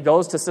 And he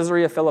goes to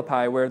Caesarea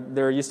Philippi, where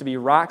there used to be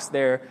rocks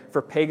there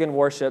for pagan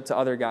worship to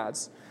other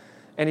gods.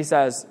 And he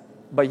says,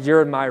 but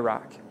you're my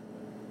rock.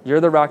 You're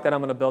the rock that I'm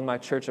going to build my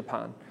church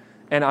upon.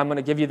 And I'm going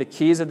to give you the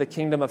keys of the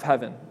kingdom of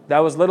heaven. That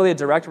was literally a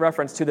direct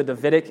reference to the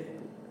Davidic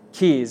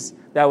keys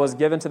that was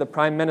given to the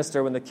prime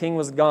minister when the king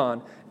was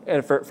gone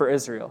for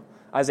Israel.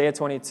 Isaiah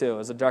 22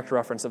 is a direct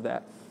reference of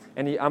that.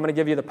 And I'm going to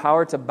give you the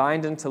power to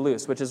bind and to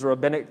loose, which is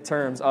rabbinic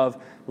terms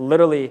of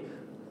literally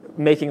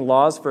making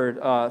laws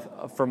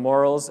for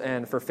morals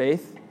and for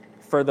faith,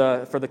 for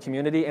the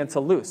community, and to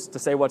loose, to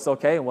say what's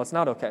okay and what's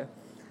not okay.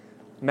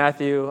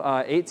 Matthew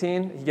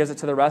 18, he gives it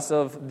to the rest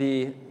of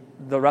the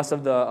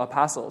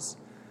apostles.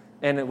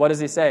 And what does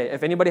he say?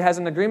 If anybody has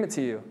an agreement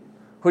to you,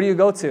 who do you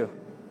go to?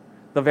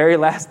 The very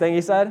last thing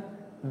he said,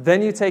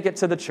 then you take it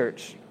to the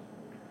church.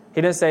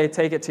 He didn't say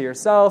take it to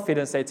yourself. He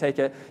didn't say take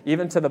it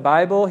even to the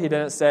Bible. He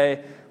didn't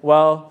say,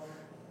 well,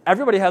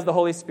 everybody has the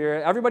Holy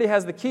Spirit. Everybody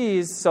has the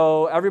keys,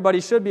 so everybody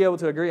should be able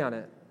to agree on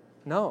it.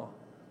 No.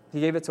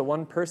 He gave it to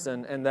one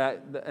person and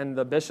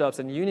the bishops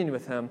in union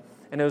with him.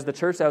 And it was the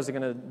church that was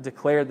going to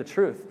declare the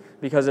truth,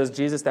 because it was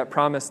Jesus that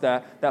promised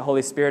that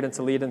Holy Spirit and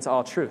to lead into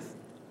all truth.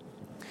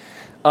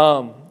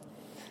 And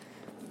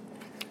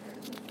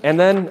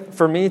then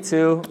for me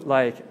too,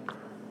 like,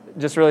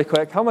 just really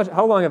quick,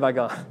 how long have I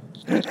gone?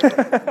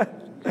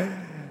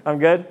 I'm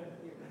good?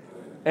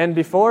 And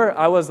before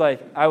I was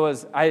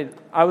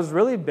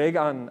really big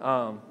on,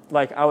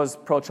 I was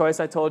pro-choice,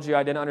 I told you.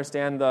 I didn't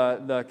understand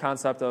the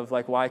concept of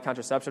like why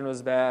contraception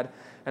was bad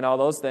and all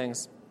those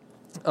things.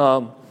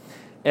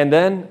 And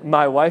then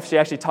my wife, she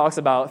actually talks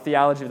about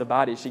theology of the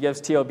body. She gives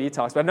TOB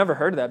talks, but I've never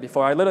heard of that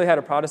before. I literally had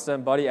a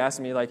Protestant buddy ask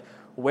me, like,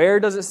 where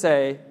does it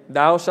say,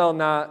 thou shalt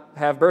not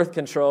have birth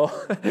control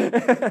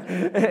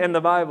in the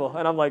Bible?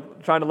 And I'm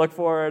like trying to look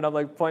for it, and I'm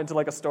like pointing to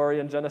like a story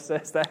in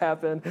Genesis that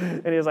happened.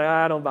 And he was like,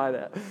 I don't buy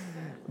that.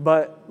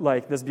 But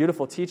like this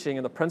beautiful teaching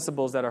and the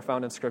principles that are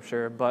found in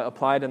Scripture, but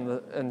applied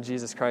in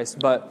Jesus Christ.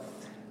 But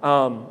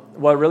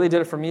what really did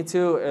it for me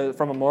too,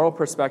 from a moral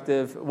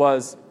perspective,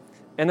 was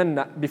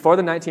before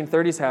the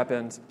 1930s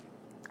happened,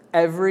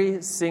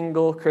 every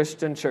single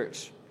Christian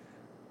church,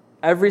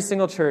 every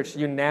single church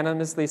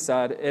unanimously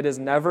said it is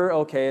never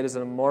okay, it is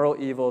an immoral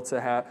evil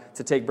to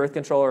take birth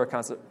control or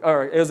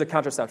it was a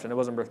contraception. It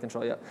wasn't birth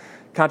control yet.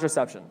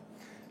 Contraception.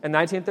 In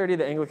 1930,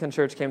 the Anglican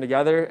Church came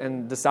together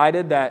and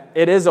decided that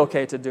it is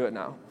okay to do it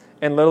now.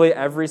 And literally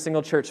every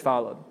single church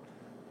followed.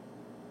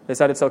 They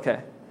said it's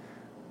okay.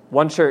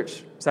 One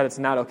church said it's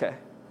not okay,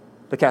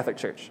 the Catholic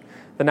Church.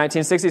 The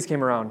 1960s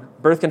came around.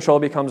 Birth control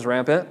becomes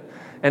rampant.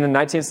 And in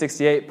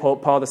 1968,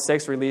 Pope Paul VI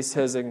released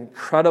his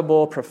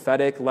incredible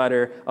prophetic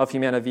letter of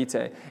Humanae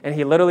Vitae. And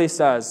he literally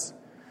says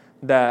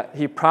that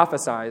he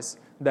prophesies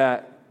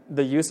that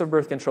the use of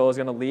birth control is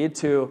going to lead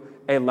to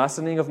a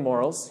lessening of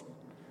morals.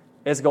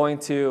 It's going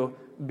to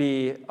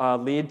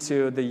lead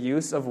to the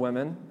use of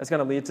women. It's going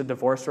to lead to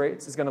divorce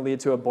rates. It's going to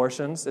lead to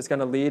abortions. It's going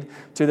to lead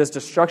to this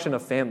destruction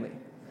of family.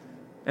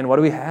 And what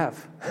do we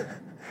have?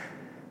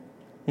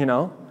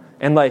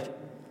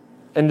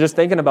 And just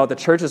thinking about the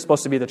church is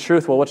supposed to be the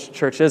truth. Well, which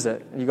church is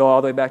it? You go all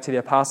the way back to the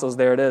apostles.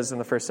 There it is in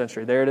the 1st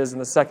century. There it is in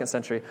the 2nd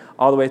century.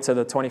 All the way to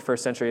the 21st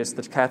century. It's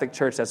the Catholic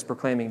Church that's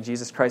proclaiming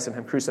Jesus Christ and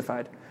Him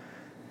crucified.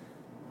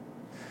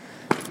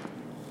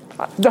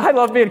 I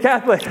love being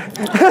Catholic.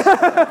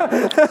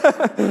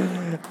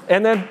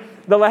 And then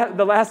the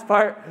last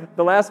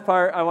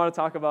part I want to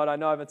talk about. I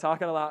know I've been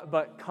talking a lot,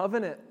 but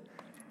covenant.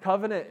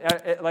 I'm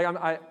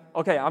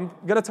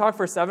going to talk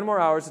for 7 more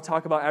hours to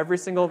talk about every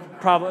single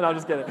problem. No, I'm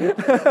just kidding.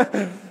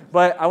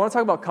 But I want to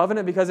talk about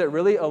covenant because it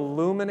really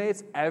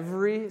illuminates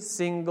every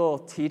single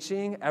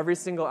teaching, every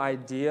single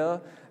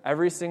idea,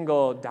 every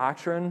single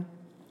doctrine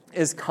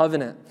is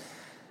covenant.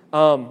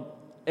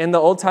 In the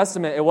Old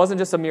Testament, it wasn't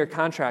just a mere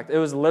contract. It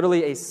was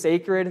literally a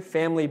sacred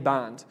family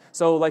bond.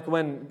 So like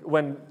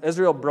when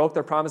Israel broke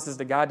their promises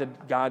to God, did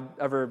God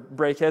ever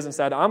break his and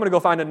said, I'm going to go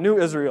find a new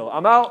Israel.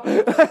 I'm out?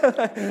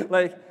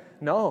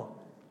 No.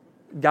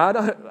 God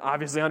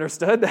obviously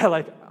understood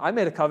that, I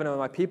made a covenant with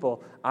my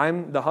people.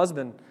 I'm the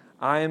husband.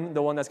 I'm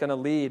the one that's going to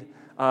lead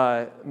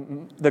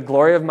the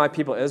glory of my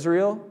people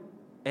Israel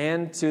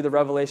and to the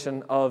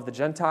revelation of the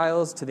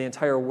Gentiles, to the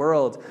entire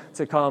world,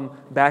 to come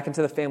back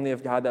into the family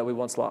of God that we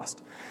once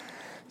lost.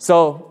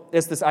 So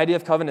it's this idea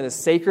of covenant, this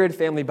sacred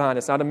family bond.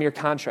 It's not a mere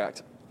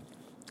contract.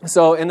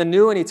 So in the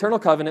new and eternal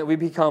covenant, we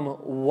become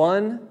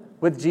one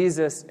with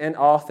Jesus in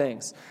all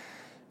things.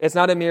 It's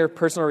not a mere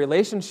personal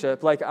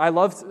relationship. I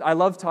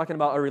love talking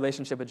about a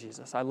relationship with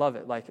Jesus. I love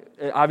it.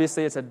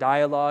 Obviously, it's a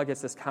dialogue.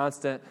 It's this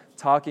constant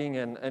talking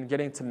and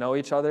getting to know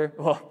each other.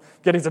 Well,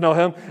 getting to know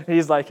him.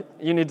 He's like,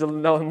 you need to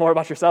know more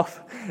about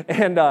yourself.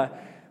 And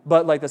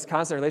but this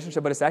constant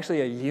relationship. But it's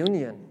actually a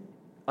union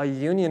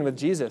with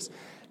Jesus,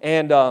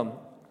 and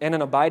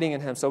an abiding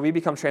in Him. So we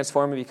become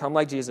transformed. We become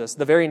like Jesus.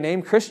 The very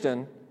name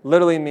Christian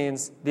literally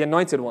means the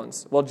anointed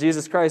ones. Well,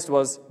 Jesus Christ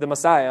was the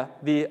Messiah,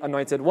 the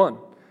anointed one.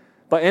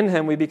 But in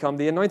Him, we become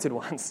the anointed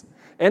ones.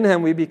 In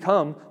Him, we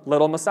become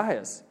little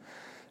messiahs.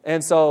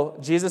 And so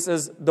Jesus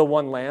is the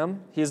one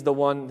lamb. He's the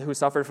one who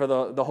suffered for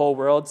the whole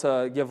world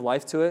to give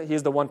life to it.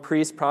 He's the one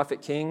priest,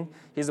 prophet, king.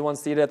 He's the one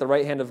seated at the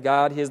right hand of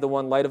God. He is the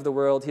one light of the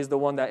world. He's the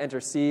one that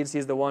intercedes.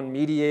 He's the one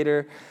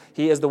mediator.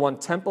 He is the one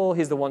temple.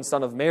 He's the one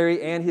son of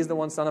Mary. And He's the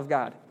one son of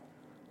God.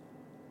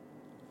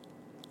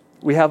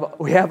 We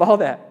have all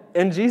that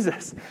in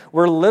Jesus.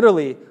 We're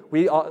literally,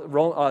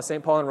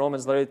 St. Paul in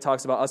Romans literally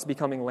talks about us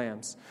becoming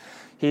lambs.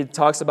 He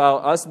talks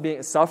about us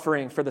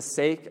suffering for the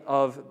sake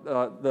of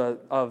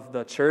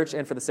the church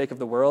and for the sake of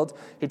the world.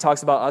 He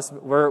talks about us,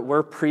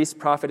 we're priest,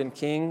 prophet, and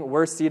king.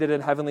 We're seated in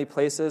heavenly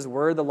places.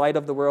 We're the light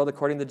of the world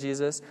according to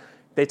Jesus.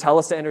 They tell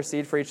us to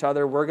intercede for each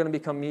other. We're going to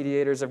become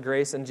mediators of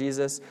grace in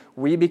Jesus.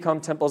 We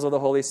become temples of the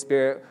Holy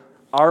Spirit.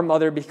 Our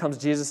mother becomes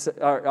Jesus'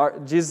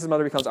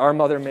 mother becomes our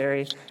mother,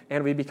 Mary,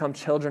 and we become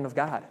children of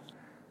God.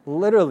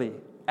 Literally,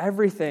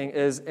 everything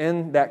is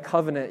in that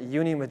covenant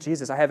union with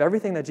Jesus. I have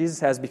everything that Jesus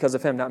has because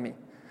of him, not me.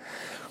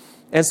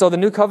 And so the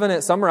new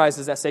covenant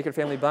summarizes that sacred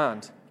family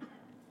bond.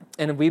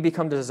 And we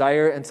become to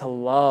desire and to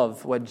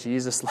love what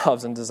Jesus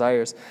loves and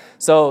desires.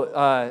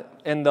 So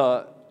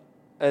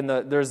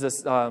there's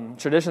this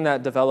tradition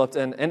that developed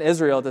in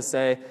Israel to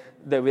say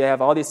that we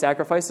have all these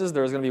sacrifices.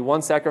 There was going to be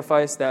one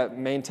sacrifice that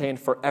maintained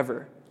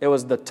forever. It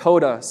was the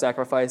Toda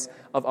sacrifice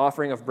of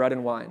offering of bread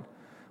and wine,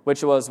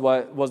 which was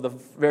what was the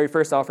very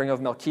first offering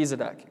of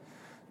Melchizedek.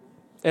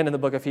 And in the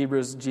book of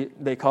Hebrews,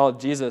 they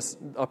called Jesus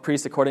a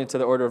priest according to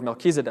the order of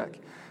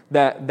Melchizedek.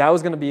 That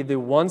was going to be the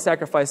one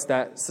sacrifice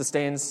that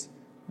sustains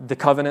the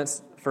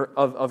covenants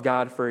of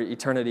God for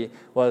eternity,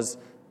 was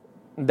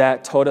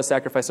that Toda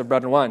sacrifice of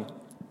bread and wine.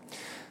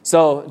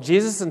 So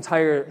Jesus'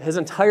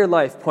 entire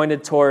life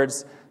pointed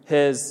towards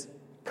his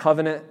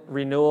covenant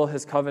renewal,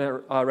 his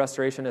covenant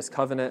restoration, his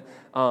covenant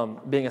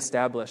being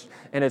established.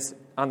 And it's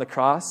on the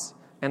cross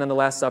and on the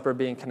Last Supper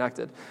being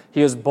connected.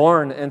 He was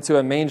born into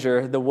a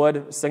manger, the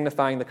wood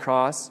signifying the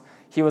cross.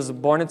 He was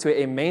born into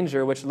a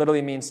manger, which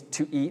literally means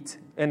to eat.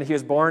 And he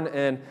was born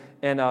in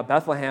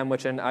Bethlehem,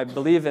 which I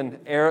believe in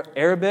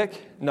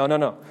Arabic. No.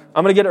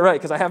 I'm going to get it right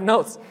because I have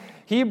notes.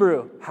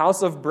 Hebrew,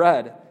 house of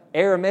bread.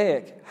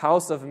 Aramaic,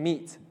 house of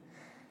meat.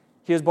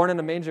 He was born in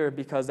a manger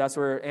because that's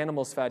where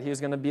animals fed. He was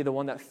going to be the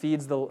one that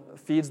feeds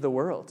the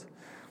world.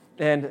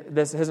 And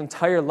his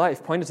entire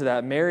life pointed to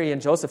that. Mary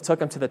and Joseph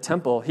took him to the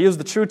temple. He was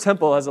the true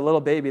temple as a little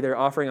baby. They were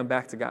offering him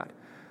back to God.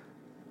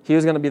 He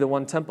was going to be the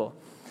one temple.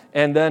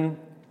 And then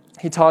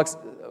he talks,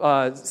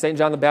 St.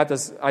 John the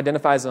Baptist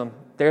identifies him.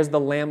 There's the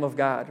Lamb of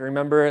God.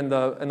 Remember in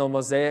the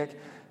Mosaic,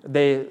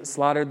 they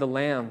slaughtered the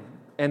lamb.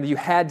 And you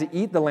had to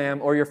eat the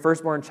lamb or your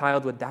firstborn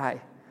child would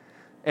die.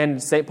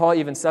 And St. Paul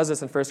even says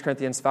this in 1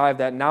 Corinthians 5,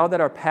 that now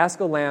that our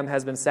paschal lamb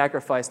has been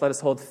sacrificed, let us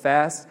hold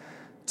fast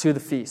to the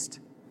feast.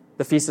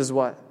 The feast is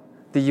what?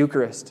 The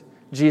Eucharist.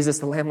 Jesus,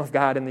 the Lamb of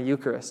God in the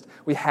Eucharist.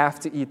 We have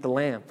to eat the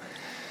lamb.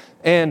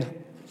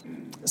 And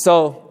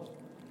so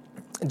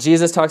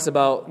Jesus talks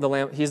about the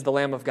lamb. He's the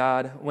Lamb of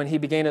God. When he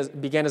began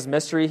his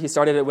ministry, he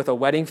started it with a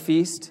wedding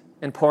feast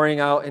and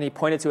pouring out, and he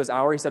pointed to his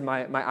hour. He said,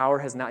 my hour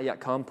has not yet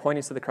come,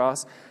 pointing to the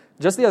cross.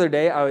 Just the other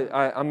day,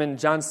 I'm in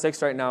John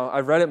 6 right now.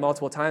 I've read it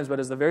multiple times,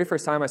 but it's the very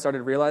first time I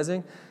started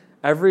realizing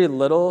every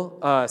little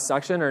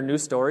section or new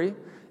story,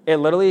 it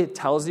literally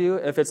tells you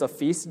if it's a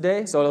feast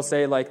day. So it'll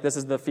say, like, this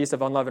is the Feast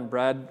of Unleavened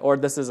Bread, or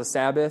this is a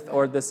Sabbath,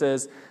 or this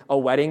is a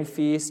wedding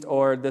feast,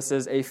 or this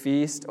is a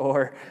feast,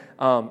 or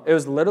it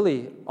was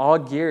literally all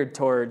geared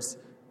towards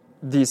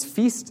these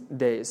feast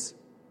days.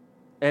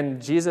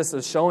 And Jesus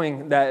is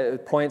showing that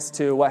it points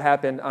to what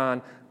happened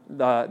on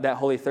that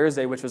Holy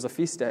Thursday, which was a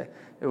feast day,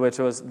 which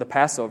was the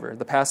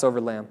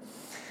Passover lamb.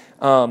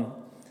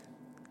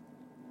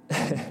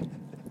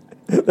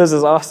 This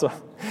is awesome.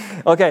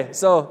 Okay,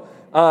 so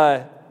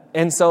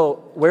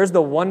where's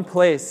the one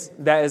place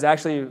that is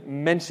actually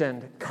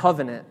mentioned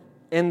covenant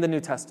in the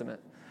New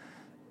Testament?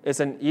 It's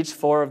in each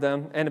four of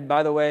them. And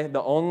by the way,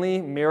 the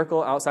only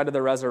miracle outside of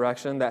the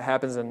resurrection that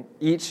happens in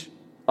each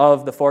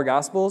of the four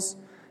Gospels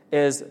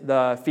is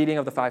the feeding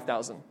of the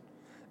 5,000.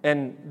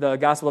 And the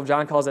Gospel of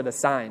John calls it a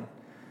sign.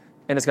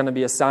 And it's going to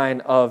be a sign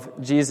of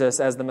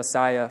Jesus as the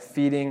Messiah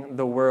feeding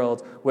the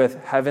world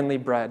with heavenly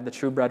bread, the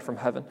true bread from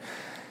heaven.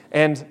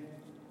 And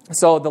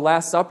so the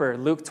Last Supper,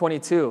 Luke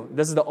 22,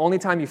 this is the only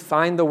time you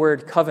find the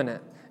word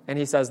covenant. And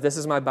he says, this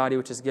is my body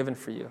which is given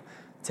for you.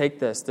 Take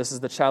this. This is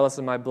the chalice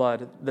of my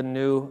blood, the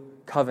new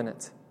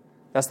covenant.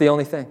 That's the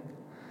only thing.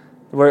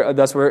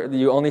 That's where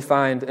you only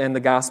find in the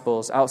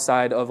Gospels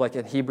outside of, like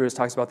in Hebrews,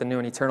 talks about the new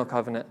and eternal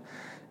covenant.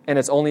 And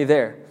it's only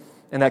there.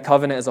 And that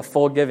covenant is a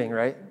full giving,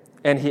 right?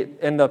 And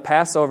in the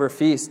Passover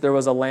feast, there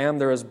was a lamb,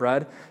 there was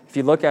bread. If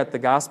you look at the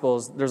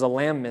Gospels, there's a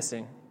lamb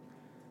missing.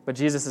 But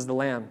Jesus is the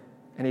lamb.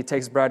 And he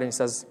takes bread and he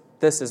says,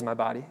 this is my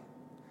body.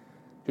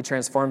 He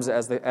transforms it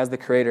as the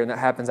creator, and that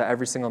happens at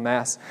every single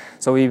Mass.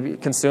 So we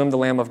consume the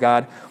Lamb of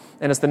God,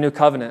 and it's the new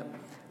covenant.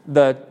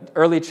 The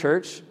early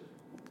church,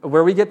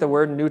 where we get the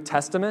word New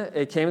Testament,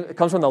 it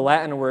comes from the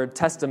Latin word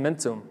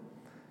testamentum,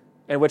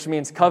 and which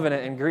means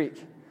covenant in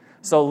Greek.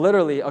 So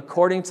literally,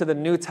 according to the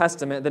New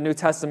Testament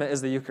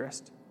is the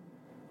Eucharist.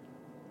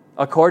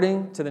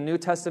 According to the New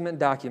Testament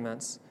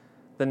documents,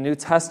 the New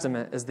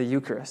Testament is the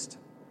Eucharist.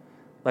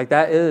 Like,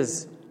 that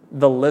is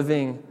the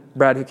living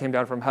bread who came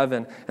down from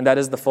heaven, and that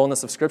is the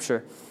fullness of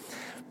Scripture.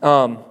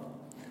 And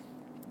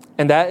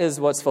that is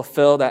what's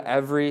fulfilled at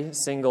every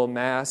single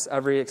Mass,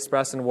 every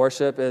express in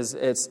worship.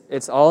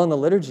 It's all in the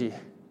liturgy.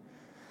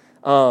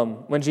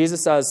 When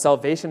Jesus says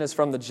salvation is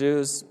from the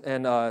Jews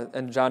in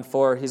John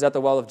 4, he's at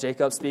the well of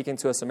Jacob speaking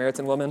to a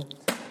Samaritan woman.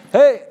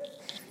 Hey!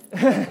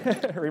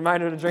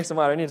 Reminder to drink some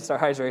water. I need to start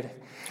hydrating.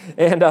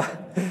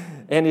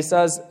 And he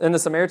says, and the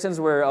Samaritans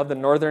were of the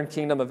northern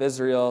kingdom of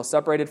Israel,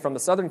 separated from the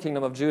southern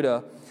kingdom of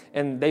Judah,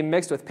 and they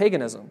mixed with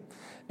paganism.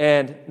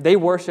 And they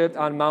worshipped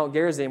on Mount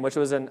Gerizim, which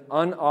was an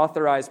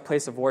unauthorized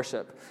place of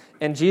worship.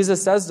 And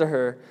Jesus says to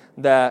her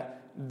that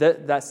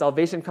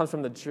salvation comes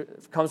from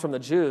the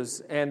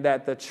Jews, and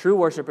that the true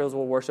worshipers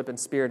will worship in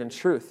spirit and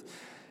truth.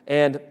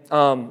 And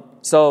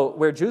so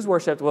where Jews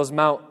worshipped was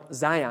Mount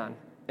Zion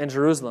in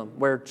Jerusalem,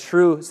 where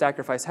true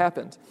sacrifice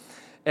happened.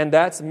 And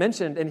that's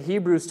mentioned in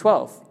Hebrews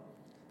 12,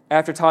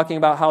 after talking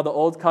about how the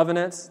old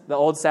covenants, the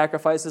old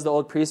sacrifices, the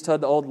old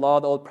priesthood, the old law,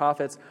 the old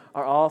prophets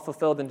are all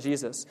fulfilled in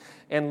Jesus.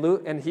 And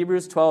in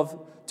Hebrews 12,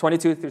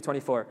 22 through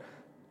 24,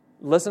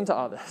 listen to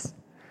all this.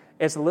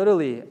 It's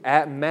literally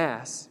at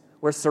Mass,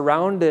 we're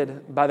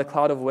surrounded by the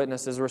cloud of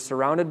witnesses. We're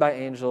surrounded by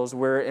angels.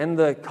 We're in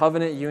the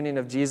covenant union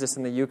of Jesus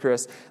in the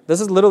Eucharist. This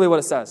is literally what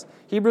it says.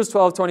 Hebrews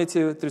 12,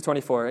 22 through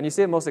 24. And you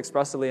see it most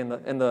expressly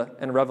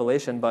in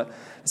Revelation, but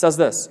it says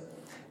this: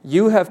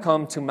 you have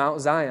come to Mount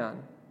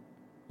Zion,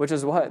 which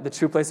is what? The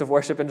true place of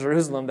worship in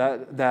Jerusalem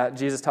that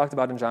Jesus talked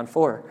about in John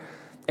 4.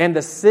 And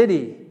the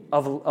city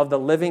of the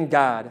living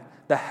God,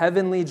 the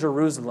heavenly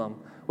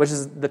Jerusalem, which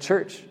is the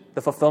church,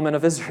 the fulfillment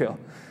of Israel.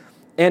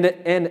 And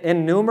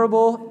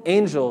innumerable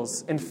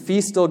angels in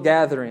festal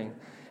gathering,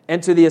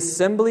 and to the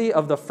assembly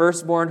of the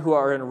firstborn who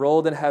are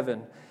enrolled in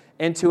heaven,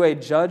 and to a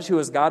judge who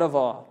is God of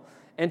all,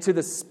 and to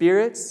the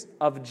spirits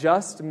of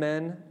just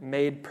men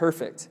made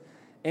perfect,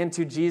 and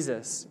to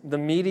Jesus, the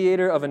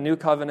mediator of a new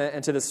covenant,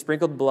 and to the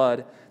sprinkled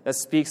blood that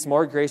speaks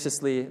more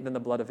graciously than the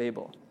blood of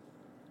Abel.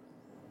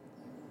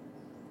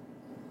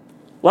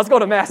 Let's go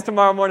to Mass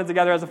tomorrow morning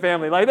together as a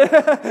family.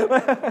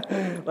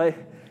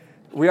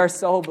 We are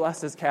so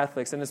blessed as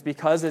Catholics, and it's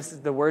because it's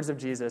the words of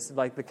Jesus.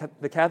 Like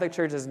the Catholic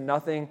Church is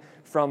nothing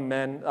from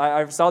men.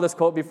 I saw this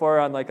quote before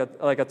on like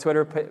a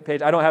Twitter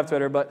page. I don't have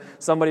Twitter, but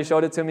somebody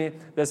showed it to me.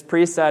 This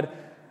priest said,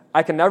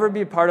 "I can never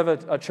be part of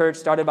a church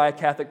started by a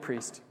Catholic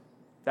priest."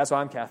 That's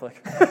why I'm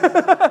Catholic.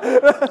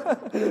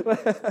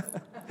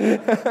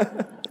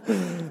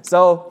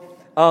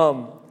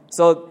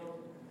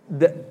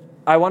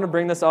 I want to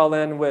bring this all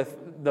in with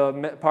the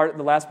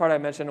last part I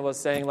mentioned was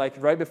saying, like,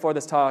 right before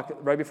this talk,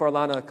 right before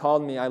Lana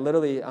called me,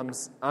 I'm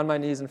on my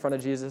knees in front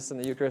of Jesus in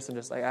the Eucharist and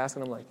just like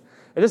asking him, like,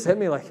 it just hit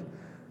me like,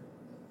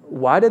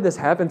 why did this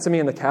happen to me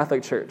in the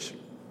Catholic Church?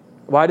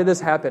 Why did this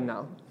happen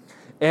now?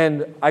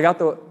 And I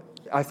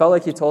felt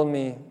like he told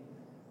me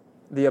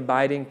the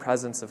abiding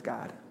presence of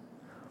God.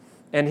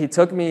 And he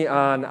took me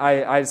on,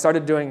 I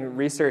started doing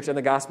research in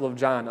the Gospel of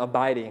John,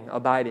 abiding.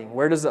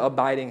 Where does the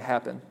abiding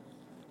happen?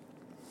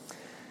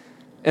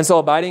 And so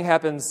abiding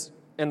happens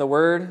in the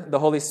Word, the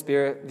Holy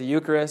Spirit, the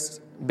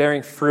Eucharist,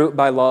 bearing fruit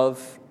by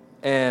love.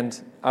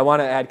 And I want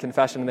to add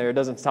confession in there. It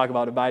doesn't talk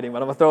about abiding,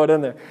 but I'm going to throw it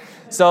in there.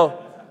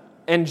 So,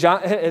 and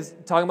John is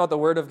talking about the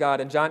Word of God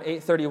in John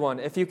 8:31.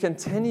 If you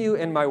continue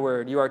in my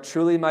word, you are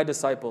truly my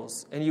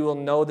disciples, and you will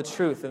know the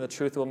truth, and the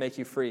truth will make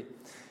you free.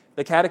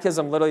 The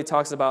Catechism literally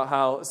talks about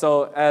how,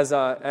 so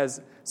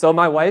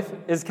my wife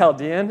is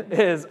Chaldean. It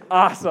is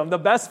awesome. The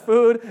best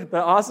food,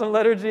 the awesome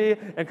liturgy,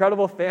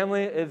 incredible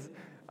family is,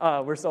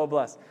 we're so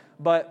blessed.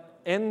 But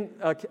in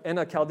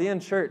a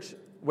Chaldean church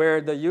where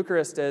the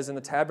Eucharist is in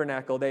the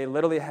tabernacle, they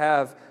literally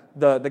have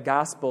the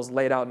Gospels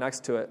laid out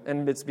next to it.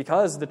 And it's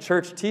because the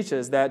church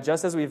teaches that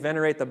just as we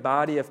venerate the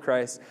body of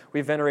Christ,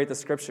 we venerate the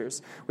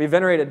Scriptures. We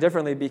venerate it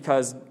differently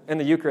because in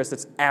the Eucharist,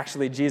 it's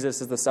actually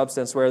Jesus is the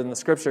substance, whereas in the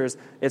Scriptures,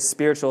 it's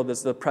spiritual,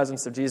 it's the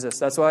presence of Jesus.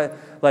 That's why,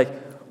 like,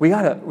 we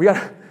gotta,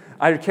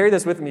 I carry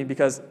this with me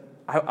because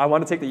I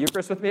want to take the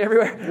Eucharist with me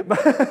everywhere.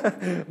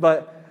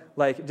 but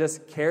like,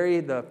 just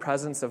carry the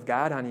presence of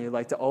God on you,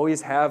 like to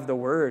always have the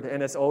Word,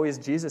 and it's always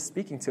Jesus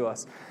speaking to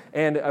us.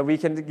 And we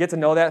can get to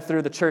know that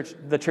through the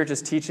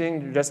church's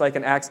teaching, just like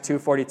in Acts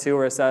 2:42,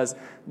 where it says,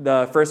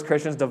 the first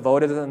Christians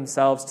devoted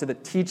themselves to the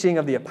teaching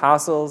of the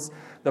apostles,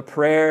 the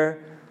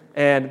prayer,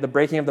 and the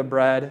breaking of the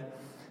bread.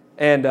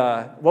 And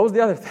what was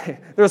the other thing?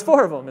 There was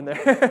 4 of them in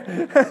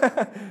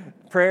there.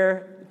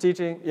 Prayer,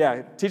 teaching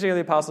of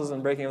the apostles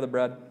and breaking of the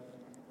bread.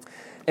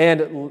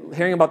 And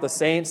hearing about the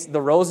saints,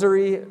 the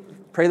rosary.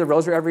 Pray the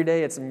rosary every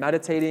day. It's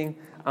meditating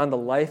on the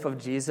life of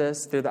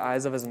Jesus through the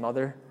eyes of his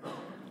mother.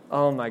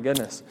 Oh my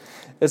goodness.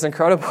 It's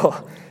incredible.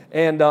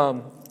 And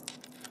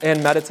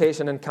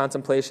meditation and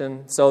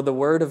contemplation. So the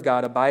Word of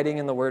God, abiding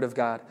in the Word of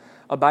God.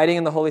 Abiding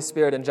in the Holy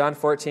Spirit. In John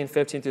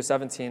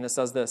 14:15-17, it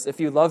says this: if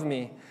you love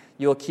me,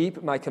 you will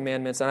keep my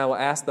commandments, and I will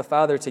ask the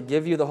Father to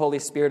give you the Holy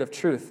Spirit of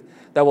truth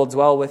that will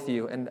dwell with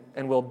you and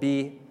will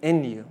be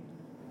in you.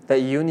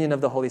 That union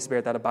of the Holy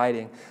Spirit, that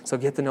abiding. So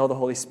get to know the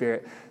Holy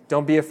Spirit.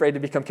 Don't be afraid to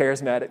become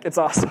charismatic. It's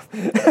awesome.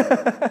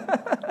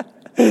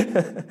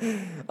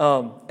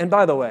 And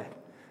by the way,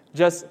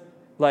 just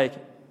like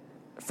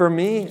for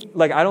me,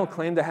 like, I don't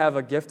claim to have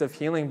a gift of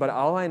healing, but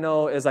all I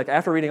know is, like,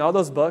 after reading all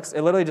those books,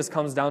 it literally just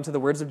comes down to the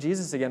words of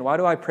Jesus again. Why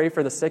do I pray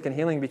for the sick and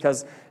healing?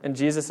 Because in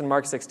Jesus in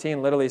Mark 16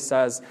 literally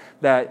says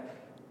that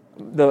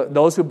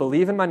those who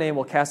believe in my name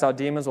will cast out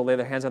demons, will lay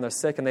their hands on their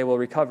sick, and they will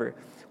recover.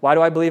 Why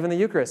do I believe in the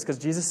Eucharist? Because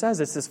Jesus says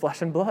it's his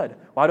flesh and blood.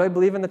 Why do I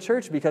believe in the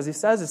church? Because he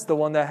says it's the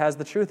one that has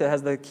the truth. It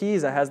has the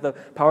keys. It has the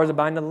power to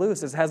bind and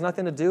loose. It has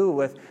nothing to do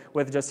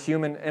with just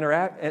human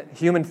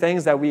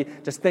things that we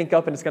just think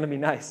up and it's going to be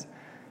nice.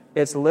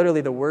 It's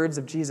literally the words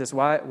of Jesus.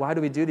 Why do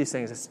we do these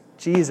things? It's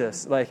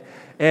Jesus.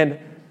 And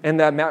in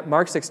that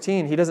Mark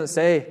 16, he doesn't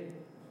say,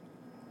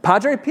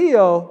 Padre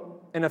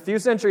Pio in a few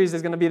centuries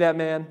is going to be that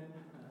man,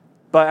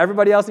 but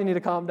everybody else, you need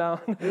to calm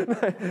down.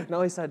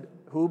 No, he said,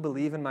 who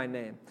believe in my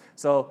name.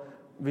 So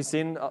we've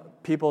seen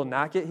people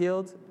not get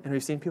healed, and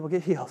we've seen people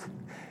get healed.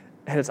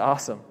 And it's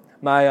awesome.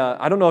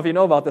 I don't know if you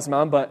know about this,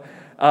 Mom, but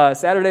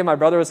Saturday my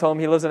brother was home.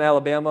 He lives in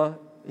Alabama.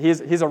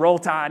 He's a roll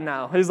tide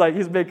now.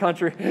 He's big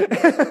country.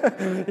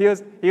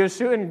 he was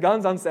shooting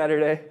guns on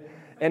Saturday,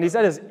 and he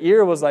said his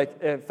ear was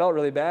it felt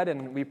really bad,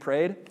 and we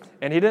prayed.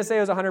 And he didn't say it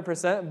was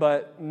 100%,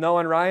 but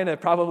knowing Ryan,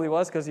 it probably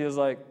was, because he was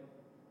like,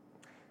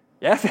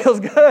 yeah, it feels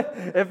good.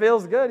 It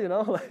feels good,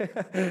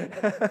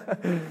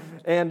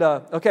 And,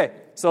 okay,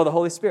 so the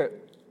Holy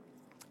Spirit.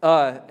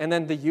 And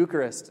then the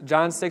Eucharist.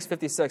 John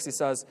 6:56, he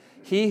says,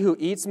 he who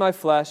eats my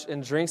flesh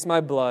and drinks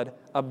my blood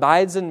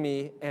abides in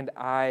me, and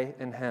I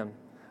in him.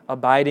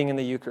 Abiding in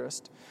the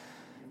Eucharist.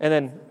 And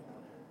then,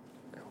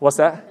 what's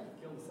that?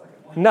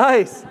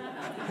 Nice.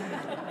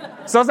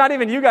 So it's not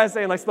even you guys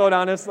saying, slow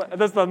down. It's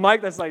the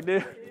mic that's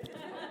dude.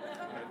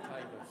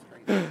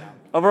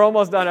 Oh, we're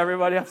almost done,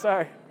 everybody. I'm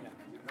sorry.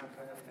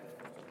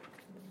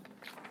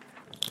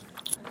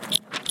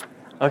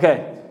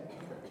 Okay.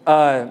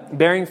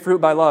 Bearing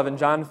fruit by love. In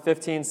John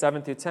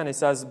 15:7-10, he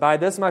says, by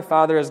this my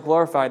Father is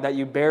glorified, that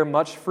you bear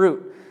much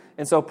fruit,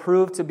 and so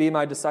prove to be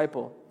my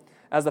disciple.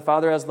 As the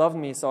Father has loved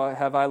me, so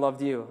have I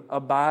loved you.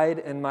 Abide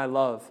in my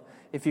love.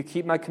 If you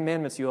keep my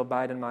commandments, you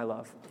abide in my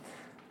love.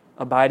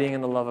 Abiding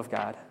in the love of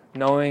God.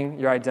 Knowing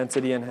your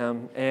identity in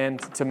him, and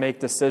to make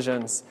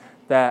decisions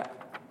that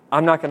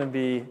I'm not going to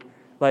be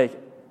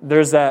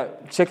there's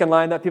that chicken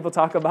line that people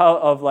talk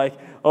about of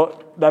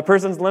oh, that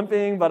person's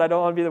limping, but I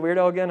don't want to be the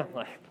weirdo again.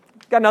 I'm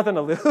got nothing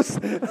to lose.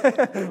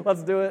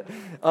 Let's do it.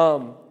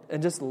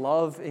 And just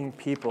loving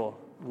people.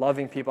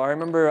 I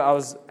remember I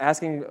was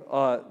asking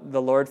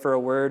the Lord for a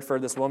word for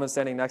this woman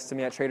standing next to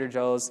me at Trader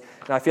Joe's,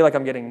 and I feel like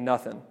I'm getting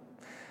nothing.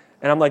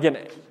 And I'm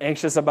getting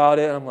anxious about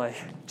it. And I'm like,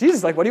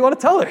 Jesus, what do you want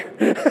to tell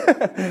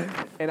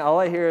her? And all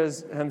I hear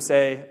is him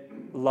say,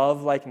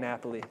 love like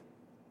Napoli.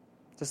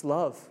 Just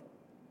love.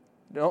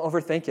 Don't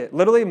overthink it.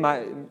 Literally,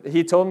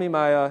 he told me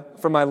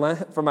for my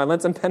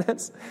Lenten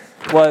penance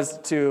was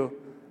to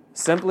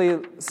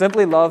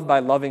simply love by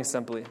loving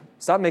simply.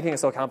 Stop making it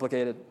so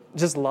complicated.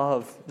 Just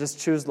love. Just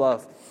choose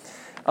love.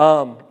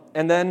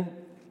 And then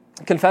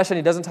confession,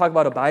 he doesn't talk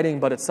about abiding,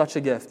 but it's such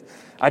a gift.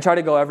 I try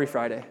to go every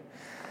Friday.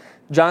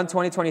 John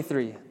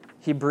 20:23,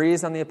 he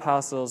breathes on the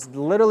apostles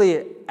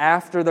literally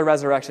after the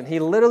resurrection. He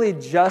literally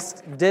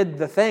just did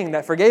the thing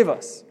that forgave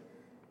us.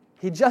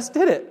 He just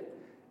did it.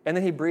 And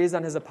then he breathes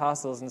on his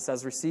apostles and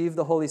says, receive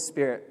the Holy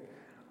Spirit.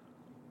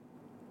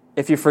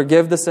 If you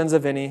forgive the sins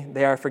of any,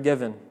 they are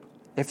forgiven.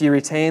 If you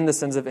retain the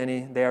sins of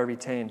any, they are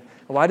retained.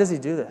 Why does he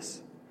do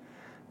this?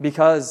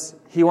 Because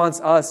he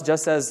wants us,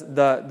 just as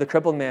the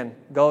crippled man,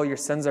 go, your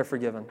sins are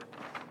forgiven.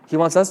 He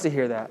wants us to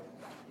hear that.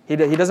 He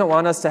doesn't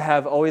want us to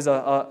have always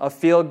a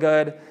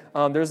feel-good.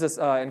 There's this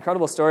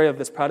incredible story of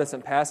this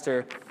Protestant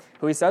pastor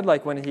who he said,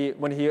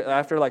 when he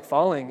after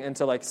falling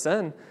into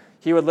sin,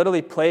 he would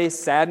literally play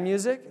sad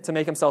music to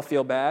make himself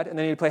feel bad, and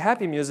then he'd play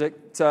happy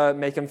music to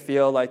make him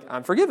feel like,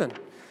 I'm forgiven.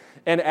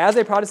 And as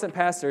a Protestant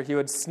pastor, he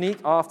would sneak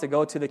off to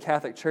go to the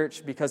Catholic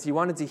Church because he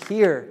wanted to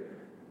hear,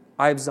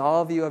 I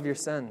absolve you of your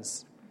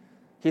sins.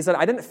 He said,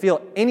 I didn't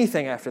feel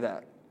anything after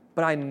that,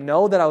 but I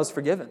know that I was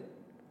forgiven.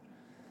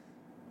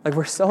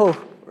 We're just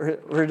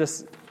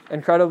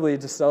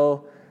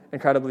so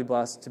incredibly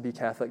blessed to be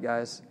Catholic,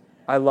 guys.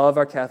 I love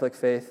our Catholic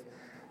faith.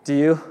 Do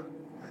you?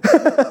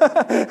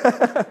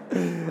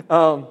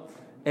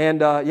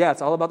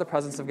 It's all about the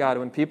presence of God.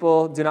 When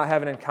people do not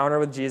have an encounter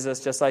with Jesus,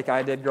 just like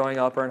I did growing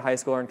up or in high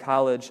school or in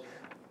college,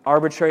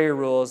 arbitrary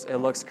rules, it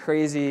looks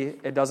crazy,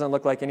 it doesn't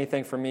look like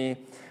anything for me.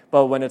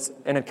 But when it's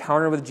an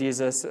encounter with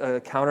Jesus, an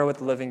encounter with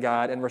the living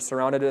God, and we're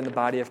surrounded in the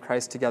body of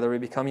Christ together, we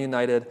become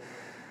united,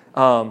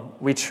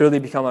 we truly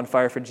become on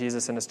fire for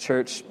Jesus and his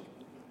church.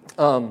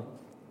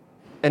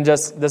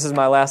 This is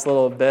my last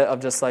little bit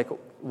of just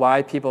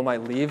why people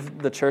might leave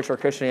the church or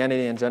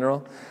Christianity in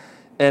general.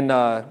 In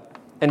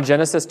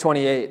Genesis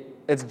 28,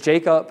 it's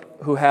Jacob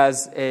who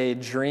has a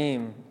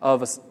dream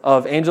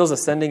of angels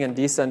ascending and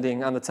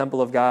descending on the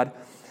temple of God.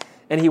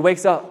 And he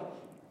wakes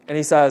up and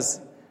he says,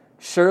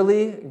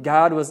 surely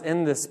God was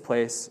in this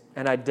place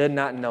and I did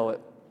not know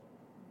it.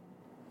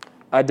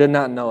 I did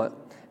not know it.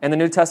 And the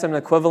New Testament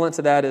equivalent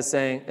to that is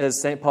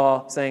St.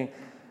 Paul saying,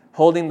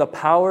 holding the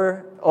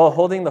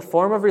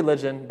form of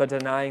religion but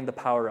denying the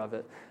power of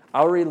it.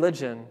 Our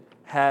religion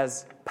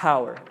has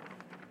power.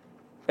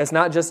 It's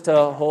not just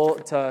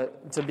to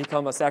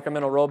become a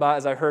sacramental robot,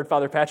 as I heard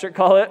Father Patrick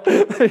call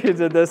it. He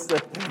did this,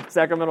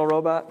 sacramental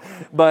robot.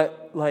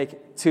 But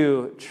like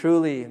to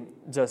truly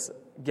just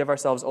give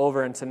ourselves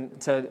over and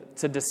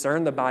to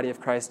discern the body of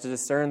Christ, to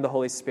discern the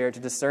Holy Spirit, to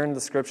discern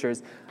the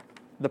Scriptures,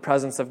 the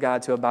presence of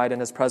God, to abide in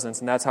His presence.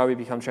 And that's how we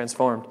become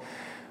transformed.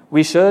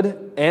 We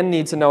should and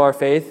need to know our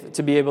faith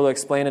to be able to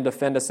explain and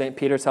defend, as St.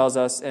 Peter tells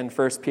us in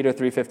 1 Peter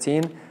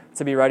 3:15,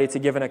 to be ready to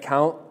give an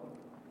account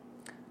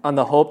on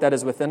the hope that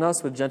is within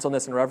us with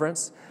gentleness and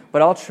reverence.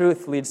 But all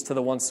truth leads to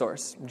the one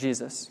source,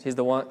 Jesus. He's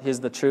the one. He's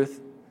the truth,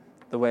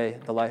 the way,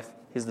 the life.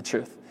 He's the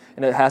truth.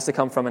 And it has to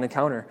come from an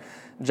encounter.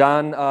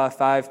 John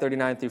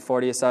 5:39 through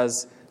 40, it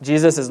says,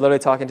 Jesus is literally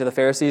talking to the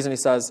Pharisees, and he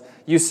says,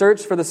 "You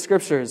search for the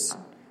Scriptures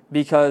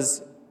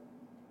because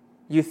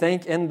you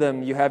think in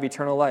them you have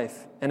eternal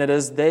life. And it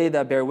is they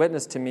that bear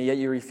witness to me, yet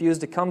you refuse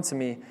to come to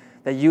me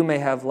that you may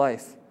have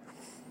life."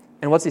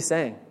 And what's he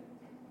saying?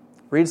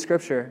 Read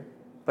Scripture,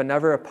 but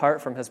never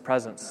apart from His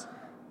presence.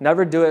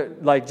 Never do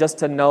it like just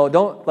to know.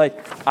 Don't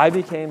like. I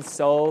became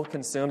so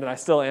consumed, and I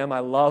still am. I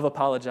love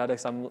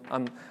apologetics.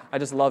 I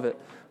just love it.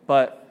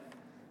 But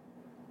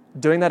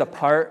doing that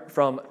apart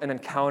from an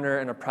encounter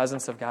and a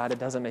presence of God, it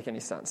doesn't make any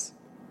sense.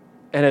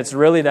 And it's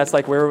really, that's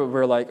like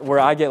where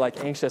I get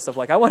like anxious of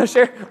like, I want to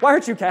share. Why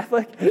aren't you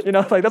Catholic? You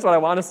know, like that's what I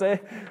want to say.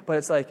 But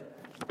it's like,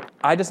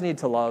 I just need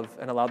to love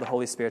and allow the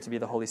Holy Spirit to be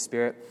the Holy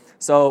Spirit.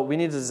 So we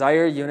need to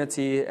desire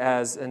unity,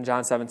 as in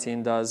John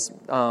 17 does.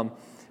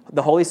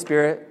 The Holy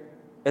Spirit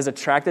is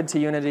attracted to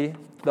unity.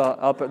 The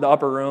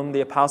upper room,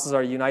 the apostles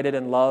are united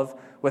in love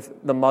with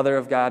the Mother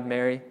of God,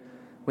 Mary.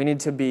 We need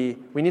to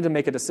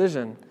make a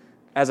decision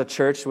as a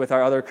church with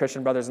our other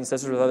Christian brothers and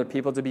sisters, with other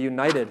people, to be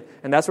united.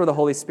 And that's where the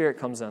Holy Spirit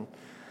comes in.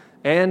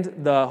 And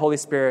the Holy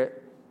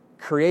Spirit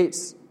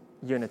creates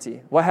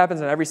unity. What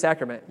happens in every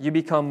sacrament? You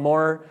become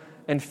more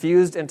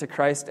infused into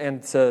Christ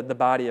and to the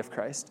body of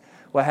Christ.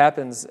 What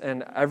happens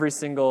in every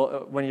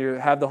single, when you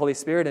have the Holy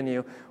Spirit in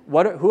you,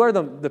 who are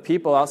the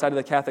people outside of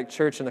the Catholic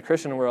Church and the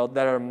Christian world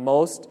that are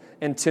most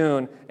in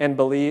tune and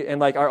believe and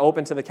like are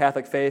open to the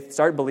Catholic faith,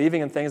 start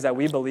believing in things that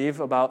we believe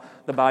about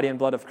the body and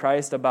blood of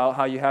Christ, about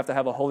how you have to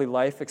have a holy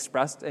life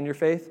expressed in your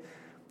faith?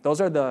 Those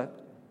are the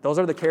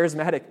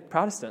charismatic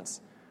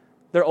Protestants.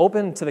 They're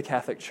open to the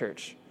Catholic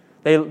Church.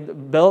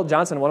 Bill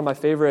Johnson, one of my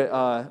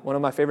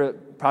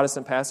favorite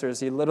Protestant pastors,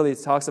 he literally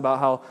talks about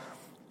how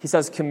he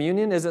says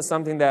communion isn't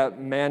something that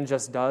man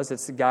just does.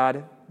 It's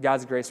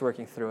God's grace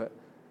working through it.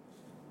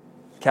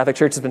 Catholic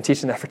Church has been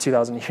teaching that for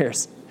 2,000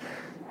 years.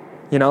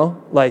 You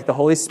know, like the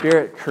Holy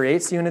Spirit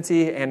creates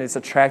unity and is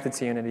attracted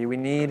to unity. We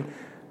need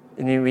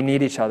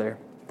each other.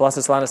 Blessed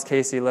Solanus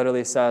Casey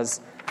literally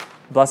says,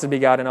 "Blessed be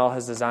God in all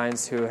His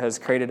designs, who has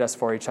created us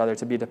for each other,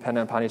 to be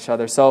dependent upon each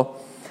other." So,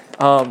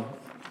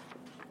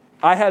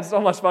 I had so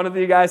much fun with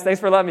you guys. Thanks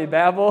for letting me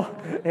babble.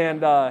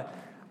 And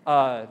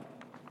I'm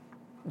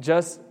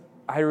just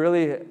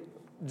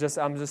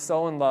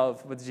so in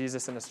love with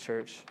Jesus and His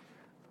church.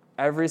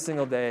 Every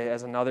single day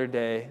as another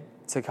day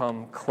to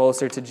come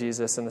closer to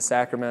Jesus in the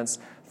sacraments,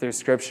 through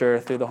Scripture,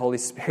 through the Holy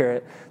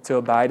Spirit, to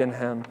abide in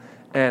Him.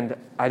 And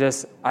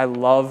I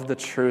love the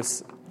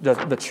truths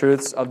of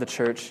the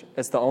church.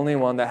 It's the only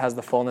one that has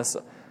the fullness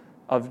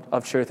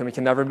of truth, and we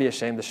can never be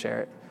ashamed to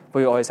share it. But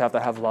we always have to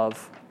have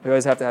love. We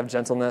always have to have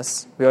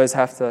gentleness. We always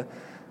have to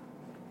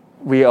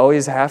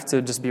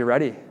just be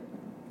ready.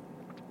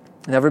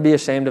 Never be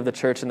ashamed of the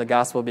church and the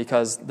gospel,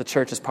 because the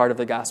church is part of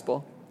the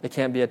gospel. It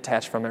can't be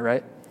attached from it,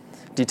 right?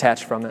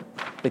 Detached from it.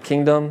 The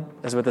kingdom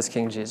is with this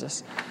King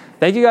Jesus.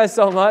 Thank you guys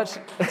so much.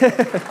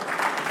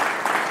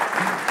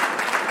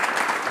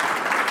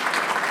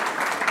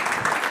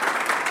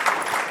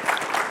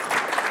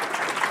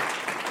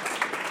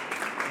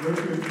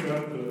 Richard's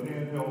got the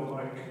handheld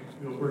mic.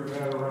 You'll bring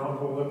that around,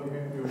 hold up your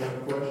hand, you'll have a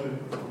question.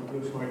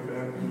 This mic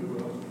back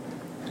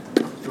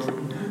to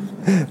Jordan.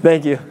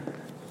 Thank you.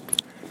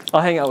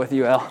 I'll hang out with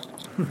you, Al.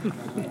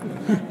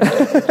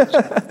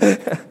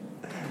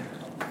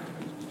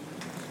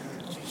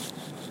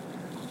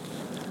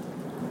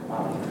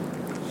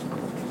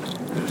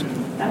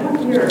 I want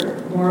to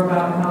hear more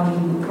about how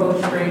you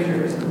approach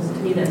strangers, because to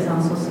me that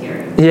sounds so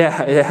scary.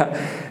 Yeah.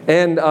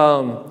 And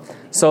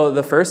so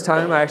the first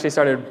time I actually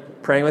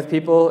started praying with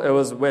people, it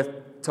was with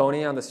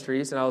Tony on the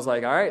streets, and I was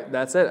like, all right,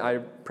 that's it. I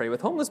pray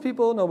with homeless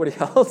people, nobody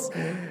else.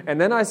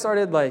 And then I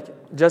started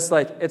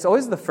it's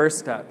always the first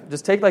step.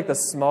 Just take the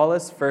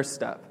smallest first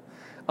step.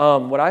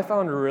 What I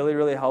found really,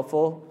 really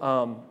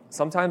helpful,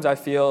 sometimes I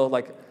feel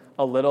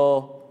a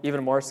little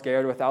even more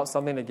scared without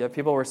something to give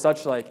people. We're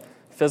such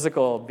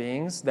physical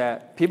beings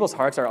that people's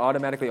hearts are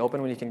automatically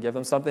open when you can give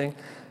them something.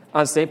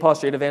 On St. Paul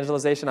Street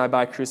Evangelization, I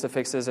buy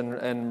crucifixes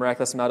and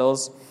miraculous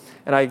medals,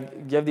 and I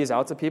give these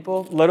out to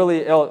people.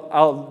 Literally,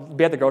 I'll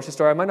be at the grocery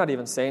store. I might not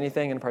even say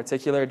anything in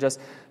particular. Just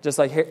here's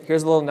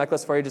a little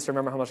necklace for you. Just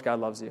remember how much God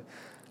loves you.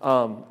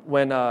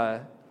 When I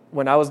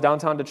was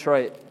downtown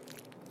Detroit,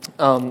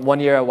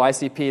 one year at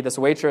YCP, this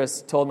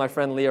waitress told my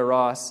friend Leah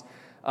Ross,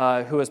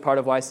 who was part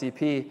of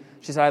YCP,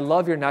 she said, "I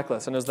love your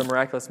necklace," and it was the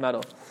miraculous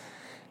medal.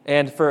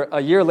 And for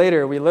a year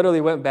later, we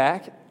literally went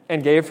back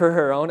and gave her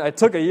her own. It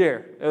took a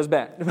year. It was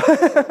bad.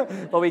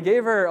 But we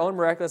gave her her own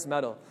miraculous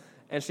medal.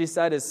 And she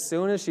said as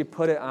soon as she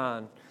put it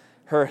on,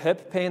 her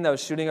hip pain that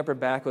was shooting up her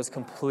back was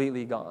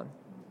completely gone.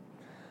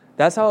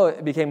 That's how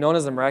it became known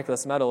as the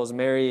miraculous medal, was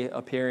Mary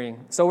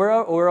appearing. So we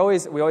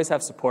always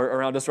have support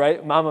around us,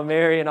 right? Mama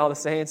Mary and all the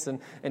saints, and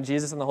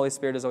Jesus and the Holy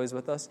Spirit is always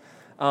with us.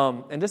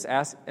 And just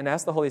ask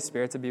the Holy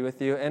Spirit to be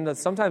with you. And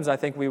sometimes I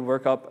think we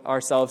work up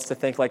ourselves to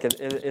think like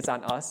it's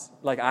on us,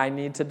 like I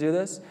need to do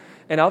this.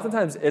 And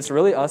oftentimes it's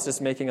really us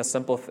just making a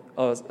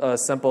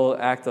simple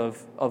act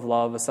of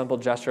love, a simple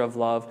gesture of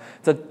love,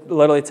 to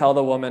literally tell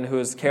the woman who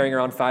is carrying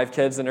around 5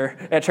 kids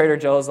at Trader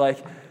Joe's, like,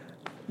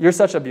 you're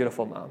such a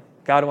beautiful mom.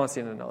 God wants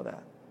you to know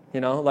that.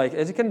 Like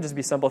it can just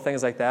be simple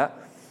things like that.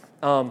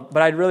 But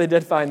I really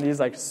did find these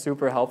like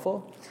super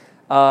helpful.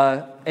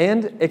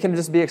 And it can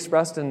just be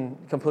expressed in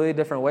completely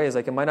different ways.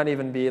 Like it might not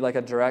even be like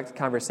a direct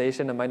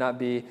conversation.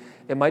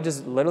 It might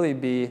just literally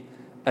be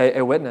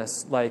a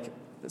witness. Like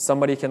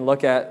somebody can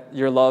look at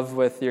your love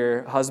with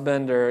your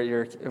husband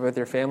or with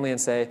your family and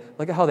say,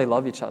 look at how they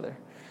love each other.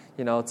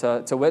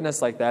 To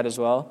witness like that as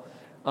well.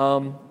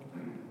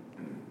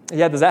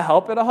 Yeah, does that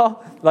help at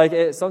all?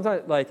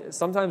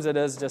 Sometimes it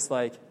is just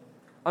like,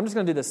 I'm just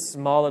going to do this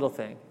small little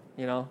thing,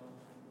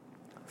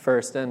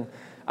 first. And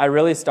I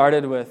really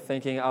started with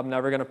thinking I'm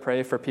never going to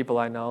pray for people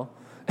I know.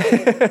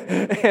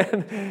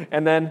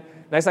 and then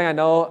next thing I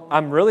know,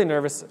 I'm really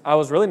nervous. I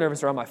was really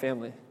nervous around my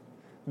family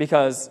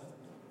because,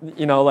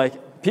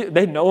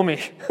 they know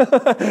me.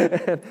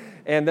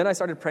 and then I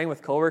started praying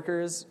with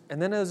coworkers.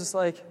 And then it was just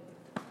like,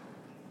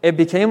 it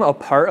became a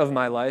part of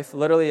my life.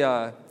 Literally,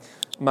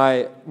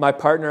 my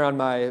partner on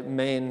my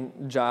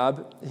main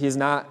job, he's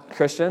not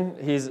Christian.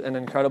 He's an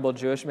incredible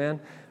Jewish man.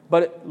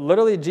 But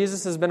literally,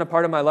 Jesus has been a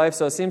part of my life,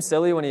 so it seems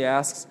silly when he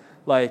asks,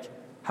 like,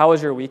 how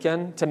was your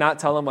weekend, to not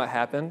tell him what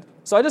happened.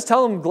 So I just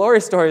tell him glory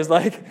stories.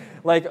 Like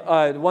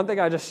one thing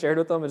I just shared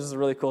with them is just a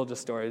really cool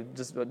story,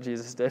 just what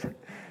Jesus did.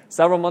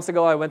 Several months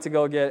ago, I went to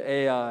go get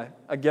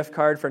a gift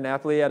card for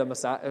Napoli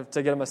to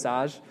get a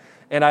massage.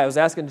 And I was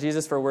asking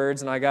Jesus for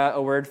words, and I got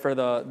a word for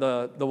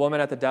the woman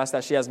at the desk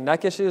that she has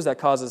neck issues that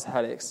causes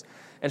headaches.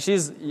 And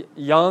she's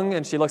young,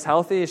 and she looks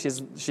healthy.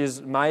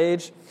 She's my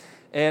age.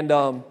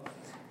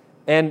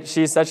 And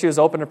she said she was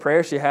open to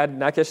prayer. She had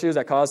neck issues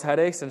that caused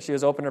headaches, and she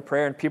was open to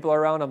prayer, and people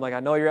are around. I'm like, I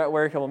know you're at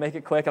work, and we'll make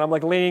it quick. And I'm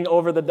like leaning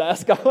over the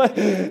desk,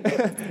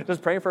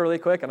 just praying for her really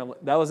quick, and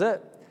that was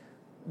it.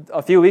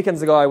 A few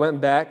weekends ago, I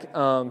went back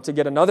to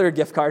get another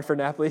gift card for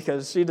Napoli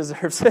because she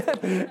deserves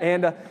it.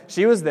 And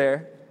she was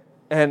there.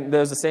 And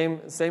there's the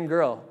same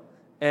girl,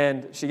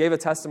 and she gave a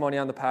testimony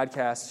on the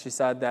podcast. She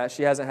said that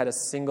she hasn't had a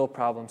single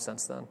problem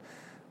since then.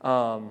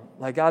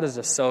 God is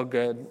just so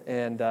good,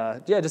 and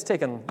just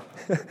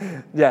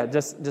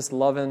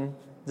loving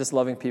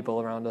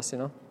people around us.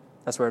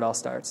 That's where it all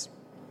starts.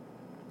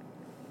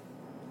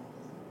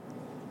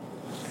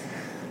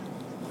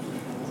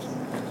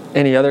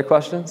 Any other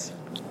questions?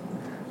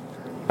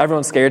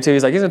 Everyone's scared too.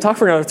 He's like, he's going to talk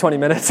for another 20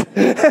 minutes.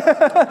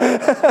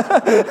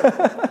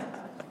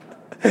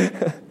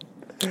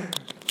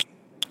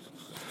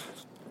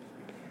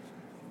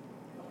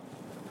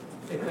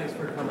 Thanks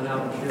for coming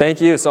out.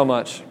 Thank you so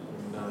much.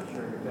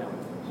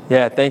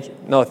 Yeah,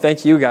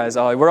 thank you guys.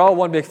 We're all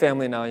one big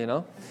family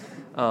now,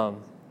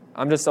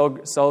 I'm just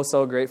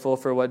so grateful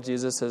for what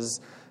Jesus has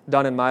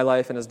done in my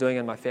life and is doing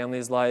in my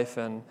family's life,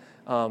 and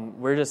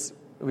we just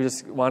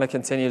want to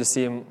continue to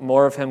see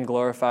more of Him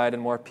glorified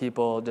and more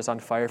people just on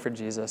fire for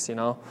Jesus,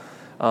 and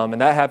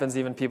that happens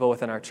even people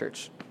within our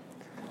church.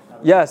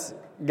 Yes,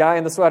 guy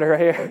in the sweater right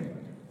here.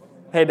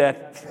 Hey,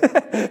 Dad.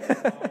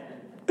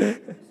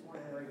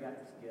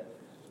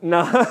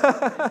 No. It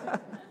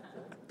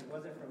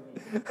wasn't from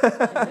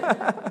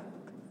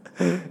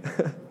me.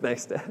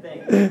 Thanks, Dad.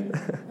 Thanks.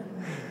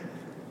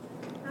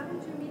 How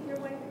did you meet your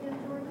wife again,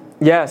 Jordan?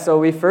 Yeah, so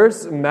we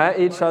first met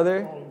each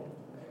other.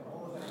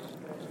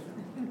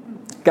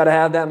 Got to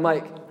have that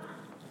mic.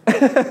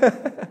 Tell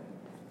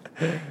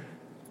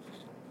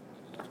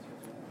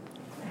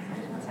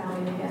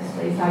me again,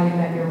 please, how you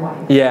met your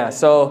wife. Yeah,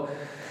 so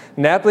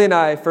Napoli and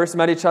I first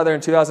met each other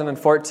in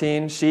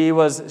 2014. She's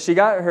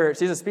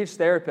a speech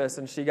therapist,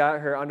 and she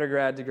got her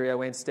undergrad degree at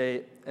Wayne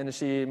State, and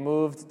she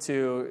moved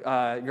to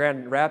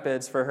Grand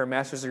Rapids for her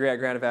master's degree at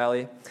Grand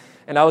Valley.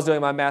 And I was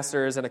doing my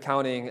master's in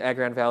accounting at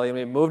Grand Valley, and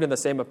we moved in the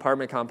same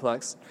apartment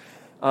complex.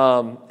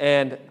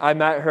 And I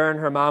met her and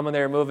her mom when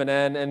they were moving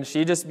in, and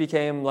she just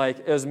became like,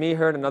 it was me,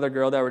 her, and another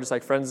girl that were just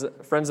like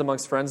friends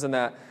amongst friends in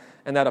that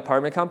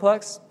apartment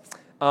complex.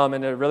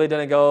 And it really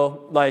didn't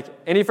go like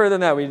any further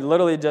than that. We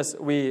literally just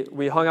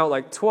we hung out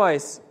like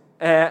twice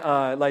at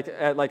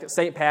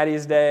St.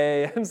 Patty's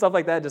Day and stuff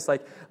like that, just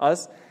like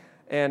us.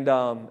 And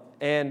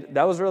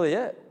that was really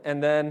it.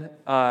 And then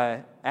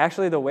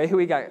actually the way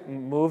we got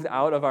moved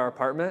out of our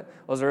apartment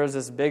was there was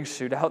this big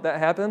shootout that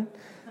happened.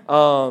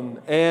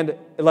 And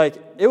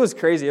like it was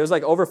crazy. It was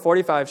like over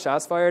 45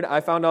 shots fired. I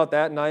found out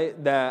that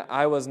night that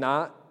I was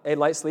not a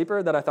light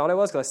sleeper that I thought I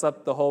was because I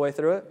slept the whole way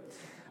through it.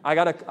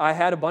 I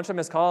had a bunch of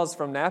missed calls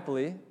from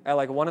Napoli at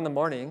like 1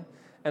 a.m.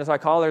 And so I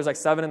called her, it was like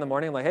 7 a.m.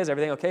 I'm like, hey, is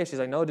everything okay? She's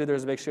like, no, dude, there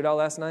was a big shootout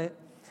last night.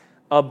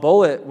 A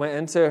bullet went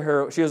into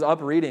her, she was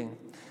up reading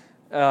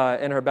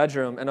in her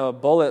bedroom, and a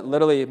bullet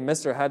literally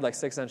missed her head like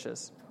 6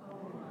 inches.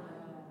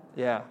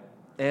 Yeah.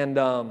 And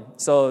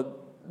so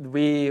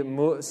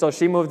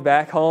she moved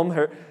back home.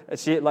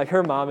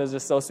 Her mom is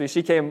just so sweet.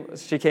 She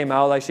came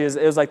out like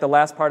it was like the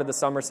last part of the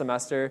summer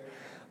semester.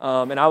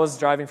 And I was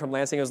driving from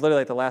Lansing. It was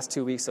literally like the last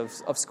 2 weeks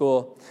of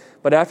school.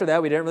 But after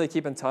that, we didn't really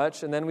keep in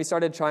touch. And then we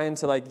started trying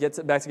to like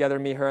get back together,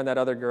 me, her, and that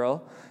other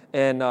girl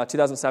in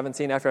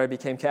 2017 after I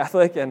became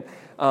Catholic. And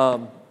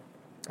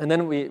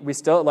then we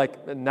still,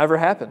 like, it never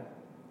happened.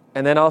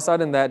 And then all of a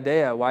sudden that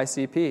day at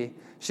YCP,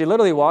 she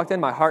literally walked in,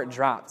 my heart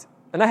dropped.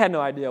 And I had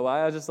no idea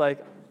why. I was just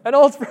like, an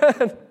old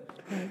friend.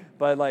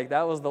 But like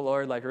that was the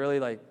Lord, like really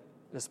like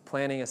just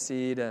planting a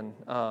seed. And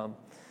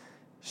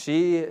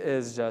she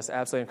is just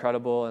absolutely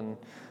incredible. And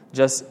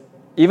just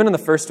even in the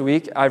first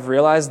week, I've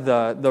realized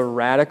the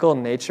radical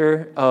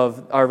nature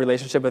of our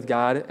relationship with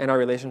God and our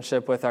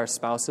relationship with our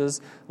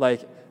spouses.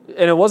 Like,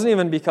 and it wasn't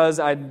even because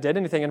I did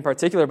anything in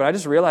particular, but I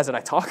just realized that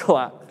I talk a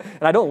lot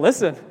and I don't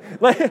listen.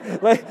 Like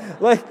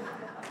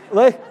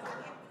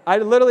I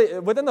literally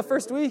within the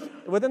first week,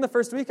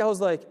 I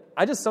was like,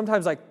 I just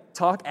sometimes like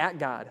talk at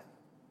God,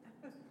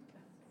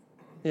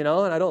 and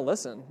I don't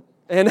listen.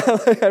 And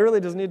I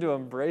really just need to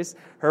embrace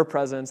her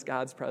presence,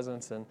 God's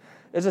presence, and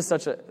it's just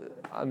such the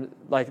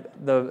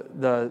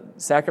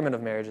sacrament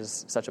of marriage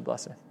is such a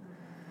blessing.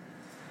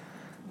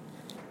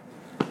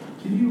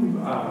 Can you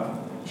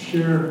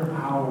share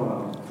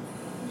how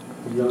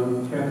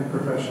young Catholic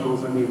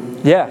professionals,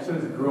 Yeah. you said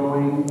it's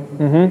growing,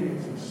 Mm-hmm.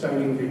 It's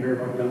exciting to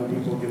hear about young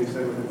people getting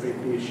excited with the faith.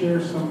 Can you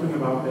share something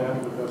about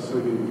that with us so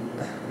we can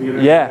be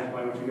interested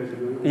by what you guys are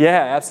doing?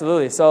 Yeah,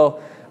 absolutely.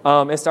 So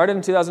it started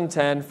in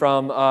 2010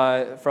 from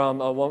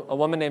a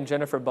woman named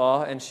Jennifer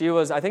Ball, and she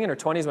was, I think, in her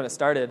 20s when it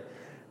started.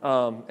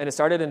 And it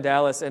started in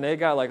Dallas, and it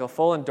got like a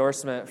full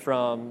endorsement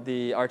from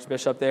the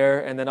Archbishop there,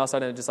 and then all of a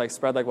sudden it just like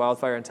spread like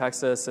wildfire in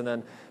Texas, and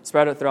then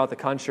spread it throughout the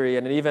country,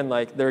 and it even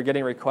like they were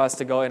getting requests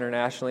to go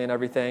internationally and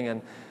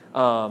everything,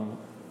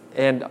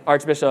 and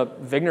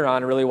Archbishop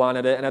Vigneron really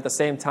wanted it, and at the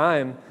same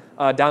time,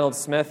 Donald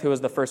Smith, who was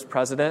the first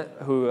president,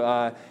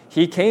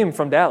 he came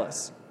from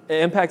Dallas.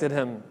 It impacted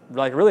him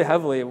like really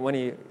heavily when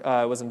he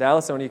was in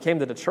Dallas, and when he came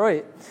to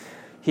Detroit,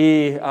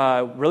 he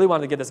really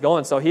wanted to get this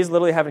going. So he's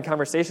literally having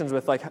conversations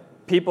with like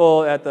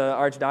people at the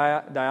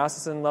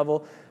archdiocesan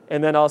level,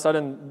 and then all of a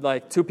sudden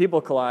like two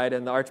people collide,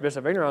 and the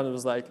Archbishop Vigneron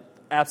was like,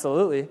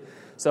 absolutely.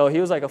 So he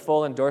was like a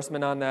full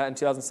endorsement on that in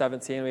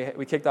 2017.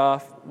 We kicked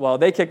off,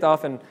 they kicked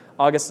off in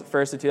August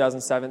 1st of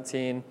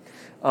 2017.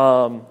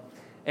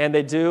 And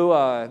they do,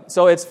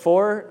 so it's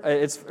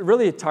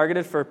really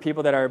targeted for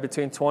people that are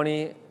between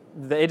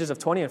the ages of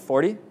 20 and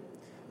 40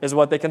 is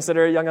what they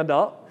consider a young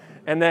adult.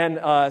 And then,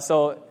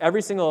 so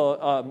every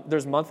single,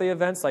 there's monthly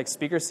events like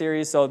speaker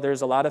series. So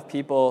there's a lot of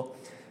people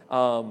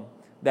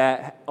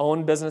that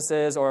own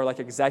businesses or like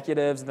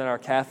executives that are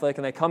Catholic,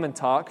 and they come and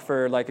talk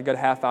for like a good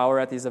half hour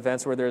at these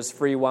events where there's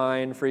free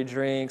wine, free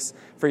drinks,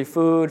 free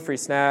food, free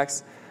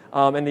snacks.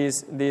 And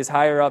these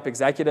higher up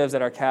executives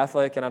that are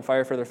Catholic and on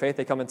fire for their faith,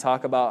 they come and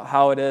talk about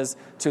how it is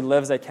to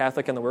live as a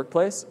Catholic in the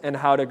workplace and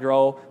how to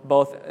grow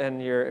both in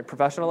your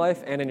professional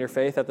life and in your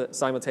faith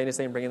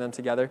simultaneously and bringing them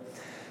together.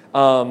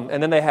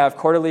 And then they have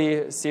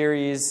quarterly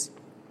series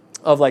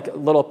of like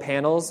little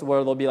panels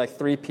where there'll be like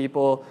 3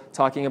 people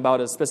talking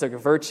about a specific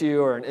virtue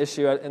or an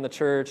issue in the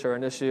church or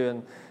an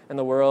issue in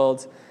the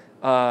world.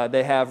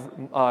 They have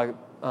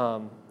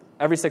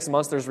every 6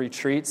 months there's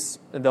retreats,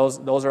 and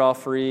those are all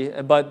free.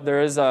 But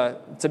there is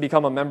to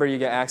become a member, you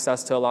get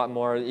access to a lot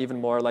more, even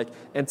more like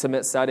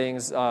intimate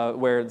settings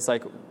where it's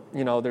like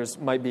there's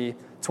might be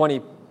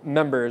 20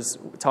 members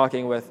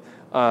talking with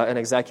an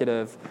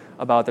executive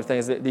about their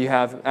things. You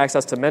have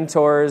access to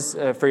mentors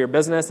for your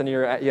business, and you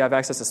have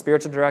access to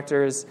spiritual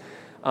directors.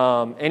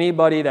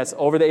 Anybody that's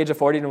over the age of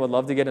 40 and would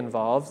love to get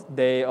involved,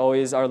 they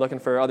always are looking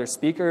for other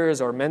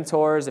speakers or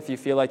mentors if you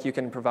feel like you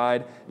can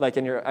provide, like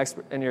in your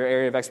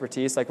area of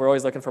expertise. Like we're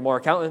always looking for more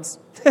accountants.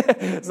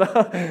 So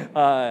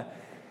I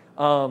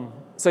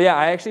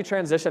actually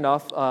transitioned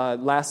off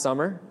last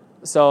summer.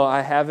 So I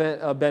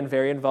haven't been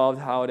very involved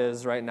how it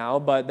is right now,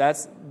 but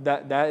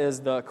that is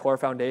the core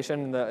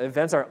foundation. The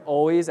events it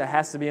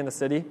has to be in the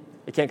city.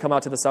 It can't come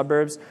out to the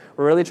suburbs.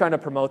 We're really trying to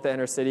promote the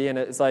inner city, and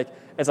it's a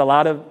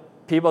lot of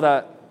people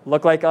that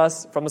look like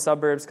us from the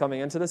suburbs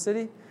coming into the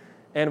city,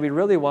 and we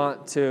really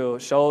want to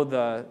show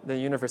the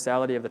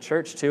universality of the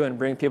church too, and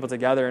bring people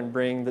together and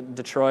bring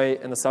Detroit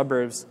and the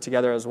suburbs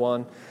together as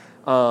one.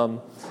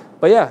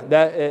 But yeah,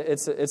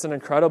 it's an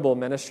incredible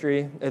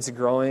ministry. It's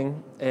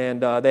growing,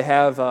 and they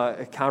have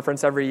a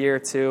conference every year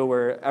too,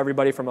 where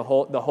everybody from the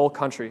whole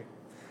country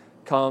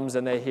comes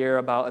and they hear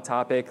about a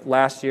topic.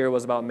 Last year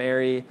was about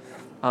Mary,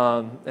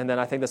 and then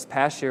I think this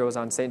past year was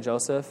on St.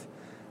 Joseph.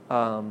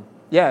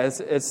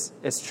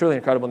 It's truly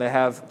incredible. And they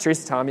have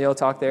Teresa Tomeo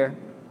talk there.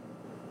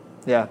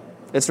 Yeah,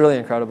 it's really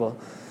incredible.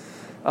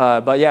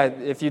 But yeah,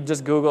 if you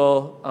just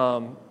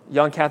Google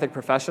Young Catholic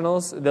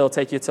Professionals, they'll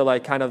take you to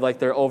like kind of like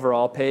their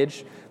overall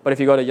page. But if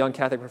you go to Young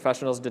Catholic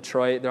Professionals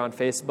Detroit, they're on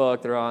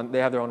Facebook, they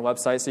have their own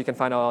website, so you can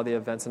find out all the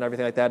events and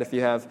everything like that. If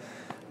you have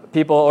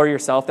people or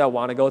yourself that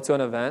want to go to an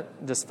event,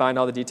 just find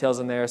all the details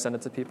in there, send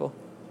it to people.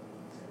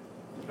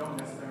 You don't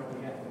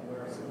necessarily have to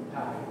wear a suit and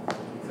tie to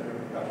consider a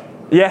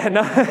professional. Yeah,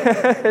 no,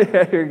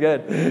 yeah, you're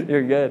good.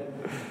 You're good.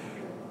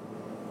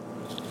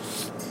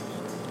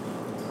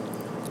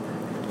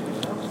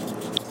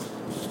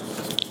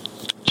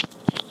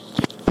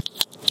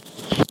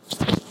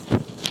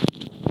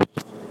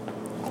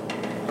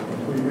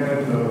 We had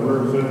a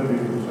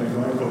representative from St.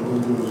 Michael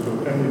who was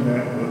attending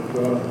that,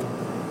 but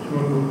she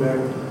wouldn't move back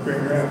to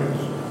Grand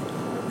Rapids.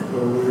 So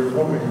we were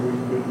hoping we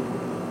could get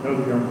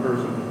another young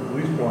person, at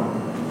least one,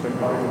 from St.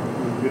 Michael,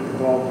 who would get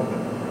involved in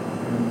it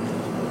and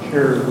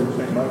share with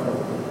St. Michael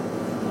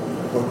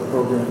what the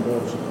program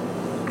does.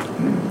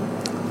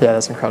 Yeah,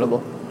 that's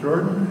incredible.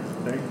 Jordan,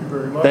 thank you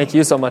very much. Thank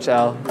you so much,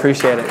 Al.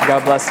 Appreciate it.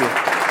 God bless you.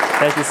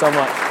 Thank you so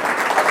much.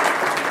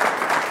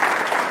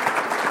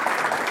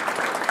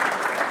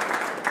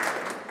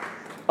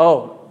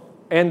 Oh,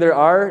 and there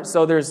are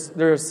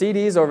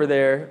CDs over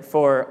there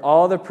for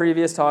all the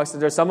previous talks.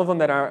 There's some of them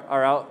that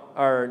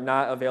are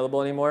not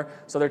available anymore.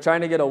 So they're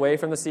trying to get away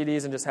from the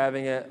CDs and just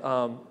having it.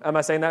 Am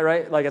I saying that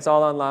right? Like it's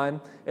all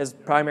online is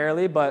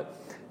primarily, but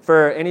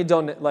for any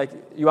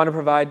you want to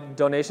provide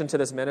donation to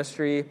this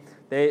ministry,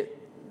 you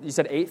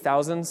said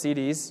 8,000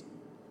 CDs.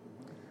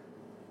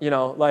 You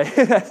know, like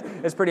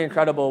it's pretty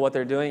incredible what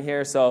they're doing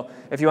here. So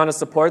if you want to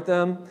support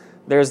them,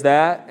 there's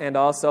that, and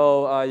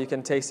also you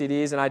can take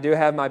CDs. And I do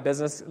have my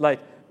business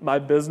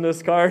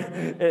card.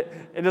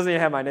 It doesn't even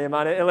have my name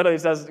on it. It literally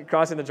says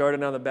Crossing the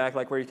Jordan on the back,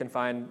 like where you can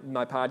find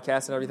my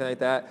podcast and everything like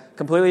that.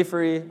 Completely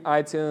free,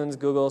 iTunes,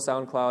 Google,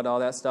 SoundCloud, all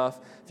that stuff.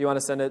 If you want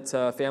to send it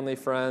to family,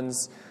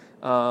 friends,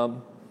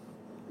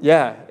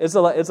 yeah, it's a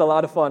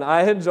lot of fun.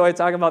 I enjoy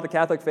talking about the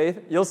Catholic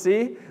faith. You'll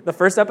see the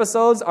first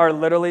episodes are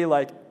literally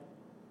like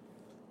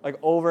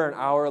over an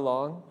hour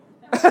long.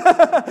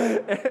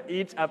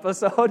 Each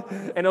episode,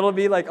 and it'll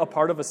be like a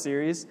part of a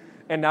series.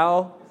 And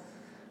now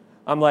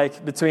I'm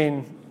like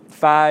between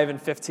 5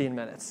 and 15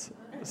 minutes,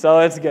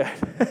 so it's good.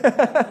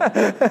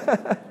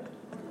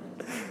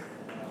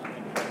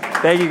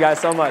 Thank you guys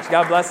so much.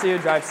 God bless you.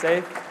 Drive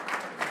safe.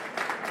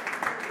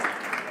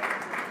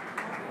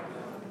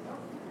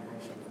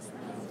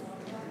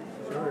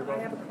 I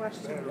have a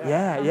question.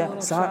 Yeah. I'm a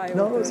little Sorry. shy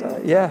No, with it's it. all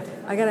right. Yeah.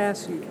 I got to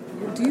ask you,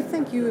 do you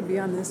think you would be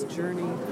on this journey